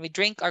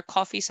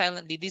coffee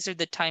silently, these are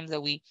the times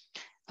that we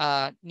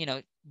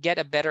get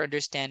a better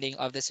understanding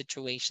of the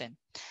situation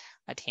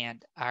at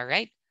hand. All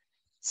right.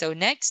 So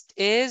next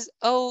is,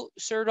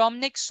 Sir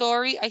Romnick,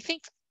 sorry. I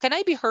think, can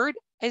I be heard?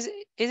 Is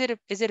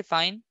it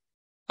fine?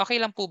 Okay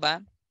lang po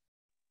ba?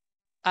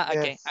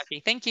 Okay. Yes.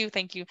 Okay. Thank you.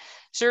 Thank you.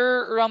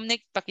 Sir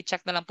Romnick,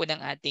 paki-check na lang po ng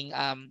ating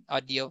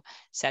audio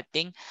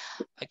setting.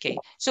 Okay.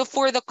 So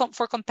for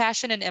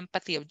compassion and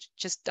empathy, I've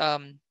just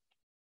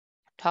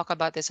talk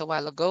about this a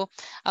while ago.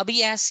 I'll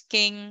be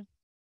asking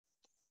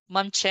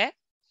Ma'am Che.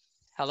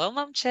 Hello,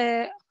 Ma'am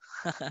Che.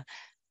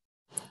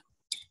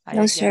 Hi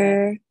Hello, again.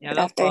 sir. Good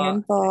Hello po. afternoon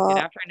Good po.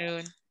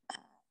 afternoon.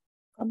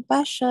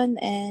 Compassion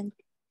and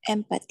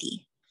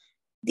empathy.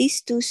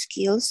 These two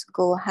skills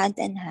go hand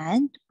in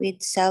hand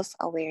with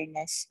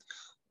self-awareness.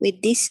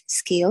 With these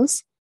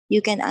skills,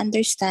 you can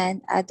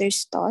understand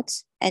others'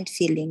 thoughts and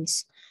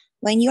feelings.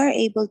 When you are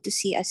able to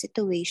see a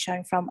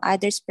situation from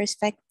others'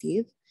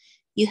 perspective,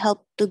 you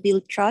help to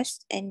build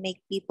trust and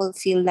make people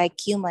feel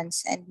like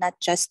humans and not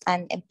just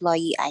an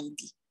employee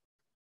ID.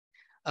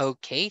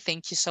 Okay,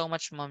 thank you so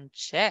much, Ma'am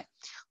Che.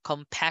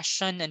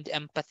 Compassion and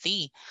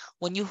empathy.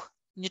 When you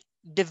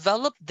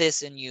develop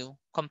this in you,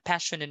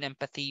 compassion and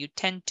empathy, you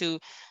tend to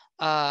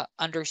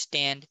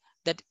understand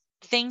that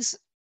things,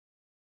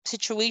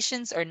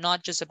 situations are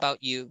not just about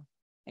you.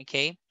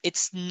 Okay,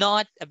 it's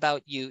not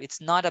about you.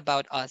 It's not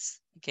about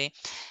us. Okay,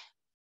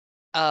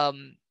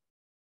 um,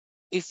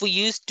 if we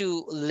used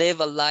to live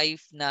a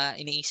life na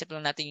iniisip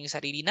lang natin yung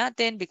sarili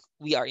natin,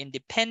 we are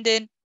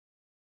independent,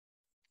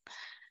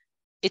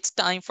 it's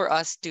time for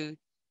us to,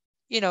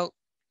 you know,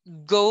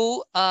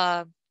 go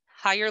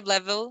higher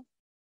level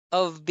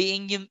of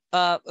being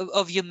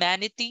of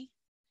humanity.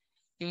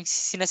 Yung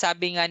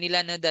sinasabi nga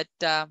nila no, that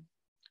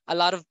a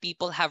lot of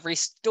people have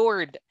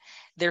restored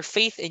their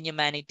faith in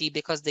humanity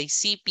because they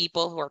see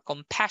people who are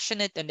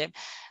compassionate and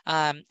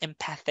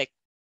empathic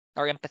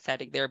or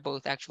empathetic. They're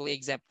both actually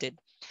exempted.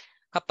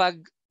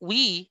 Kapag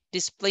we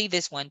display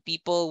this one,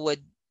 people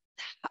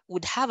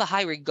would have a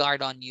high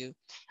regard on you.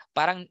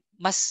 Parang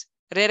mas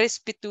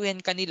rerespetuhin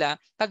kanila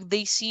pag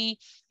they see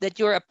that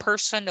you're a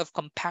person of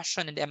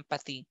compassion and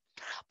empathy.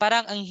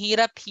 Parang ang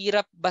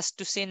hirap-hirap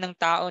bastusin ng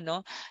tao,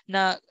 no,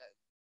 na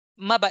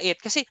mabait.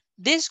 Kasi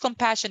this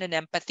compassion and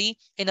empathy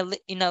in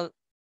a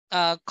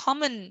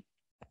common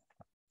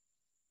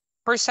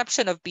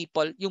perception of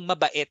people, yung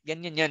mabait,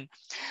 ganyan yun.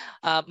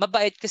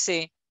 Mabait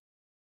kasi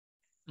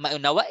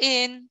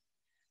maunawain,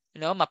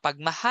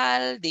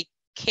 mapagmahal, they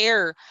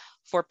care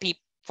for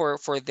people,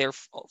 for their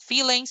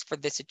feelings, for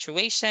the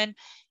situation,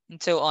 and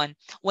so on.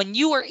 When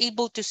you are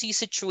able to see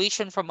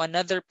situation from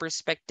another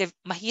perspective,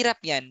 mahirap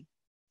yan.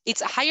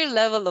 It's a higher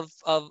level of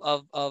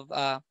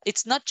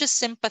it's not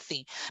just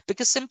sympathy,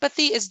 because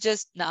sympathy is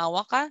just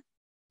naawa ka,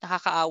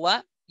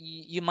 nakakaawa,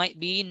 you might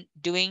be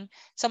doing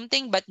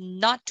something but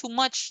not too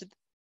much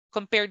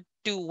compared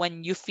to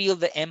when you feel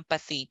the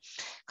empathy.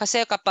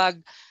 Kasi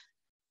kapag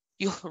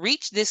you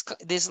reach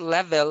this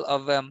level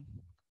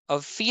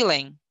of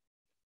feeling,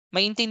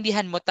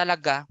 maintindihan mo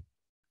talaga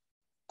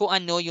kung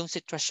ano yung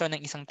sitwasyon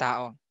ng isang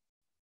tao.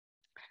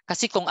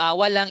 Kasi kung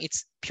awa lang,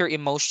 it's pure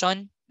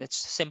emotion, that's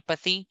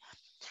sympathy.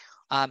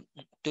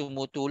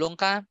 Tumutulong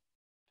ka.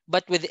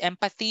 But with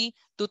empathy,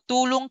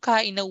 tutulong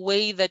ka in a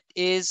way that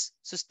is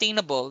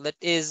sustainable, that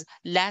is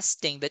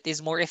lasting, that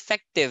is more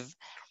effective.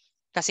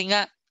 Kasi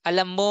nga,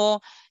 alam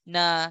mo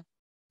na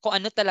kung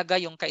ano talaga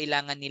yung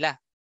kailangan nila.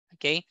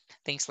 Okay?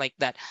 Things like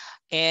that.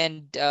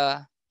 And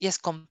yes,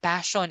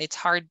 compassion, it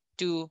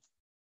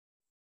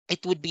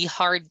would be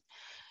hard,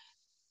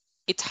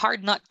 it's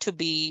hard not to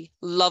be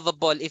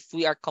lovable if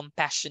we are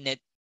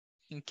compassionate.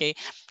 Okay?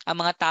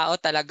 Ang mga tao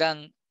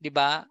talagang, 'di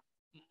ba?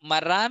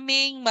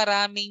 Maraming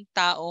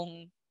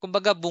taong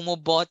kumbaga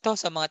bumoboto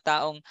sa mga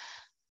taong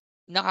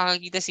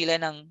nakakakita sila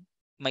ng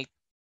may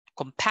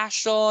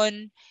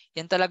compassion.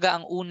 Yan talaga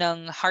ang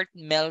unang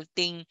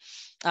heart-melting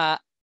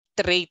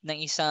trait ng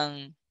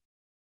isang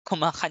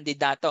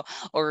kumakandidato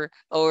or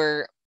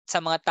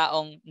sa mga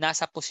taong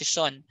nasa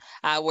posisyon.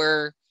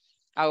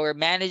 Our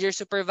manager,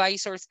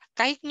 supervisors,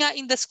 kahit nga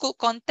in the school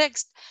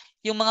context,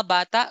 yung mga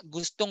bata,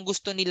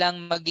 gustong-gusto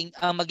nilang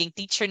maging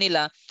teacher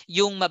nila,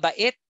 yung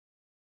mabait,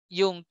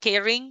 yung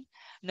caring,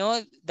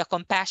 no, the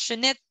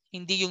compassionate,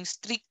 hindi yung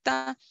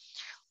stricta.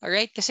 All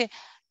right? Kasi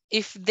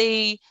if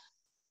they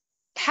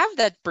have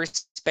that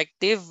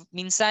perspective,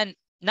 minsan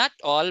not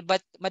all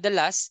but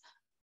madalas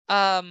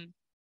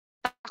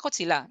takot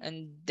sila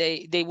and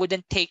they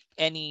wouldn't take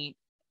any,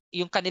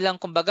 yung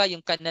kanilang kumbaga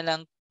yung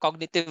kanilang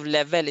cognitive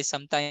level is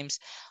sometimes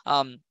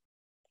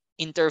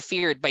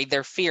interfered by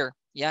their fear.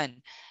 Yan,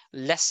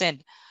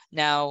 lessened.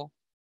 Now,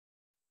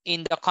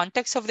 in the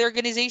context of the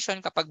organization,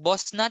 kapag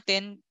boss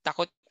natin,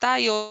 takot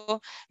tayo,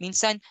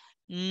 minsan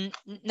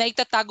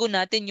naitatago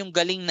natin yung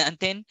galing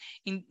natin.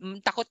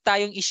 Takot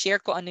tayong i-share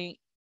ko ano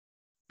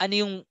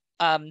yung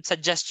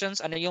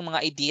suggestions, ano yung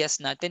mga ideas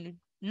natin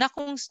na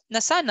kung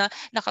na sana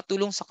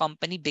nakatulong sa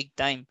company big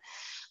time.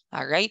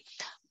 All right?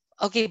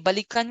 Okay,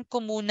 balikan ko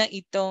muna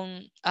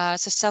itong sa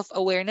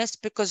self-awareness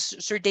because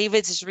Sir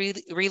David is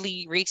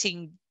really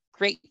raising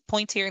great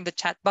points here in the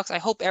chat box.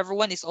 I hope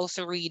everyone is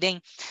also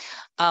reading.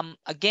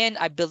 Again,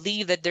 I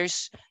believe that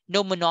there's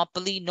no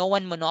monopoly. No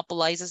one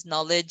monopolizes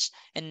knowledge,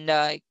 and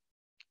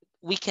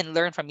we can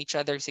learn from each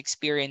other's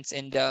experience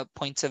and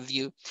points of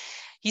view.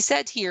 He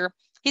said here,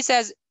 He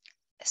says,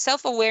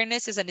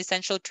 self-awareness is an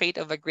essential trait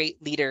of a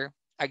great leader.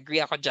 Agree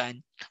ako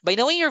dyan. By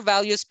knowing your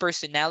values,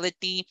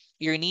 personality,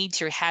 your needs,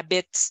 your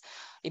habits,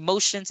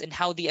 emotions, and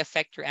how they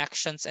affect your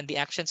actions and the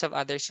actions of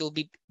others, you'll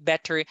be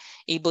better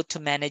able to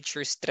manage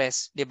your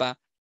stress, di ba?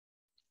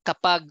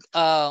 Kapag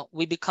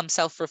we become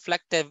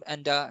self-reflective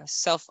and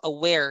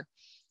self-aware,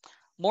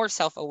 more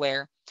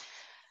self-aware,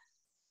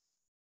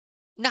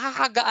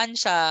 nakakagaan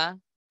siya.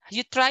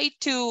 You try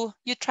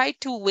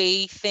to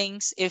weigh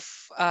things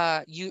if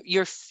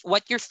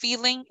what you're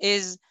feeling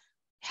is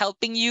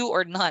helping you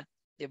or not,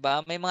 'di ba?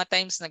 May mga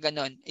times na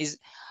ganun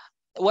is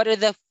what are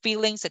the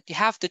feelings that you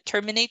have to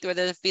terminate, what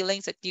are the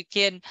feelings that you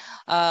can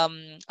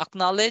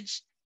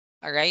acknowledge,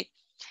 all right?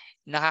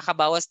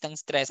 Nakakabawas ng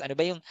stress. Ano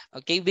ba yung,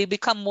 okay, we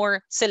become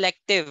more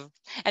selective.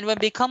 And when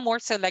we become more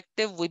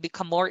selective, we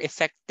become more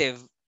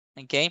effective.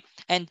 Okay?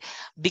 And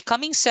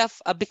becoming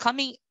selective,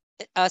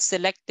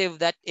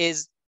 that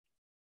is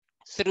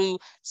through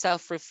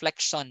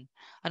self-reflection.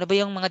 Ano ba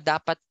yung mga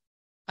dapat,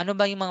 ano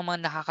ba yung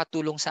mga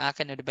nakakatulong sa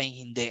akin, ano ba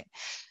yung hindi?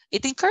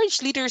 It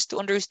encouraged leaders to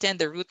understand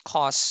the root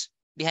cause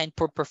behind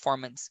poor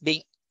performance,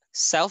 being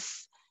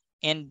self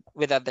and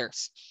with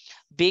others.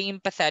 Being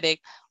empathetic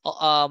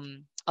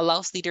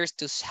allows leaders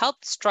to help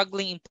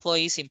struggling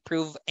employees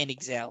improve and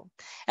excel.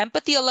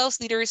 Empathy allows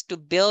leaders to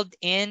build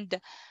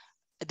and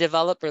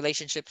develop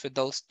relationships with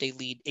those they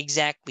lead.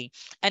 Exactly.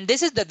 And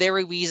this is the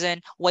very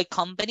reason why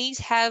companies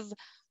have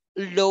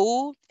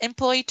low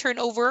employee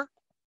turnover.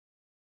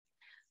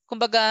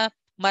 Kumbaga,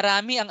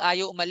 marami ang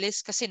ayaw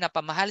umalis kasi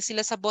napamahal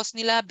sila sa boss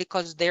nila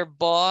because their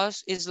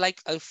boss is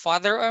like a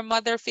father or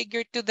mother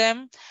figure to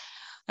them.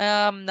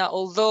 Na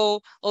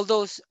although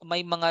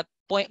may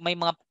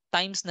mga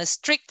times na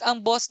strict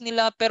ang boss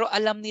nila, pero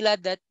alam nila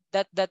that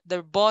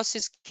their boss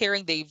is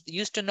caring. They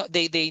used to know,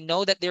 they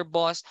know that their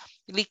boss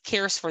really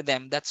cares for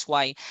them. That's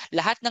why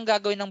lahat ng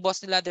gagawin ng boss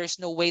nila, there's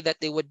no way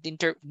that they would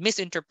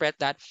misinterpret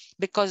that,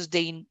 because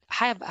they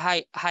have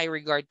high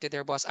regard to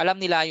their boss. Alam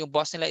nila yung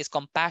boss nila is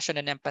compassion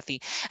and empathy,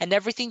 and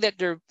everything that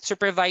their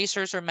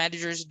supervisors or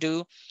managers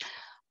do,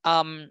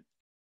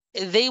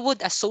 they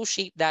would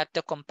associate that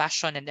to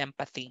compassion and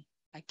empathy.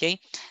 Okay,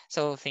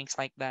 so things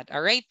like that.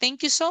 All right,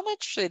 thank you so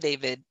much,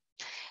 David.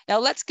 Now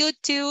let's go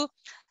to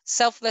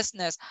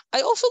selflessness. I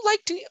also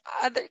like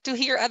to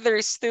hear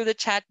others through the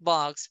chat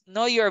box.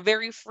 No, you're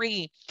very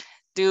free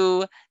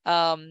to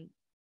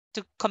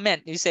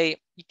comment. You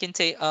can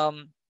say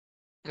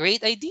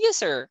great idea,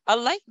 sir. I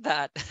like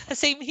that.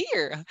 Same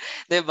here.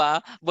 'Di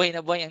ba? Buhay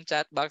na buhay ang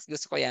chat box.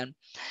 Gusto ko 'yan.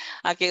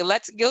 Okay,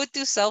 let's go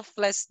to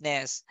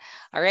selflessness.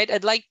 All right,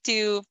 I'd like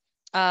to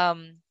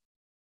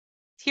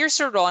hear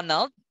Sir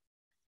Ronald.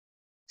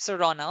 Sir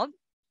Ronald,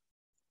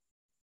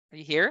 are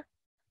you here?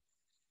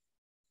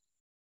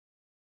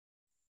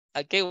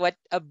 Okay, what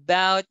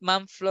about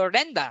Ma'am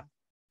Florenda?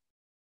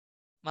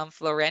 Ma'am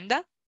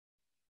Florenda?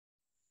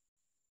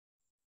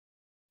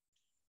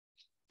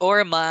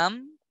 Or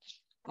Ma'am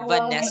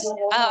Vanessa?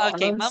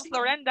 Okay. Ma'am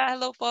Florenda,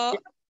 hello po.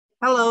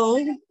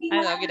 Hello.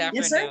 Hello, good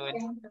Yes, sir.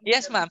 afternoon.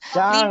 Yes, ma'am.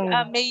 Please,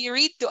 may you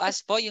read to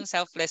us po yung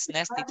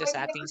selflessness dito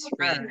sa ating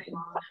screen.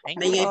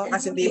 Thank you po.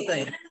 Kasi dito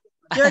eh.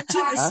 Your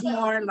team is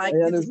more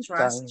likely to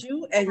trust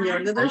you and your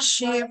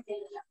leadership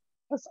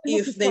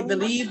if they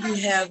believe you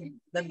have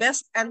the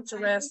best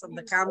interest of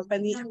the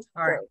company at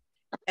heart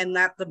and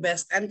not the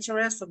best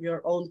interest of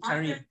your own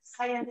career.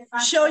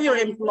 Show your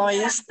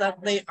employees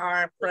that they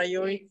are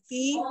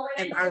priority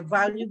and are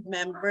valued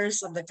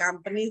members of the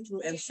company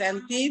through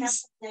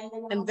incentives,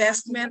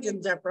 investment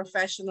in their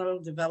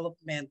professional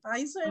development.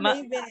 Hi, Sir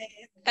David.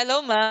 Hello,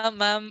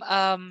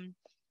 ma'am.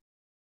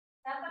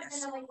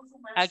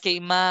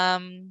 Okay,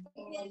 Ma'am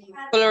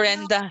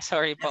Florenda.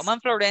 Sorry po. Ma'am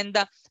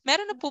Florenda,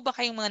 meron na po ba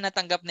kayong mga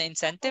natanggap na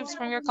incentives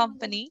from your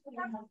company?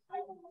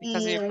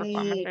 Because of your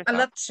performance? A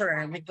lot,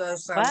 sir,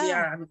 because we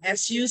are an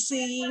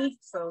SUC,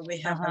 so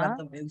we have a lot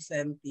of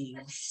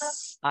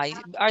incentives.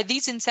 Are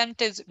these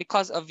incentives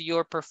because of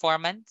your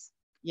performance?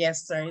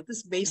 Yes, sir. It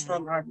is based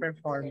on our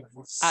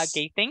performance.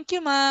 Okay, thank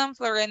you, Ma'am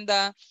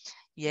Florenda.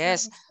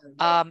 Yes,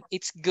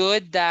 it's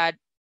good that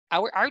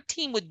our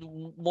team would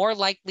more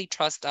likely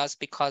trust us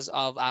because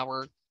of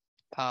our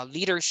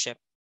leadership.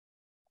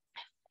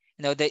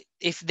 You know, that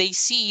if they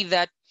see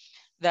that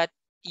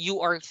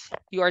you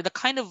are the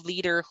kind of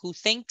leader who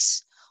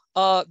thinks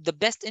the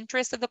best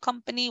interest of the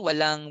company,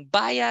 walang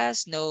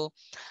bias, no,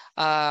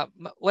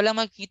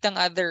 walang makitang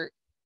other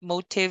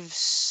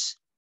motives.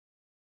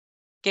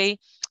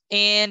 Okay,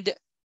 and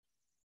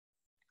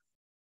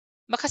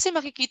kasi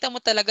makikita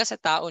mo talaga sa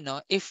tao, no,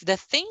 if the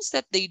things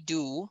that they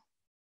do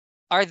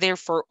are there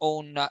for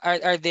own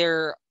are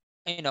there,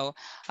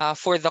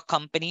 for the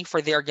company,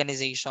 for the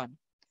organization.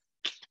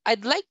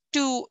 I'd like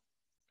to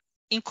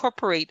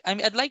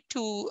I'd like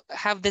to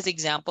have this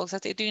example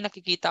kasi ito yung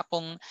nakikita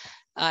kong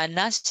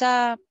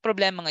nasa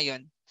problema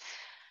ngayon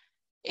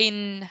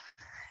in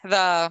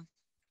the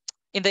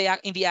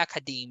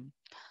academe.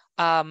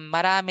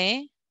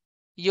 Marami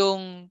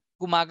yung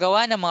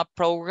gumagawa ng mga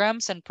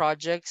programs and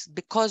projects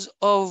because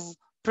of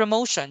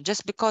promotion,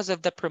 just because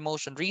of the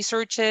promotion,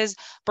 researches,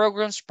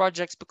 programs,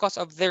 projects, because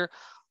of their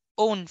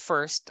own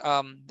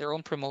their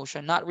own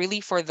promotion, not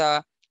really for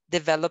the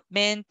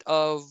development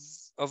of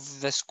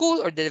the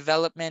school or the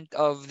development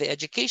of the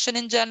education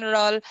in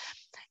general.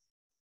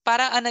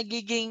 Para ang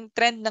nagiging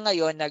trend na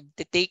ngayon,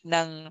 nag-take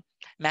ng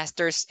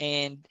masters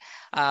and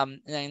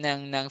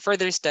ng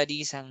further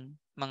studies ang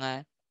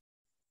mga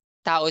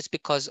tao is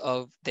because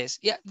of this.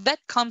 Yeah,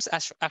 that comes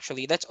as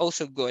actually, that's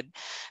also good.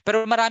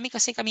 Pero marami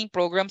kasi kaming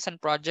programs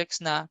and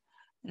projects na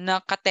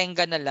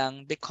nakatenga na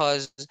lang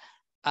because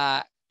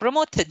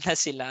promoted na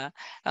sila.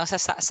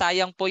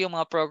 Sayang po yung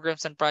mga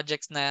programs and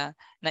projects na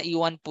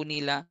naiwan po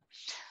nila.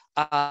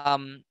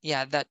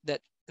 Yeah,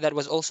 that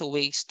was also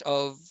waste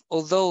of,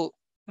 although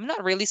I'm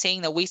not really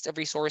saying na waste of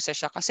resources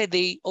siya kasi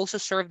they also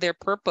serve their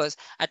purpose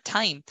at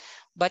time.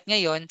 But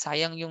ngayon,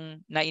 sayang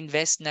yung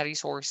na-invest na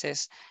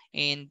resources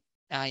and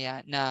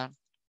yeah, na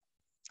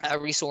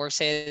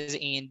resources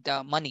and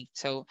money.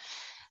 So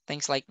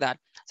things like that.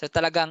 So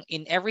talagang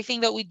in everything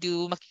that we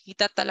do,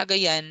 makikita talaga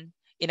yan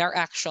in our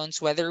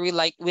actions, whether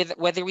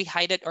whether we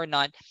hide it or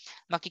not,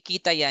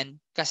 makikita yan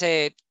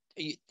kasi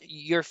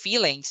your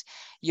feelings,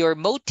 your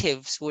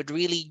motives would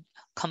really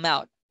come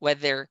out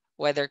whether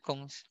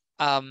kung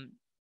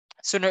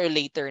sooner or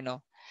later,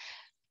 no.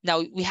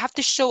 Now we have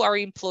to show our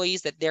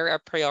employees that they're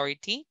a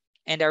priority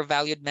and are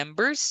valued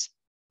members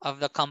of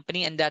the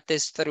company, and that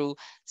is through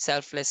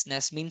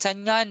selflessness.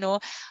 Minsan nga, no,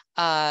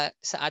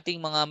 sa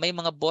ating may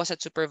mga boss at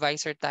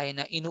supervisor tayo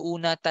na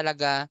inuuna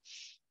talaga,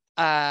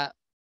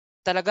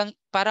 talagang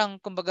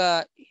parang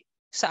kumbaga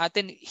sa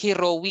atin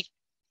heroic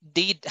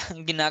deed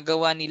ang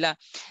ginagawa nila.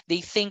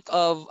 They think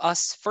of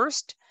us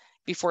first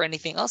before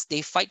anything else.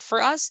 They fight for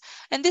us,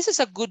 and this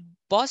is a good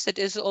boss that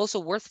is also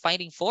worth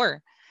fighting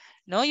for.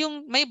 No,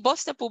 yung may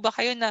boss na po ba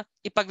kayo na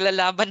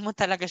ipaglalaban mo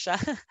talaga siya?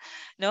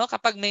 No,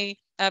 kapag may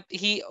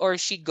he or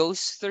she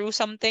goes through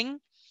something,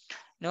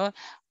 no?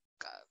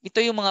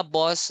 Ito yung mga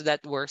boss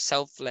that were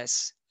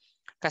selfless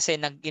kasi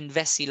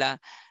nag-invest sila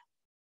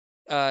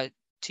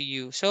to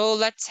you. So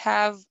let's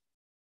have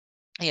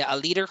a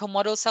leader who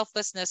models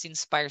selflessness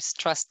inspires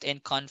trust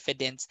and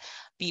confidence.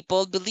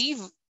 People believe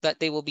that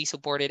they will be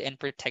supported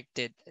and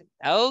protected.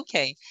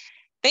 Okay.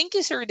 Thank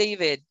you, Sir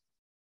David,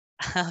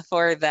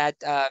 for that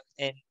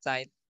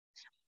insight.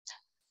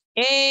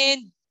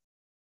 And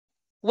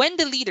when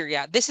the leader,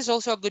 this is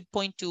also a good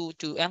point to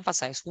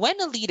emphasize. When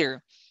a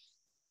leader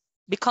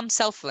becomes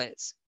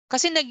selfless,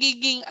 kasi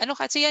nagiging, ano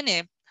kasi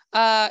yan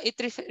it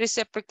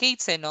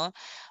reciprocates, no?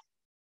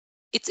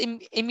 It's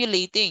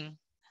emulating.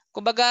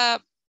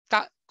 Kumbaga,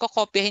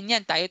 kokopyahin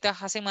yan. Tayo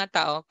kasi mga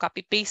tao,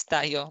 copy-paste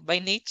tayo.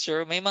 By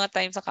nature, may mga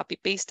times sa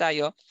copy-paste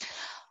tayo.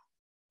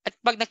 At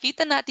pag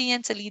nakita natin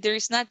yan sa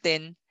leaders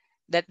natin,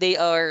 that they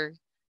are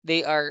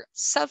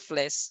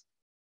selfless,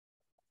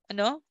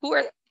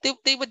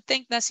 they would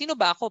think na sino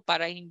ba ako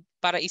para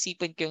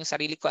isipin ko yung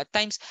sarili ko. At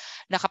times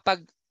na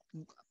kapag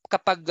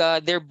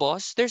their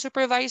boss, their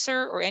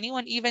supervisor, or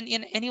anyone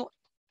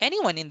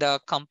anyone in the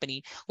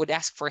company would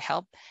ask for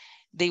help,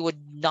 they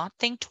would not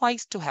think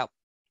twice to help.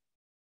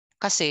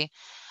 Kasi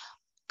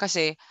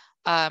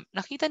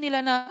nakita nila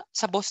na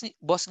sa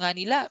boss nga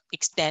nila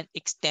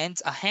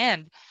extends a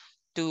hand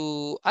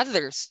to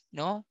others,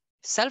 no?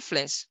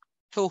 Selfless.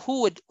 So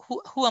who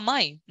am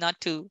I not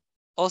to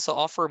also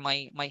offer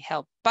my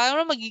help?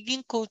 Para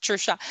magiging culture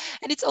siya.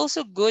 And it's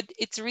also good,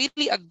 it's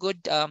really a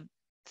good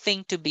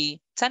thing to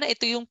be. Sana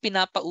ito yung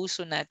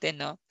pinapauso natin,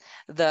 no?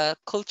 The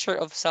culture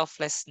of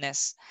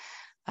selflessness.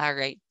 All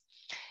right.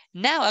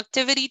 Now,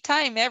 activity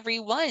time,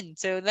 everyone.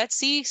 So let's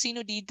see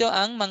sino dito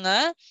ang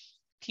mga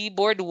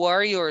keyboard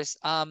warriors.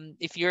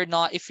 If you're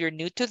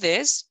new to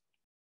this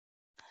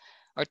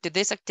or to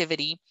this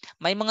activity,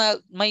 may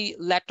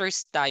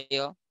letters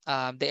tayo.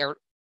 They are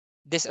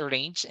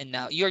disarranged, and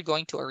now you're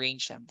going to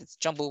arrange them. It's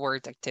jumble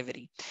words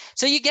activity.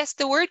 So you guessed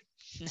the word.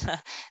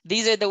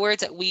 These are the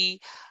words that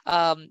we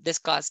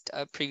discussed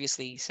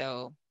previously.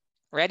 So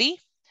ready?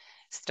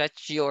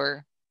 Stretch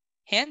your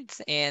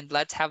hands and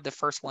let's have the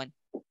first one.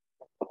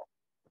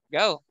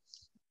 Go.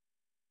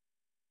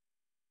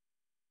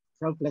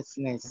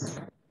 Selflessness.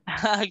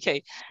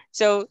 Okay,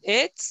 so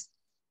it's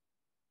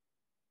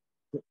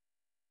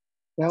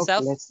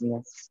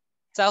selflessness.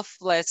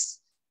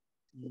 Selflessness.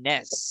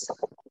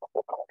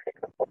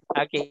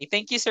 Okay,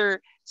 thank you,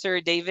 Sir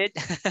David.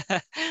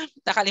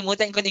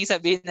 Nakalimutan ko na yung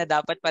sabihin na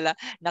dapat pala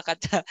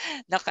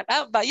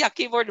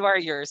keyboard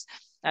warriors.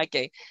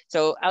 Okay,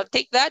 so I'll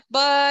take that,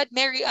 but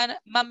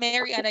Ma'am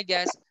Mary Ann, I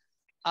guess,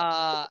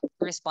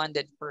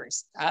 responded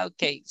first.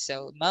 Okay,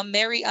 so Ma'am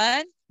Mary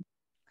Ann,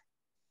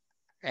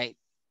 right?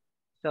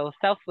 So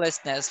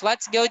selflessness.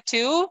 Let's go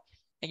to,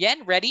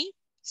 again, ready?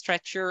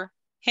 Stretch your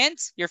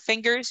hands, your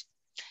fingers.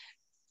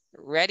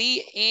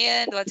 Ready,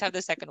 and let's have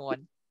the second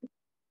one.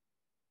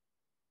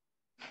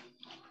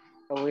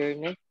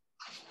 Awareness.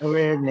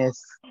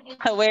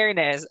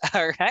 Awareness.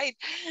 All right.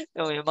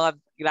 So yung mga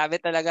grabe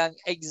talagang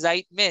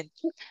excitement.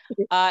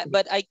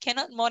 But I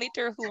cannot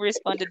monitor who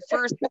responded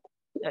first.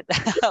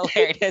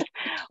 Awareness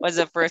was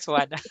the first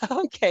one.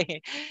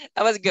 Okay.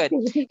 That was good.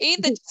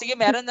 Sige,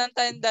 meron lang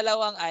tayong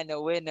dalawang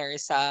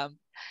winners sa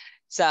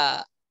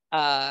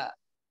uh,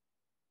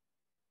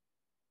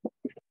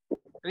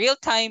 real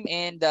time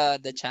and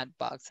the chat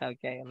box.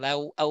 Okay.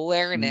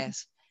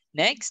 Awareness.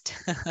 Next.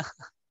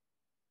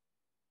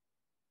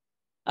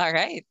 All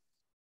right.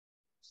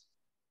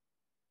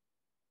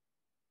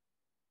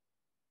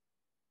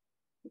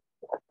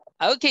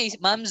 Okay,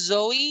 Ma'am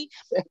Zoe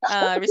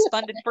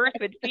responded first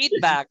with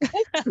feedback.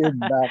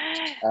 Feedback.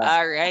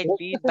 All right,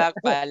 feedback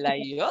pala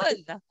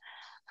yun.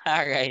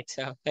 All right,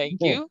 so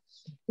thank you.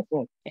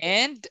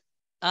 And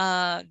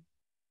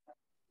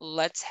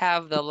let's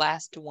have the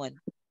last one.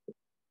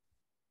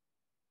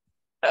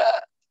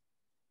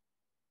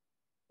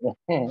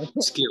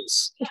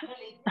 Skills.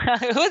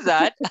 Who's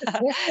that?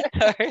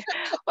 Sorry.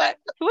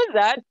 What? Who's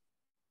that?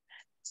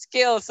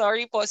 Skill.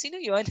 Sorry po. Sino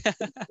yun?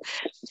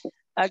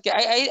 Okay,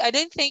 I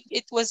didn't think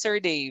it was Sir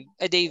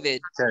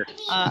David. Sir.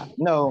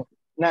 No,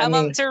 not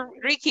me. Sir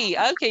Ricky.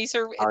 Okay, it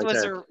was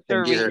sir.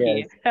 Sir Thank you, sir.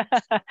 Ricky.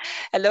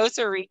 Hello,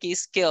 Sir Ricky.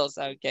 Skills.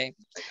 Okay.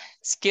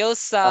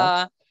 Skills.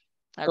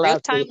 Real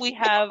time we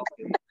have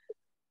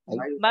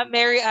Ma'am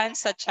Mary Ann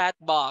sa chat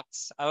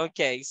box.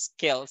 Okay,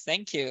 skills.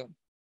 Thank you.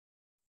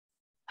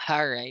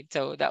 All right,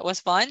 so that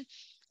was fun.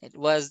 It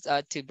was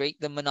to break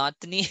the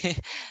monotony.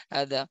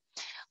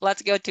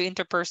 Let's go to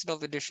interpersonal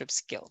leadership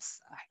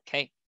skills.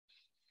 Okay.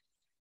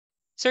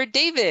 Sir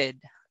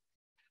David,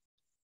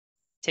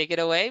 take it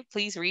away.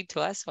 Please read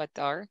to us what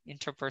are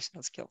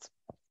interpersonal skills.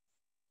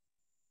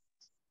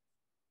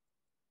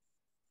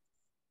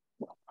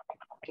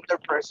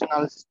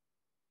 Interpersonal.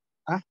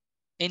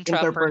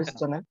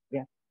 Interpersonal.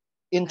 Yeah.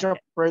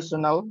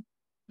 Intrapersonal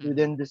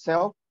within the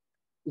self.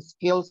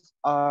 Skills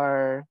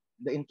are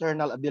the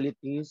internal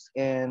abilities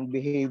and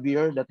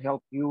behavior that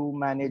help you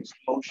manage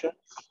emotions,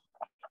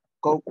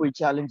 cope with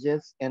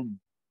challenges, and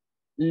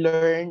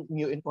learn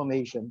new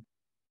information.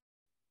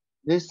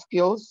 These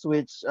skills,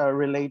 which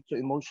relate to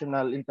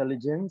emotional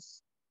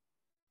intelligence,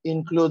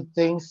 include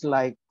things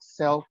like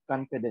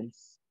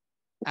self-confidence.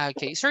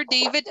 Okay, Sir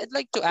David, I'd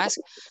like to ask,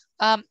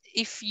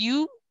 if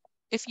you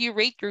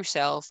rate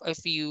yourself,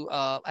 if you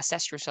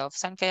assess yourself,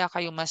 saan kaya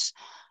kayo mas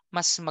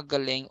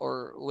magaling,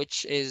 or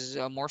which is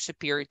more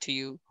superior to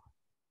you,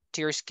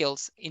 to your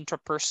skills,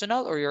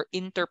 intrapersonal or your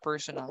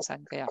interpersonal?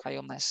 Saan kaya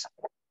kayo mas?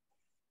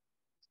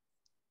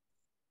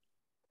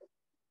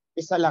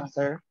 Isa lang,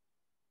 sir.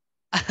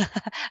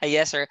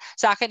 Yes, sir.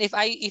 Sa akin, if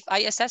I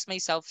assess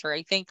myself, sir,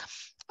 I think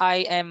I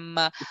am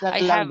Isa I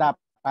lang have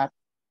dapat.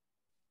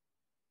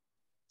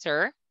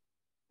 Sir?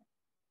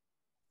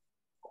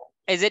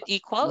 Is it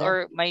equal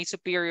or may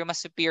mas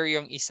superior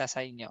yung isa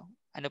sa inyo?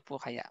 Ano po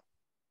kaya?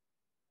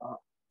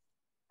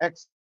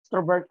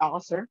 Extrovert ako,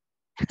 sir.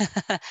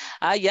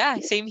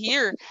 Yeah, same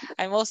here.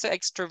 I'm also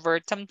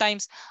extrovert.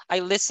 Sometimes I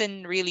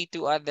listen really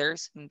to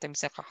others.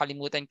 Sometimes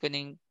nakakalimutan ko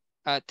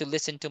to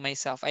listen to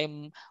myself.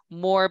 I'm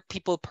more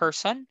people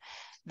person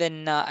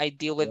than I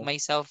deal with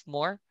myself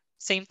more.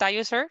 Same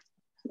tayo, sir?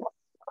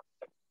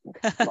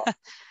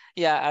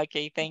 Yeah,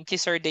 okay. Thank you,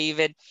 Sir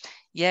David.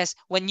 Yes,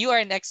 when you are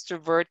an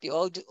extrovert, you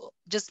all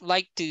just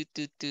like to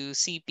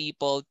see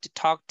people, to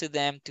talk to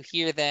them, to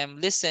hear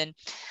them, listen.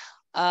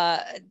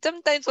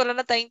 Sometimes wala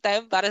na tayong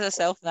time para sa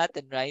self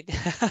natin, right?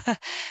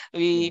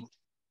 We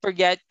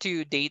forget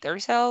to date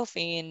ourselves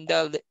and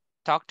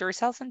talk to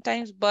ourselves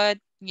sometimes, but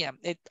yeah,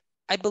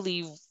 I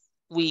believe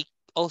we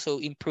also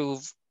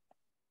improve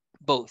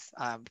both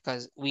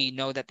because we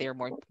know that they're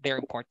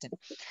important.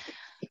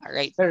 All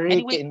right. Sir Ricky,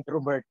 Anyway,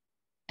 introvert.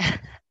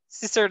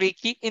 si Sir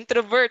Ricky,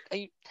 introvert.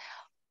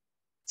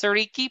 Sir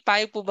Ricky,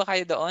 payo po ba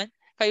kayo doon?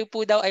 Kayo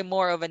po daw ay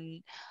more of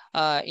an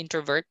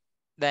introvert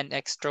than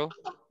extro?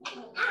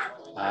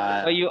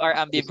 O you are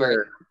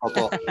ambivert? Sir.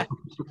 Opo.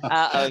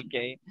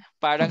 Okay.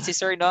 Parang si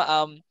Sir, no?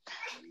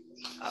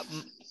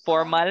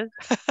 Formal.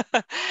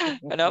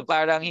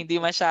 Parang hindi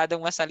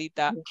masyadong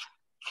masalita.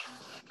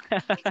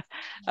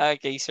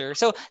 Okay, sir.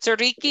 So, Sir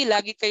Ricky,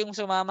 lagi kayong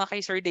sumama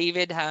kay Sir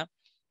David, ha?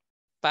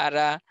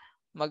 Para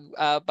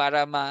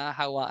para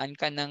mahawaan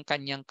ka ng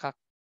kanyang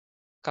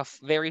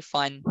very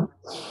fun.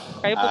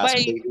 Kayo po ba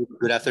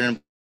Good afternoon.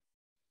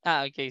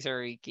 Okay,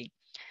 Sir Ricky.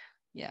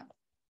 Yeah.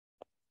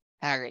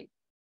 All right.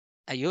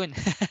 Ayun.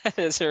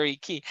 Sir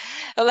Ricky.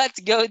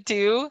 Let's go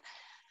to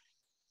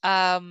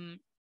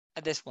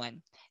this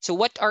one. So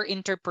what are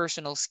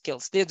interpersonal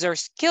skills? These are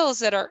skills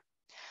that are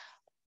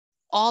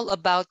all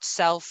about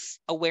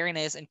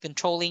self-awareness and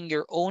controlling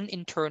your own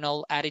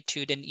internal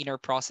attitude and inner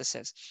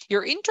processes.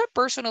 Your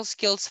interpersonal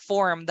skills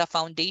form the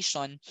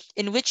foundation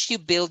in which you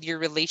build your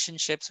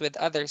relationships with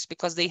others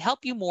because they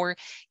help you more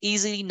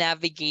easily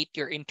navigate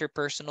your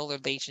interpersonal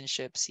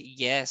relationships.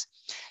 Yes.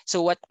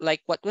 So what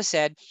was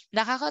said,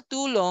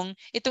 nakakatulong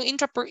itong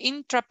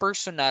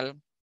intrapersonal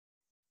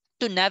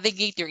to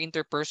navigate your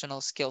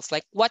interpersonal skills.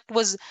 Like what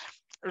was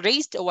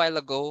raised a while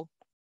ago,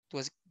 it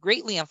was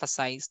greatly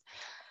emphasized.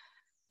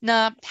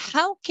 Now,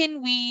 how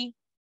can we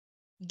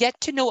get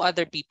to know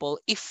other people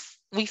if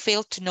we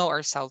fail to know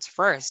ourselves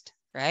first,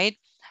 right?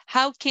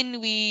 How can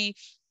we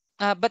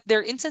But there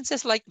are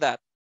instances like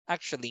that,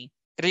 actually.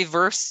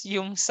 Reverse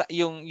yung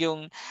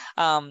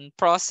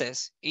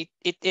process.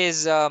 It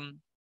is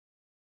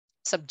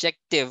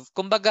subjective.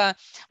 Kumbaga,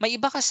 may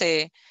iba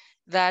kasi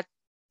that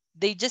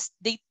they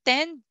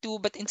tend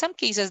to, but in some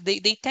cases they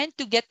tend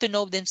to get to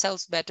know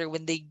themselves better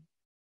when they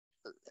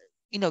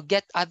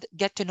get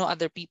to know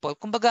other people.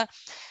 Kumbaga,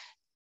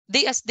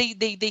 they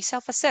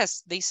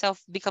self-assess, they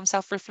become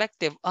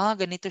self-reflective.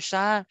 Ganito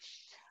siya.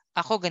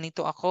 Ako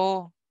ganito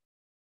ako,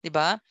 'di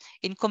ba?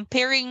 In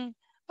comparing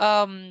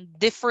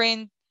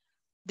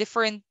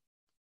different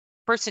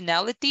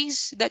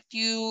personalities that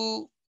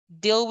you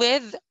deal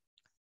with,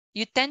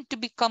 you tend to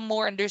become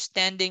more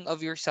understanding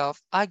of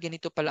yourself.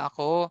 Ganito pala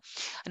ako.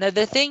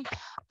 Another thing,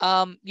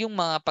 yung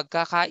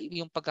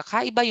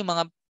pagkakaiba, yung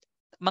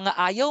mga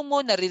ayaw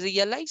mo,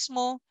 nare-realize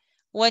mo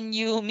when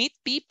you meet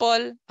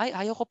people.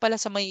 Ayaw ko pala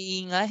sa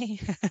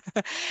maiingay.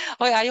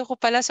 Ayaw ko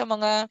pala sa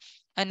mga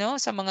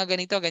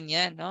ganito,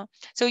 ganyan, no?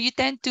 So you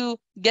tend to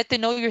get to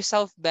know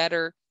yourself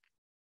better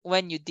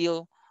when you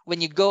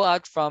go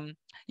out from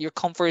your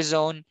comfort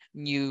zone,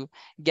 you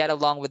get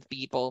along with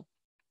people.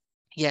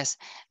 Yes,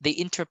 the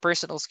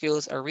interpersonal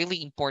skills are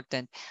really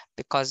important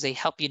because they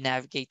help you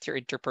navigate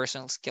your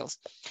interpersonal skills.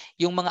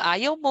 Yung mga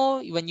ayaw mo,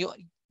 when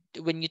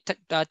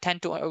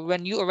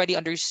you already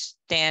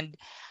understand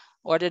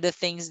what are the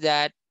things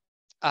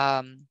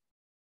um,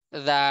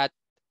 that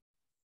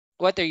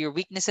what are your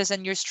weaknesses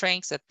and your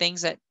strengths, the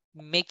things that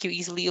make you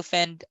easily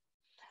offend,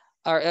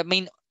 or I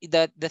mean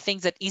the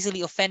things that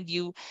easily offend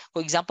you.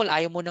 For example,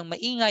 ayaw mo ng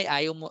maingay,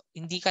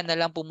 hindi ka na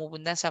lang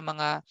pumupunta sa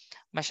mga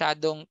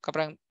masyadong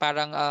parang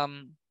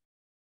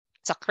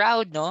sa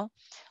crowd, no?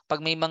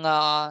 Pag may mga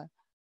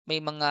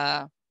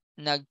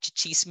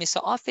nagchichismis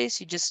sa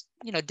office, you just,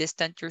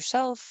 distant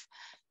yourself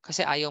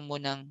kasi ayaw mo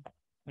ng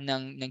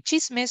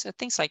chismis or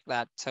things like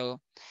that.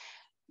 So,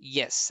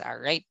 yes, all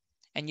right.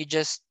 And you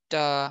just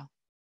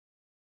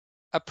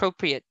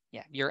appropriate,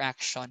 your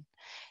action.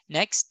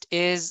 Next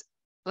is,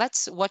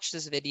 let's watch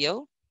this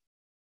video.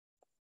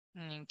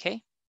 Okay.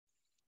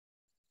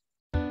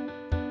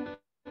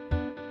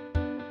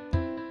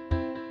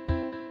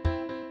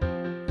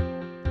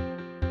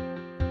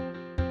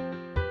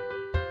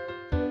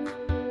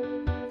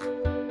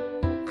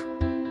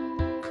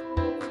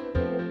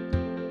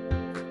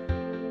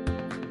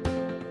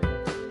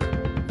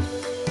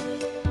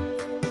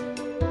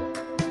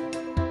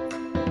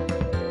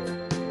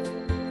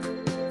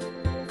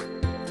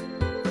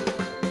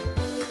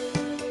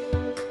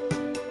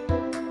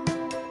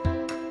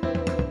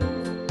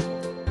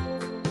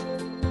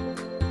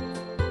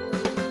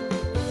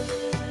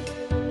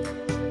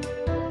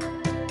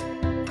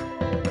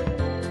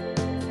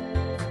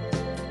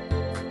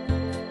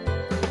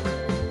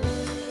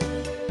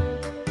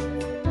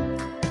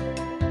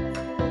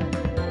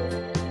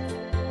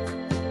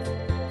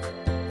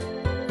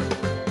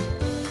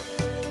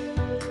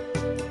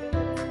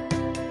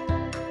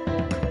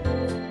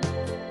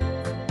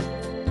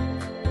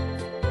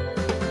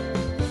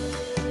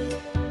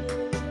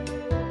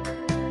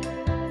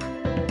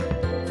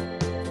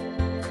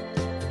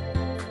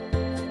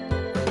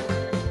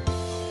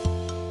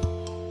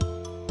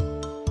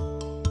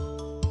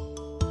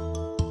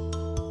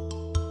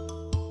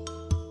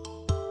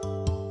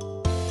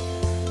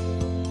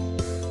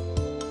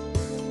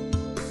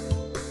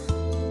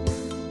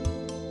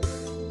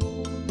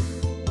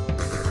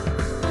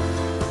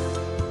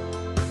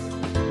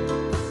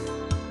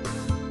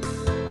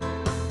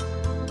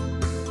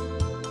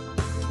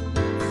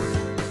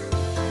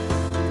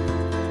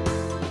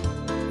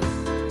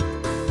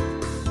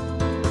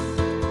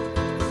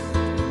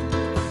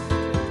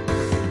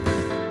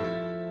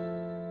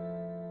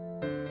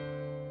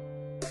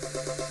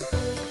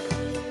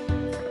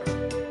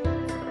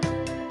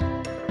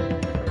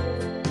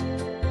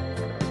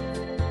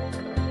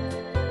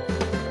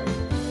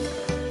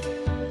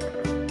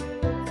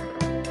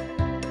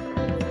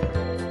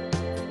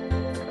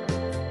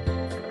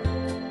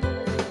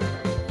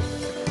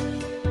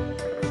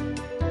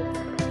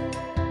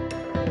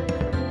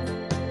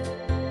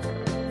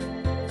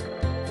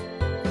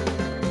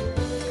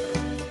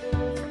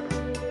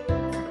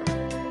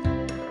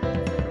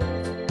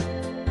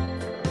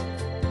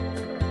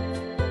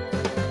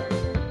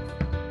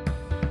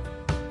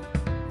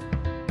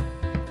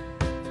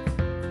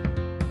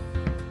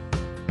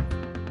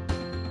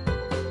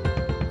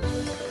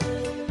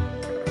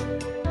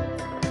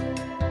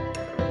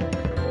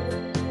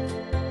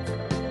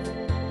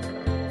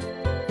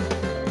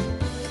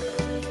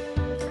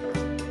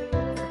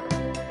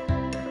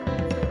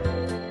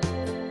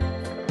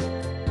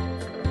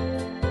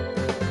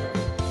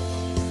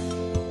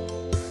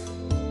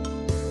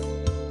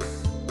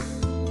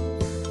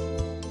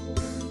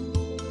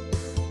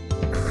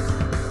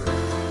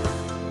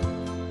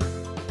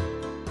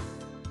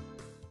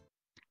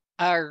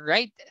 All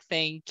right,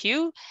 thank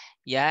you.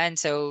 Yan,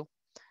 so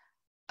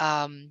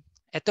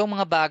itong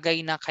mga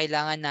bagay na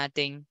kailangan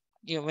nating,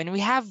 when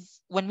we have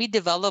when we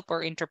develop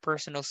our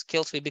interpersonal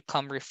skills, we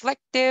become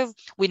reflective,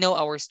 we know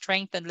our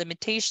strength and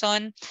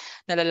limitation,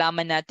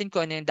 nalalaman natin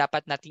kung ano yung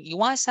dapat nating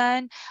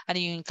iwasan, ano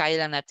yung kaya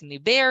lang natin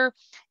i-bear,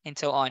 and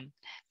so on.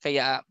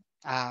 Kaya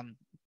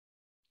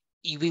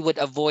we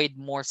would avoid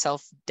more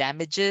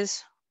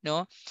self-damages,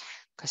 no?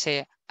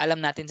 Kasi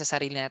alam natin sa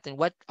sarili natin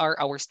what are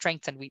our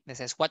strengths and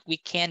weaknesses, what we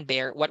can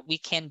bear, what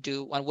we can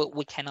do, and what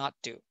we cannot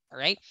do,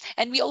 all right?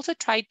 And we also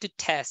try to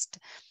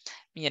test,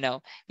 we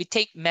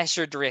take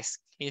measured risk.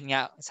 Yun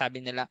nga,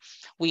 sabi nila.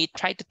 We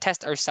try to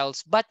test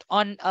ourselves, but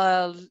on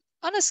a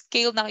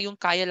scale na yung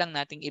kaya lang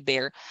nating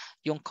i-bear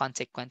yung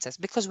consequences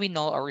because we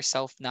know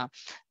ourselves na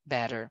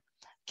better.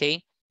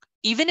 Okay?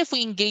 Even if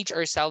we engage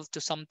ourselves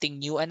to something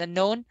new and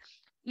unknown,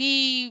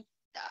 we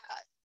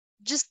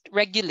just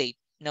regulate.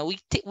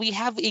 We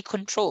have a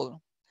control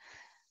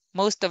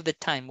most of the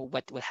time of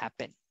what will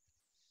happen.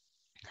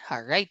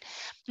 All right.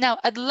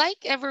 Now, I'd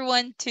like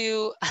everyone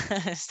to,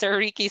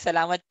 Sir Ricky,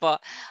 salamat po.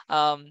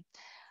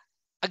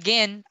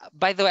 Again,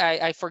 by the way,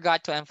 I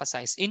forgot to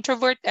emphasize,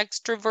 introvert,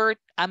 extrovert,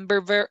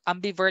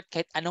 ambivert,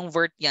 kahit anong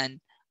vert yan.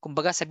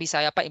 Kumbaga sa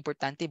Bisaya pa,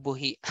 importante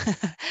buhi.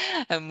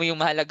 Yung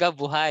mahalaga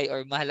buhay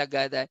or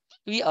mahalaga that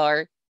we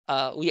are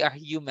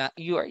human.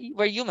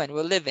 We're human.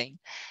 We're living.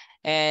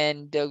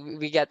 And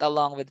we get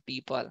along with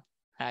people.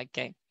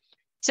 Okay.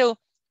 So,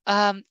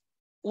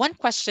 one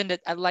question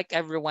that I'd like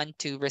everyone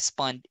to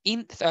respond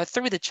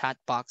through the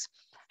chat box: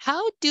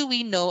 how do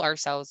we know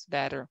ourselves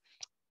better?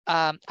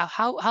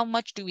 How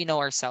much do we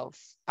know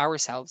ourselves?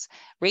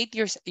 Rate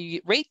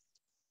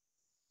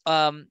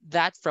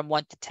that from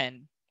 1 to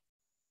 10.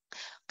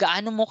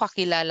 Gaano mo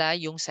kakilala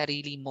yung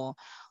sarili mo?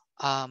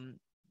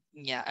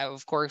 Yeah,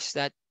 of course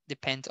that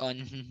depends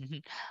on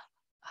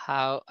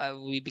how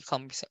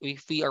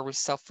if we are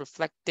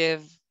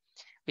self-reflective.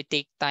 We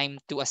take time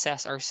to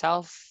assess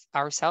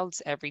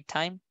ourselves every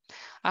time.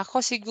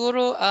 Ako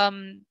siguro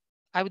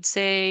I would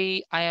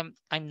say I'm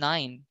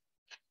 9.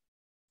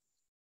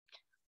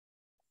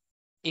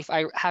 If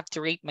I have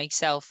to rate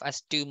myself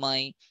as to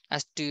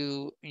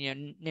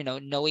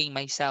knowing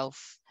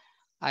myself,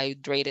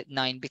 I'd rate it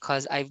 9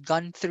 because I've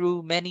gone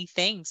through many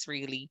things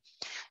really.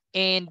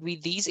 And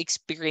with these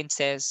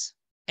experiences,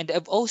 and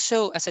I've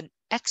also as an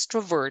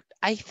extrovert,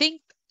 I think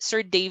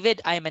Sir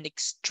David, I'm an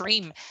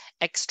extreme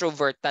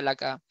extrovert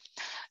talaga.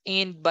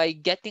 And by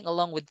getting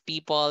along with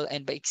people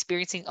and by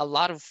experiencing a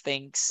lot of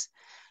things,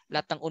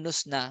 lahat ng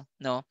unos na,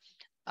 no?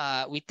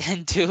 We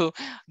tend to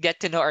get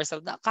to know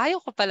ourselves. Na,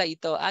 kaya ko pala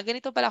ito.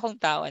 Ganito pala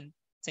akong tao and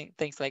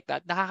things like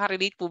that.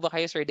 Nakaka-relate po ba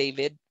kayo, Sir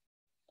David?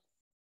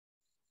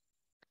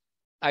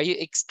 Are you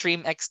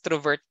extreme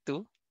extrovert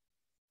too?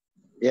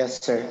 Yes,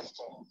 sir.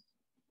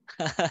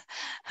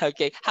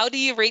 Okay. How do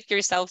you rate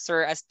yourself,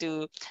 sir, as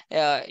to,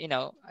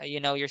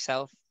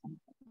 yourself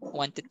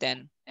 1 to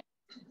 10?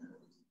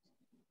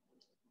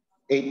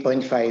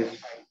 8.5.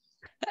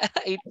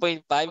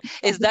 8.5?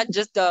 Is that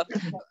just the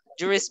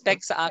due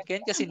respect sa akin?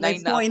 Kasi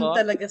 9 na point ako.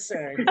 talaga,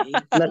 sir.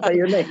 Nasa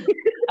iyo na eh.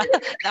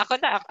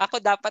 Ako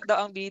dapat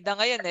daw ang bida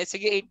ngayon eh.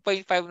 Sige,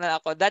 8.5 na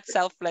ako. That's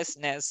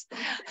selflessness.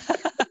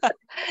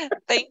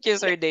 Thank you,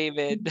 Sir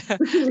David,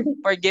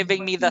 for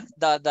giving me the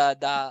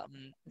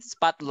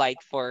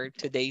spotlight for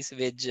today's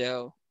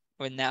video.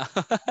 For now.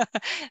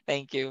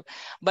 Thank you.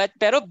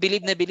 Pero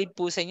bilib na bilib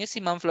po sa inyo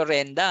si Ma'am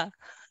Florenda.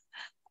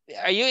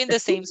 Are you in the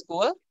same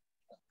school?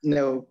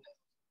 No.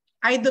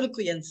 Idol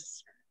ko yan.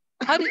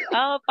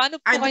 Paano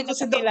po Idol kayo ko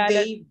si Doc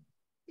nakakilala? Dave.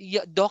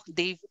 Doc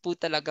Dave po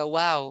talaga.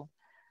 Wow.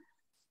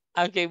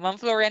 Okay, Ma'am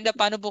Florenda,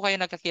 paano po kayo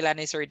nakakilala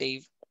ni Sir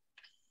Dave?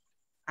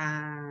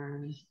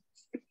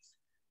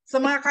 Sa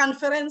mga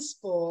conference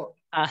po.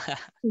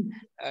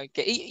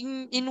 Okay.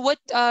 In what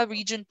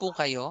region po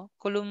kayo?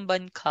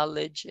 Columban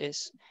College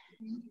is?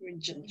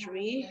 Region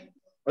 3.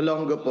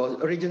 Olongo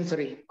po. Region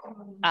 3.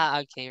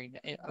 Okay.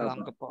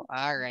 Olongo po.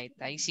 All right.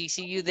 I see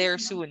you there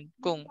soon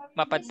kung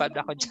mapadpad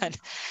ako dyan.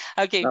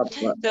 Okay.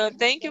 So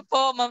thank you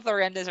po, Ma'am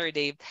Florenda, Sir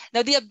Dave.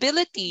 Now, the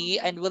ability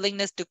and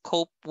willingness to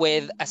cope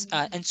with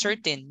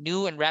uncertain,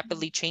 new, and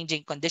rapidly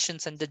changing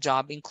conditions on the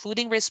job,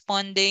 including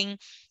responding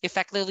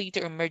effectively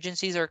to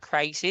emergencies or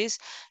crisis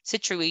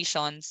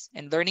situations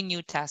and learning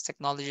new tasks,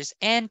 technologies,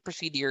 and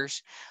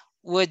procedures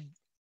would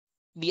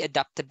be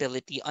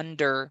adaptability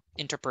under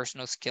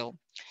interpersonal skill.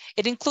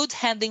 It includes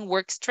handling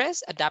work stress,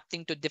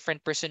 adapting to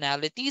different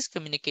personalities,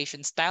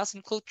 communication styles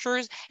and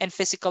cultures, and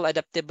physical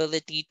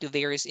adaptability to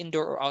various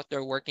indoor or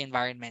outdoor work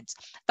environments.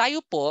 Tayo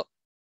po,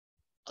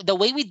 the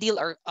way we deal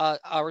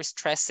our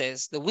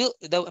stresses, the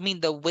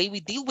way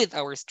we deal with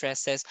our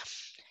stresses,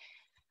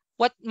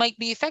 what might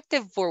be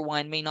effective for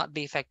one may not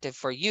be effective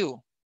for you.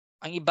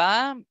 Ang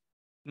iba,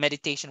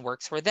 meditation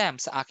works for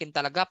them. Sa akin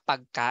talaga,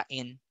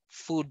 pagkain.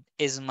 Food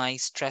is my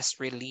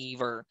stress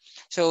reliever.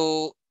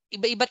 So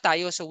iba-iba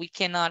tayo, so we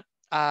cannot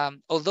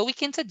although we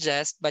can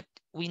suggest, but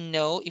we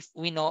know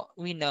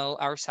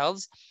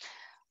ourselves,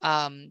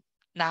 tayo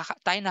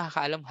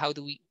nakakaalam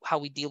how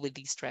we deal with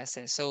these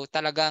stresses. So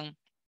talagang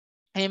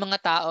may mga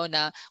tao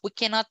na we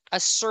cannot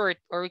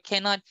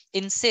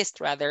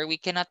insist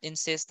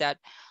that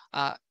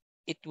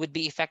it would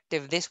be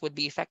effective, this would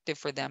be effective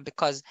for them,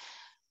 because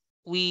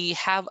we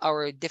have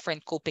our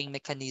different coping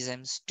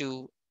mechanisms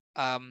to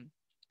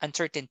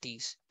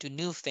uncertainties, to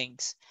new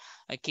things,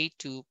 okay,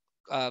 to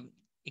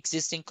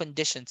existing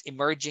conditions,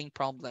 emerging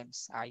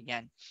problems.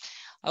 Ayan.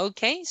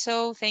 Okay,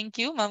 so thank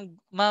you.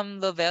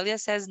 Ma'am Lovelia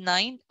says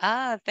 9.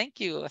 Ah, thank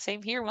you.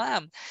 Same here,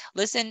 ma'am.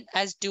 Listen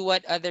as to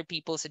what other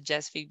people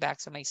suggest,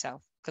 feedbacks to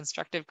myself.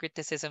 Constructive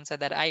criticism so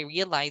that I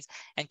realize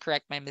and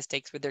correct my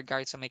mistakes with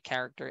regards to my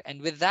character.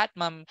 And with that,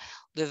 Ma'am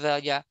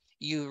Lovelia,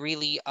 you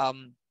really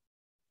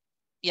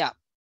yeah,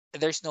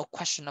 there's no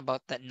question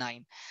about that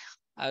 9.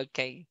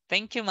 Okay.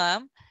 Thank you,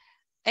 ma'am.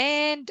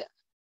 And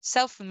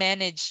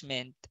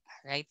self-management.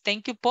 Right.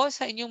 Thank you po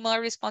sa inyong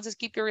mga responses.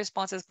 Keep your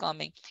responses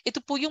coming.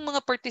 Ito po yung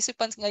mga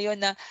participants ngayon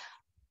na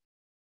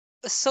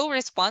so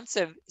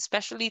responsive,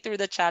 especially through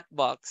the chat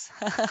box.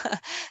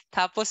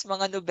 Tapos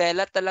mga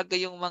nobela talaga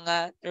yung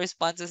mga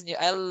responses niyo.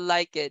 I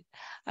like it.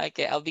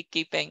 Okay, I'll be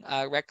keeping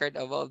a record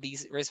of all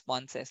these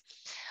responses.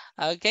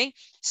 Okay,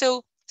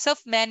 so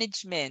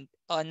self-management,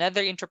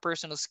 another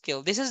interpersonal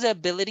skill. This is the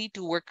ability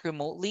to work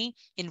remotely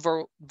in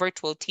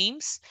virtual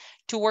teams,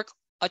 to work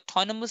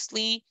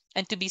autonomously,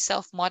 and to be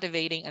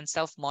self-motivating and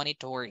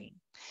self-monitoring.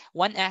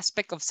 One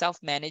aspect of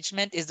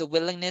self-management is the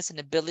willingness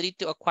and ability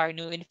to acquire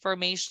new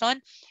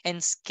information and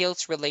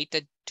skills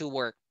related to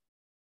work.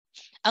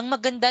 Ang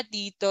maganda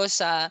dito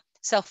sa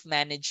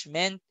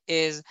self-management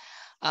is,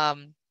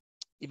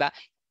 diba,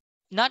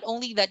 not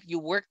only that you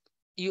work,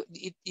 you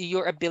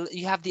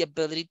have the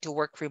ability to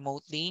work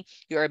remotely.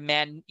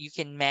 You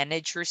can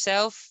manage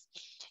yourself.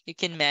 You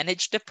can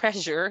manage the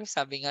pressure,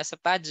 sabi nga sa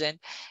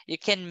pageant.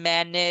 You can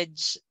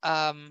manage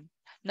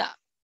na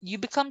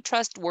you become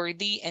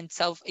trustworthy and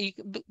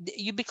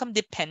you become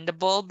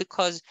dependable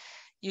because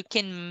you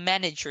can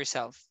manage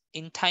yourself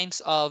in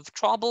times of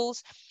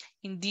troubles.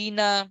 Hindi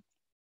na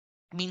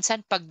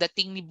minsan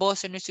pagdating ni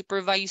boss or ni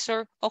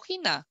supervisor, okay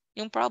na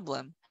yung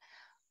problem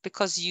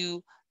because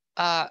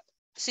uh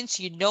since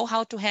you know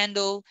how to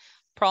handle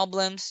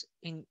problems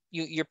in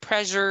your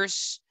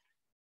pressures,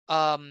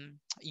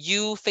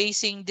 you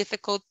facing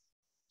difficult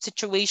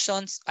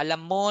situations,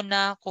 alam mo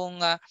na kung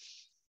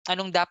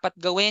anong dapat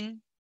gawin.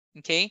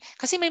 Okay?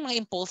 Kasi may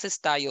mga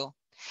impulses tayo.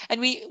 And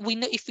we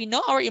know, if we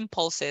know our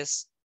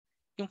impulses,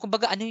 yung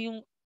kumbaga ano yung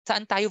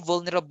saan tayo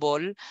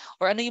vulnerable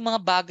or ano yung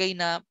mga bagay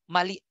na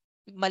mali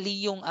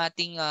yung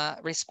ating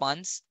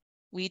response,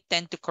 we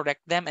tend to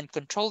correct them and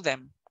control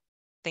them.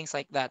 Things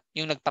like that.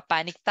 Yung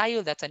nagpapanik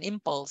tayo, that's an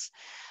impulse,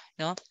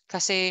 no?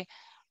 Kasi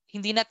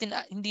hindi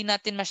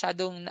natin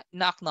masyadong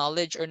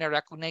na-acknowledge or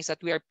na-recognize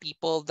that we are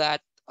people that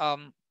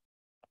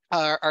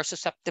are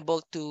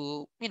susceptible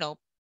to,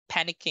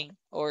 panicking,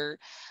 or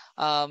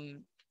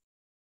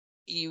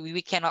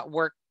we cannot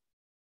work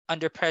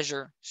under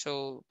pressure.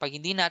 So pag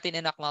hindi natin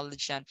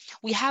in-acknowledge yan,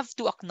 we have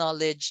to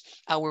acknowledge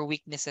our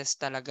weaknesses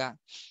talaga.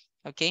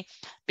 Okay?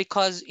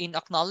 Because in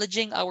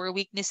acknowledging our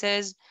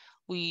weaknesses,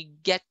 we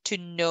get to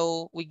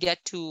do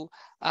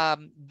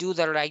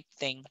the right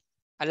thing.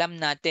 Alam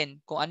natin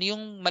kung ano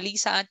yung mali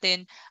sa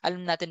atin,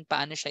 alam natin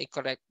paano siya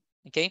i-correct.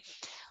 Okay?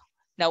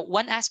 Now,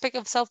 one aspect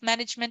of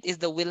self-management is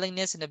the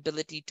willingness and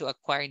ability to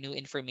acquire new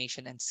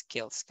information and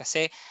skills.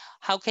 Kasi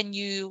how can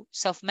you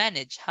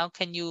self-manage? How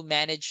can you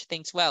manage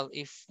things well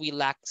if we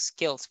lack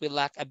skills, we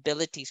lack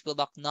abilities, we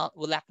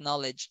lack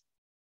knowledge?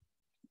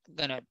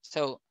 Ganun.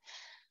 So,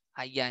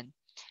 ayan.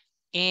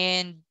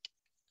 And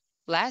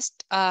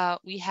last,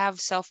 we have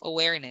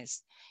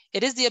self-awareness.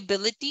 It is the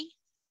ability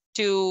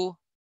to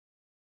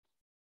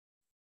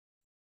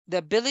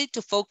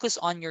focus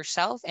on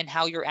yourself and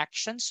how your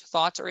actions,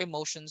 thoughts, or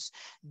emotions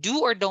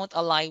do or don't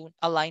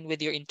align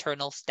with your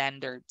internal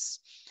standards.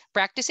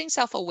 Practicing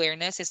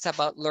self-awareness is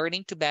about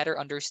learning to better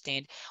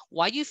understand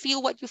why you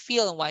feel what you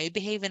feel and why you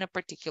behave in a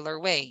particular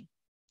way.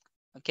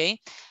 Okay?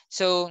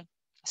 So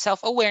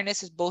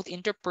self-awareness is both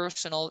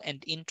interpersonal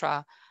and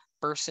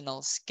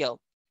intrapersonal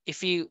skill.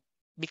 If you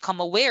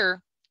become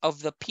aware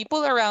of the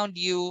people around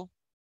you,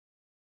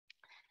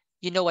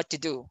 you know what to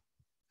do.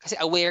 Kasi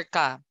aware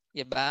ka,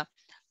 diba?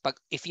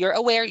 If you're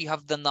aware, you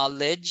have the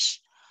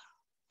knowledge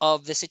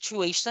of the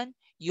situation,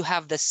 you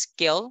have the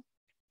skill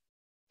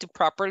to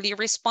properly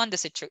respond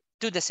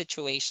to the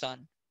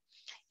situation.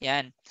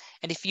 Yan.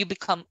 And if you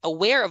become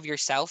aware of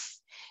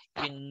yourself,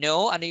 you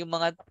know ano yung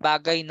mga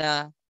bagay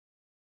na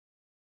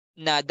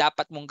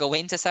dapat mong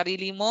gawin sa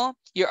sarili mo.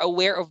 You're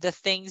aware of the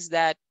things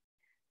that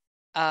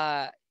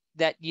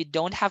you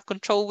don't have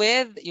control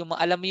with.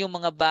 Alam mo yung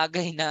mga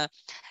bagay na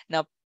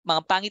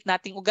mga pangit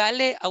nating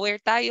ugali, aware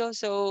tayo.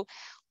 So,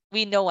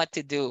 we know what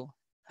to do.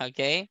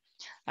 Okay?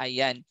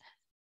 Ayan.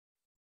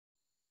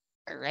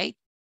 All right.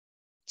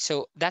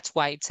 So that's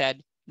why it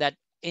said that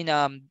in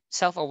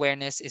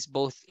self-awareness is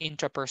both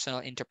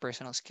intrapersonal,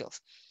 interpersonal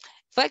skills.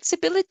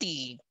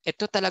 Flexibility.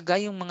 Ito talaga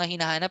yung mga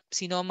hinahanap.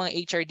 Sino ang mga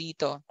HR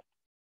dito?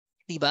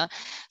 Diba?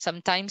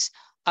 Sometimes,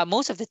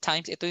 most of the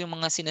times, ito yung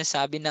mga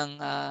sinasabi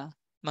ng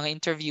mga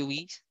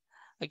interviewees.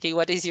 Okay,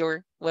 what is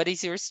your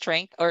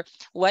strength or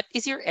what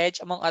is your edge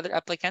among other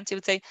applicants?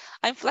 You would say,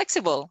 I'm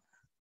flexible.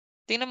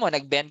 Tingnan mo,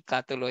 nag-bend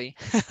ka tuloy.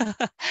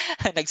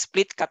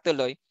 Nag-split ka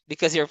tuloy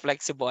because you're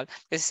flexible.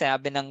 Kasi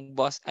sinabi ng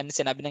boss,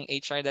 sinabi ng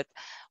HR that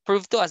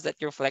prove to us that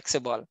you're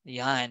flexible.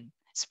 Yan.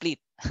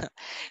 Split.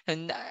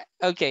 And,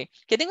 okay.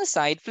 Kidding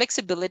aside,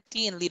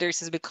 flexibility in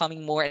leaders is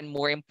becoming more and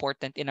more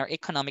important in our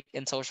economic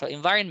and social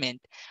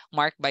environment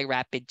marked by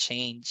rapid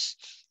change.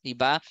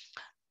 Diba?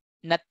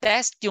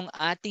 Na-test yung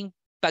ating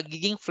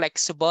pagiging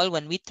flexible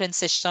when we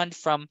transitioned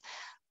from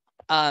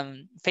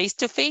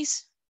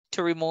face-to-face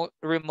to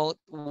remote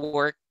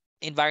work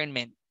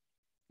environment.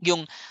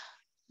 Yung,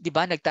 di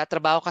ba,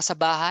 nagtatrabaho ka sa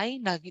bahay,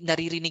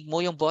 naririnig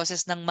mo yung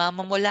boses ng mama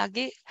mo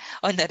lagi,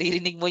 o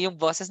naririnig mo yung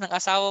boses ng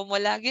asawa mo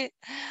lagi.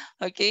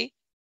 Okay?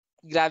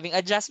 Grabing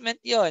adjustment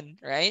yon,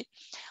 right?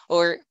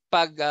 Or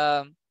pag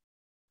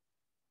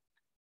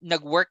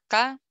nag-work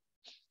ka,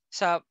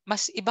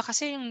 mas iba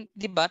kasi yung,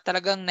 di ba,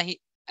 talagang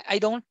I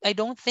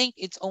don't think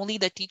it's only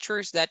the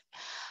teachers that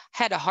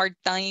had a hard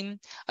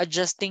time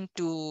adjusting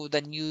to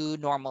the new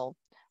normal.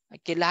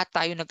 Okay, lahat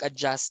tayo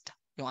nag-adjust.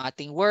 Yung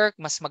ating work,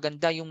 mas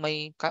maganda yung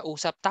may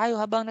kausap tayo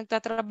habang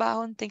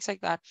nagtatrabaho and things like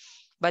that.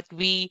 But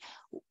we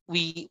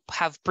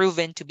have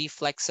proven to be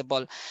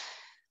flexible.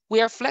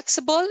 We are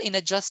flexible in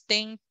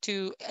adjusting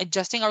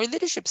our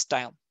leadership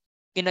style,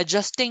 in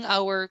adjusting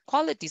our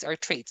qualities, our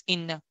traits,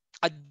 in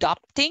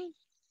adopting.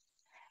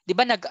 'Di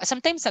ba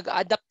sometimes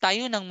nag-adapt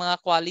tayo ng mga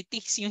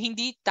qualities yung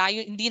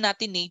hindi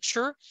natin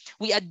nature,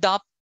 we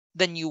adopt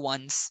the new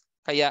ones.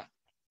 Kaya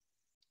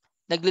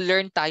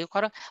nagle-learn tayo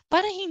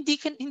para hindi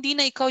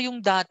na ikaw yung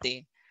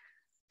dati.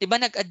 'Di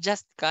ba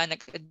nag-adjust ka,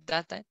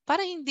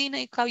 para hindi na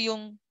ikaw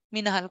yung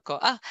minahal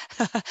ko.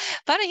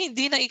 Para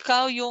hindi na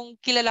ikaw yung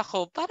kilala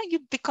ko. Para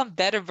you become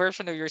better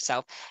version of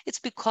yourself.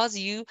 It's because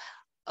you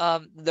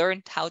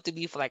learned how to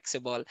be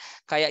flexible.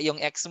 Kaya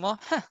yung ex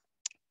mo,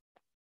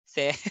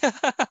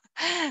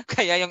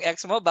 kaya yung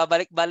ex mo,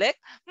 babalik-balik?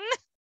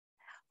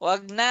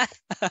 Wag na.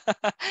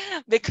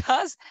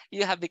 Because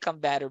you have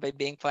become better by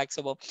being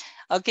flexible.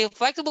 Okay,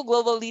 flexible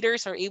global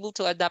leaders are able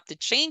to adapt to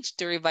change,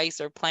 to revise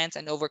their plans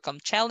and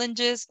overcome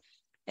challenges,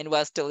 and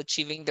while still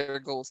achieving their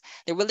goals.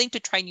 They're willing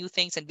to try new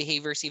things and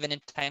behaviors even in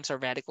times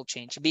of radical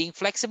change. Being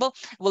flexible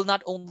will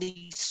not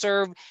only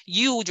serve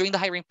you during the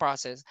hiring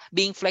process,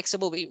 being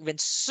flexible will even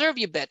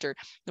serve you better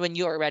when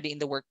you are already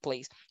in the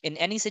workplace, in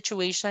any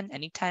situation,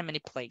 anytime,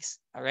 any place.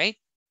 All right?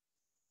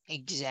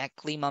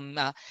 Exactly,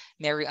 Ma'am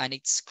Mary Ann.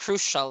 It's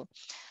crucial,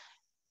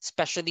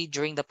 especially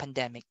during the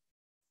pandemic.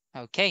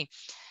 Okay.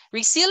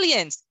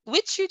 Resilience,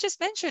 which you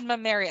just mentioned,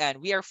 Ma'am Mary Ann.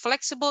 We are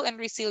flexible and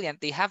resilient.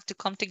 They have to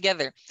come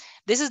together.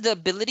 This is the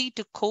ability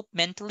to cope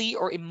mentally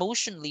or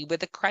emotionally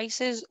with a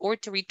crisis or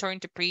to return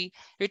to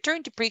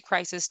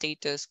pre-crisis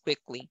status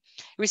quickly.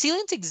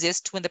 Resilience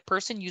exists when the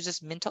person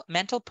uses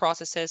mental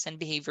processes and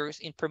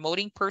behaviors in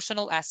promoting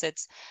personal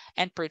assets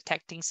and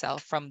protecting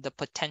self from the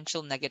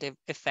potential negative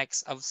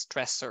effects of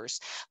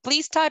stressors.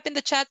 Please type in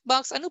the chat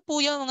box, ano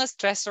po yung mga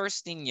stressors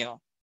ninyo?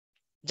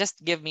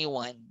 Just give me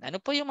one. Ano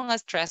po yung mga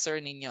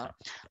stressor ninyo?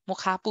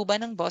 Mukha po ba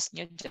ng boss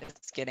niyo?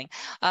 Just kidding.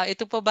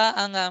 Ito po ba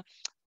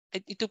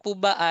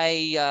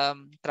ay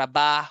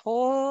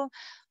trabaho,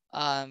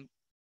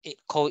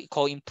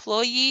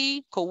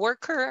 co-employee,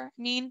 co-worker,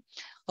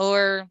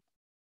 or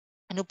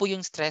ano po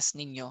yung stress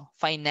ninyo?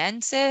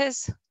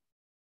 Finances?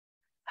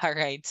 All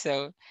right.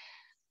 So,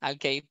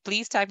 okay,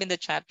 please type in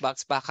the chat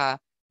box. Baka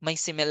may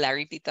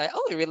similarity tayo.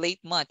 Oh, we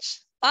relate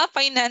much.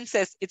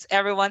 Finances. It's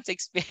everyone's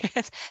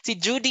experience. Si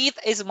Judith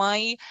is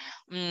my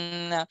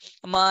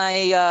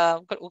we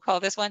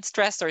call this one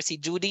stressor. Si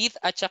Judith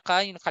at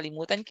saka yung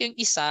nakalimutan ko yung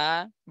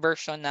isa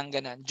version ng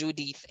ganun.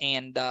 Judith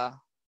and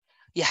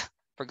yeah,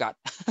 forgot.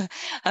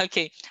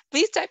 Okay,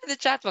 please type in the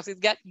chat box.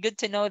 It's good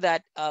to know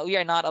that we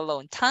are not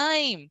alone.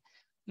 Time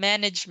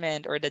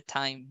management or the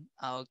time.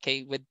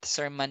 Okay, with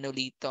Sir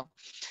Manolito.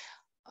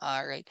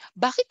 All right.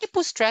 Bakit niyo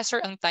po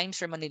stressor ang time,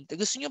 Sir Manolito?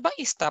 Gusto niyo ba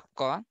i-stop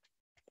ko?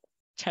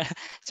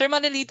 Sir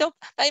Manolito,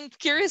 I'm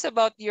curious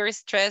about your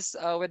stress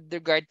with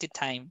regard to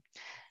time.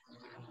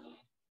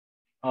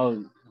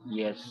 Oh,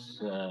 yes.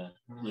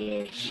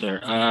 Yes, sir.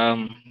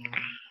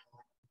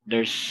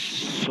 There's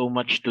so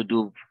much to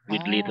do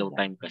with little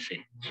time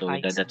kasi. So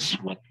that's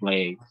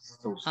why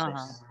so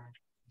stressed.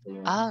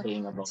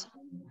 Saying about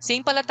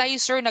same pala tayo,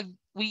 sir.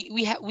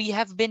 We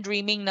have been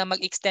dreaming na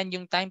mag-extend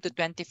yung time to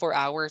 24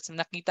 hours.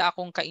 Nakita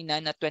akong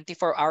kainan na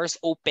 24 hours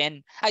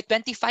open. Ay,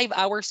 25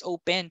 hours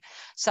open.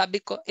 Sabi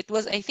ko, it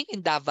was I think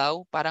in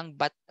Davao, parang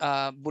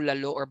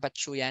Bulalo or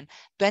Batsuyan.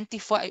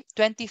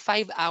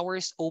 25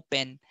 hours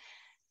open.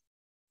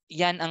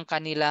 Yan ang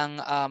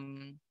kanilang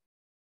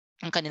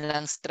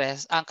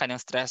stress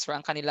or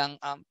ang kanilang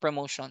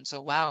promotion.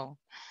 So wow.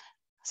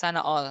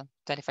 Sana all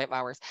 25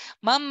 hours.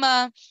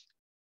 Ma'am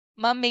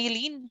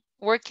Maylene,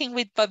 working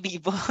with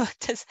Pabibo.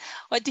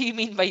 What do you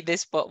mean by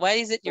this po? Why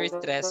is it your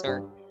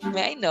stressor?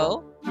 May I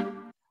know?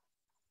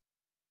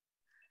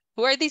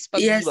 Who are these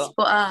Pabibo? Yes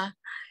po,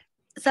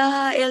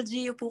 sa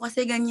LGU po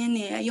kasi ganyan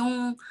eh.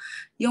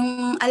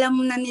 Yung alam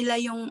na nila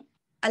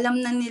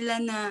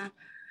na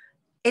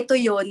ito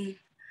yon.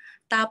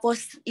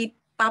 Tapos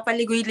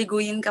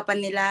papaligoy-ligoyin ka pa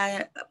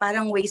nila,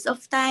 parang waste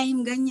of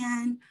time,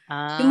 ganyan.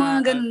 Yung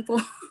mga ganun po.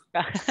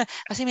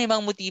 Kasi may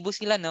mga motibo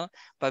sila, no?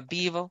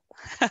 Pabibo.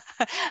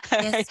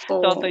 Yes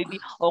po.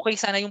 Okay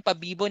sana yung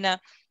pabibo na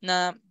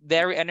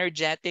very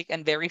energetic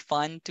and very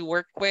fun to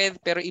work with,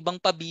 pero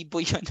ibang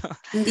pabibo yun, no?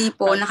 Hindi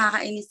po,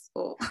 nakakainis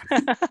po.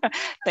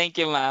 Thank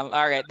you, ma'am.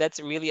 All right, that's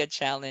really a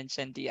challenge,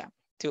 and yeah,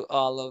 to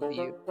all of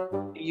you.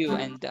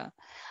 And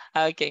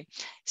okay.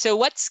 So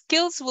what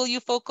skills will you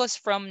focus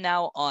from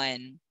now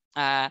on?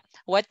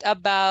 What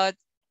about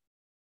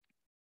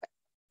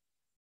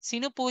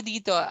sino po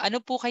dito?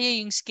 Ano po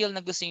kaya yung skill na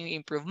gusto niyo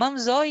improve? Ma'am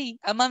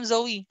Zoe. Ma'am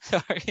Zoe.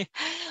 Sorry.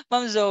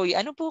 Ma'am Zoe,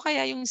 ano po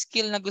kaya yung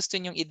skill na gusto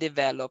niyo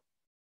i-develop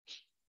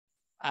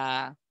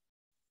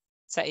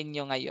sa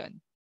inyo ngayon?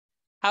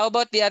 How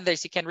about the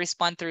others? You can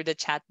respond through the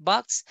chat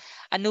box.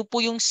 Ano po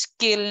yung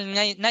skill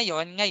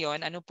ngayon?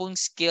 Ano po yung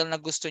skill na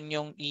gusto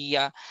niyong you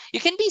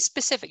can be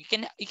specific.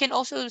 You can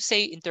also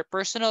say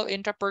interpersonal,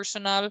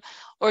 intrapersonal,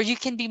 or you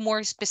can be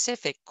more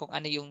specific kung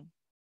ano yung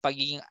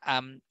pagiging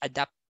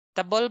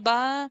adaptable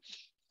ba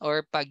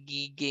or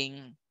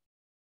pagiging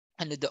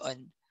ano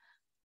doon.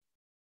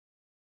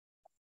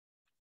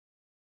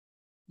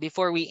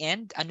 Before we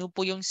end, ano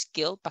po yung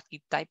skill?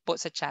 Paki-type po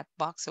sa chat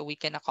box so we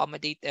can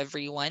accommodate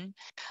everyone.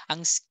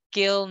 Ang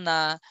skill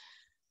na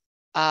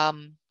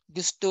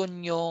gusto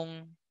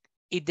nyong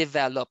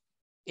i-develop.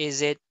 Is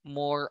it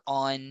more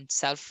on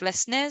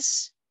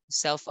selflessness,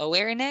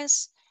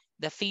 self-awareness,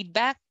 the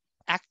feedback,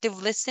 active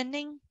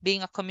listening,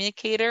 being a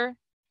communicator,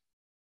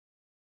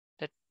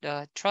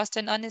 the trust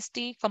and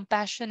honesty,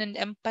 compassion and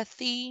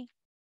empathy?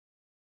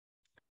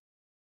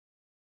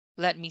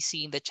 Let me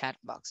see in the chat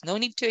box. No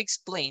need to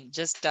explain.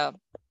 Just type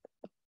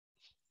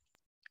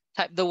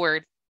the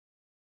word.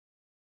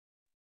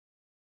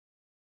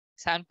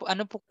 Saan po,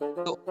 ano po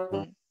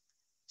doon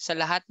sa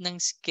lahat ng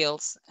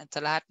skills at sa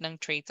lahat ng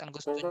traits ang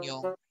gusto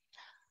nyo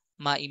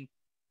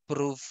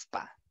ma-improve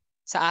pa?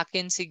 Sa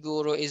akin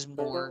siguro is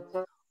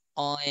more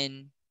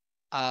on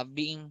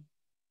being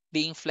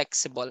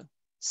flexible,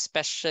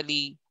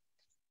 especially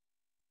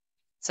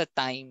sa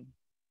time.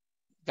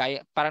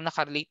 Parang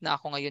nakarelate na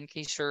ako ngayon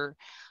kay Sir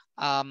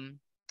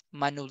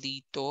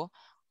Manolito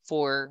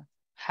for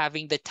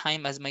having the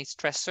time as my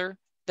stressor.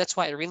 That's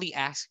why I really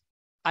ask.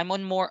 I'm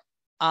on more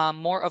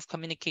of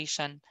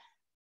communication.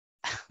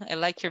 I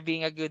like your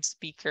being a good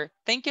speaker.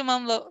 Thank you,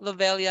 Ma'am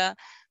Lovelia.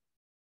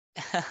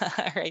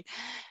 All right.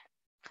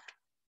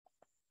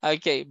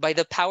 Okay, by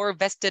the power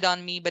vested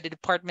on me by the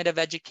Department of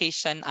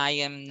Education, I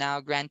am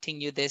now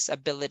granting you this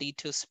ability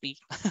to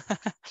speak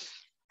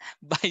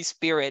by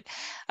spirit.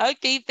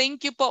 Okay,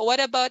 thank you po.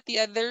 What about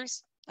the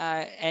others?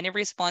 Any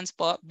response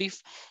po?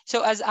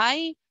 So as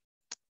I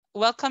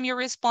welcome your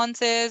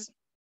responses,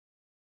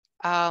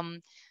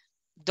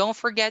 don't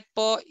forget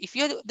po, if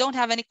you don't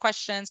have any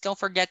questions, don't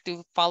forget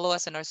to follow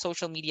us on our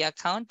social media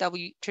account,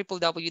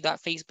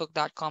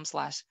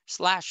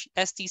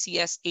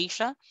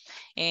 www.facebook.com/stcsasia,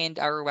 and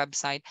our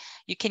website.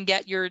 You can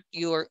get your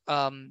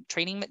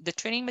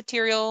training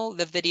material,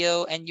 the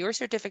video, and your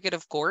certificate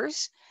of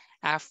course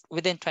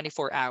within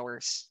 24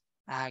 hours.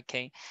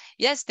 Okay.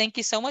 Yes, thank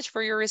you so much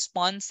for your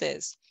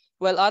responses.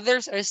 While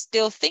others are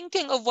still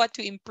thinking of what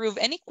to improve,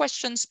 any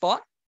questions po?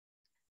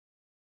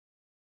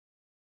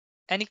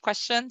 Any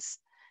questions?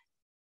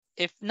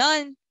 If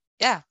none,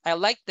 yeah, I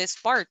like this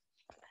part.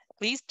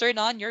 Please turn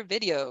on your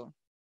video.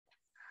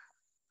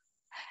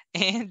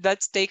 And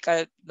let's take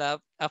a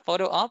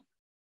photo up.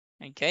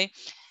 Okay.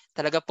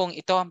 Talaga pong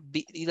ito,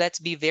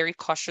 let's be very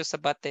cautious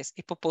about this.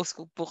 Ipopost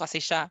ko po kasi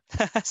siya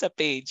sa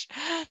page.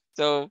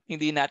 So,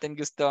 hindi natin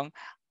gustong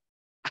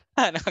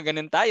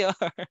nakaganon tayo.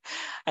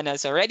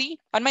 So, ready?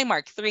 On my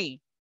mark, 3.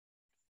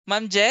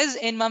 Ma'am Jez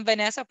and Ma'am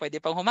Vanessa, pwede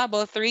pang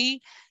humabol.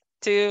 3,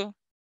 2,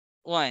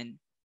 1.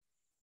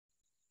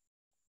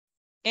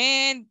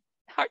 And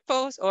heart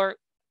pose or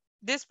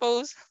this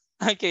pose.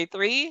 Okay,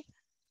 3,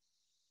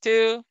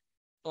 2,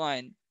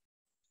 1.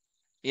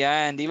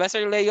 Yan, di ba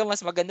Sir Leo,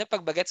 mas maganda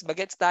pag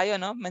bagets-bagets tayo,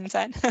 no?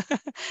 Minsan.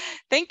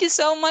 Thank you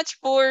so much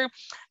for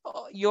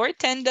your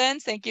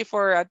attendance. Thank you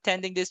for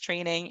attending this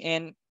training,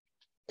 and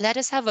let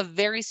us have a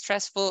very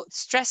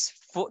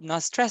stress-free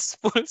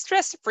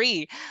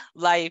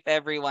life,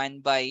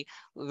 everyone, by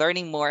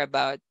learning more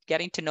about,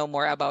 getting to know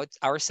more about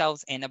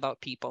ourselves and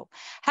about people.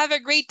 Have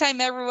a great time,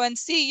 everyone.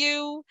 See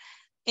you.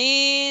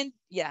 And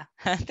yeah,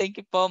 thank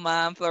you po,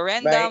 Ma'am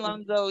Florenda,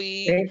 Ma'am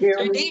Zoe. Thank you.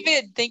 Sir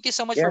David, thank you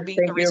so much for Yes, being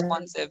so thank you.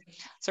 responsive.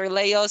 Sir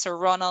Leo, Sir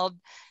Ronald,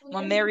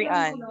 Ma'am Mary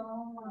Ann,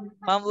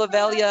 Ma'am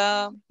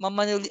Lovelia,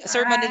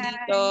 Sir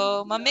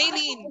Manolito, Ma'am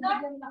Maylene,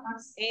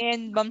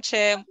 and Ma'am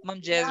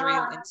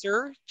Jezreel, and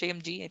Sir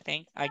JMG, I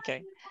think.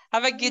 Okay.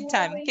 Have a good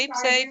time. Keep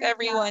safe,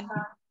 everyone.